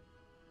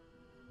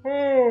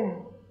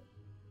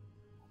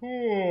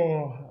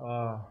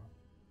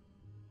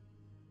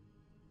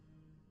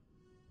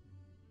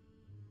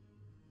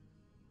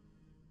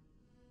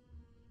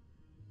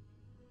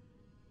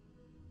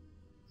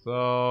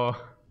 So,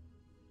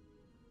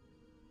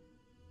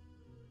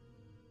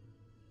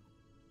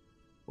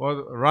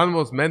 well, Run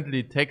was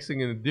mentally taxing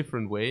in a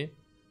different way.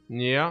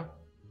 Yeah.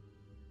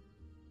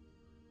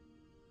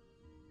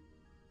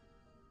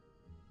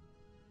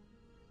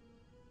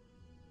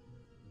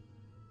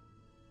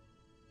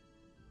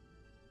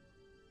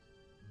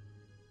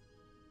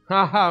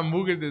 Haha,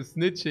 Muggel is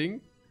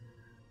snitching.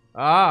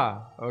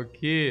 Ah,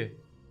 okay.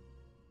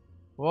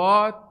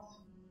 What?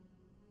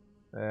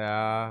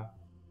 Yeah.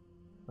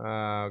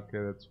 Ah, okay,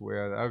 that's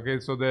weird. Okay,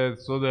 so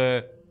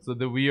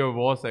the Wheel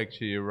was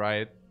actually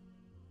right.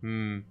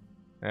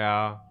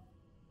 Yeah.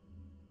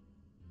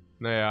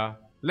 Yeah.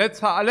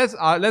 Let's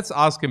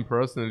ask him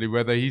personally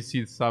whether he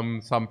sees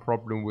some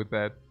problem with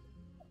that.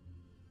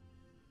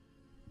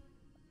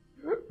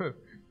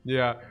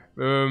 Yeah.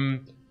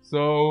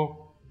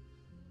 So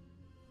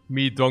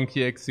me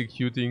donkey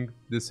executing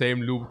the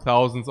same loop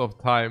thousands of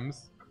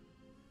times.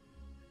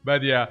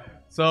 But yeah.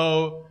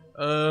 So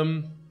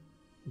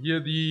here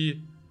the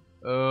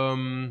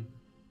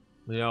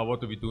yeah,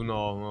 what do we do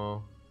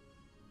now?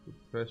 Good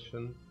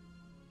question.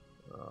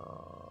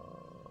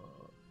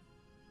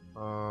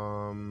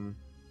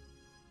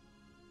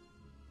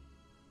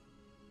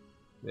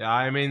 Yeah,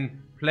 I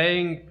mean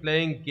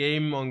playing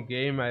game on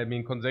game. I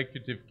mean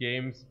consecutive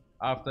games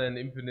after an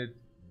infinite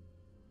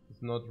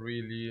is not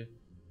really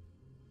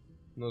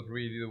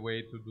the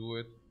way to do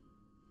it.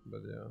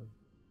 But yeah.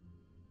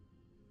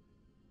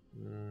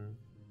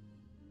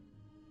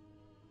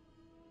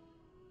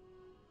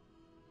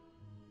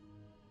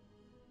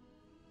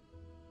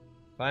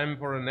 Time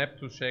for a nap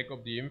to shake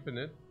off the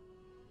infinite.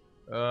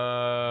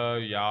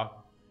 Yeah.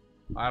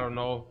 I don't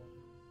know.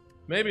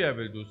 Maybe I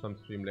will do some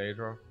stream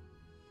later.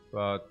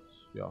 But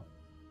yeah.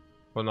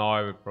 For now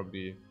I will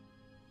probably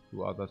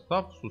do other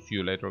stuff. So see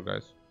you later,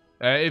 guys.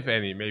 If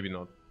any, maybe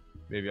not.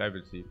 Maybe I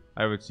will see.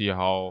 I will see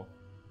how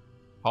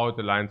it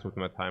aligns with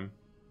my time.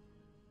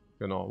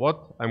 You know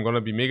what? I'm gonna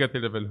be mega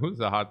tilted if I lose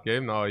a hard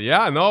game now.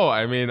 Yeah, no.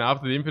 I mean,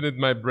 after the infinite,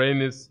 my brain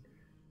is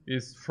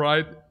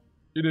fried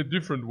in a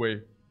different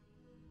way.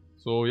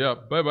 So yeah,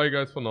 bye bye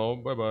guys for now.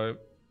 Bye bye.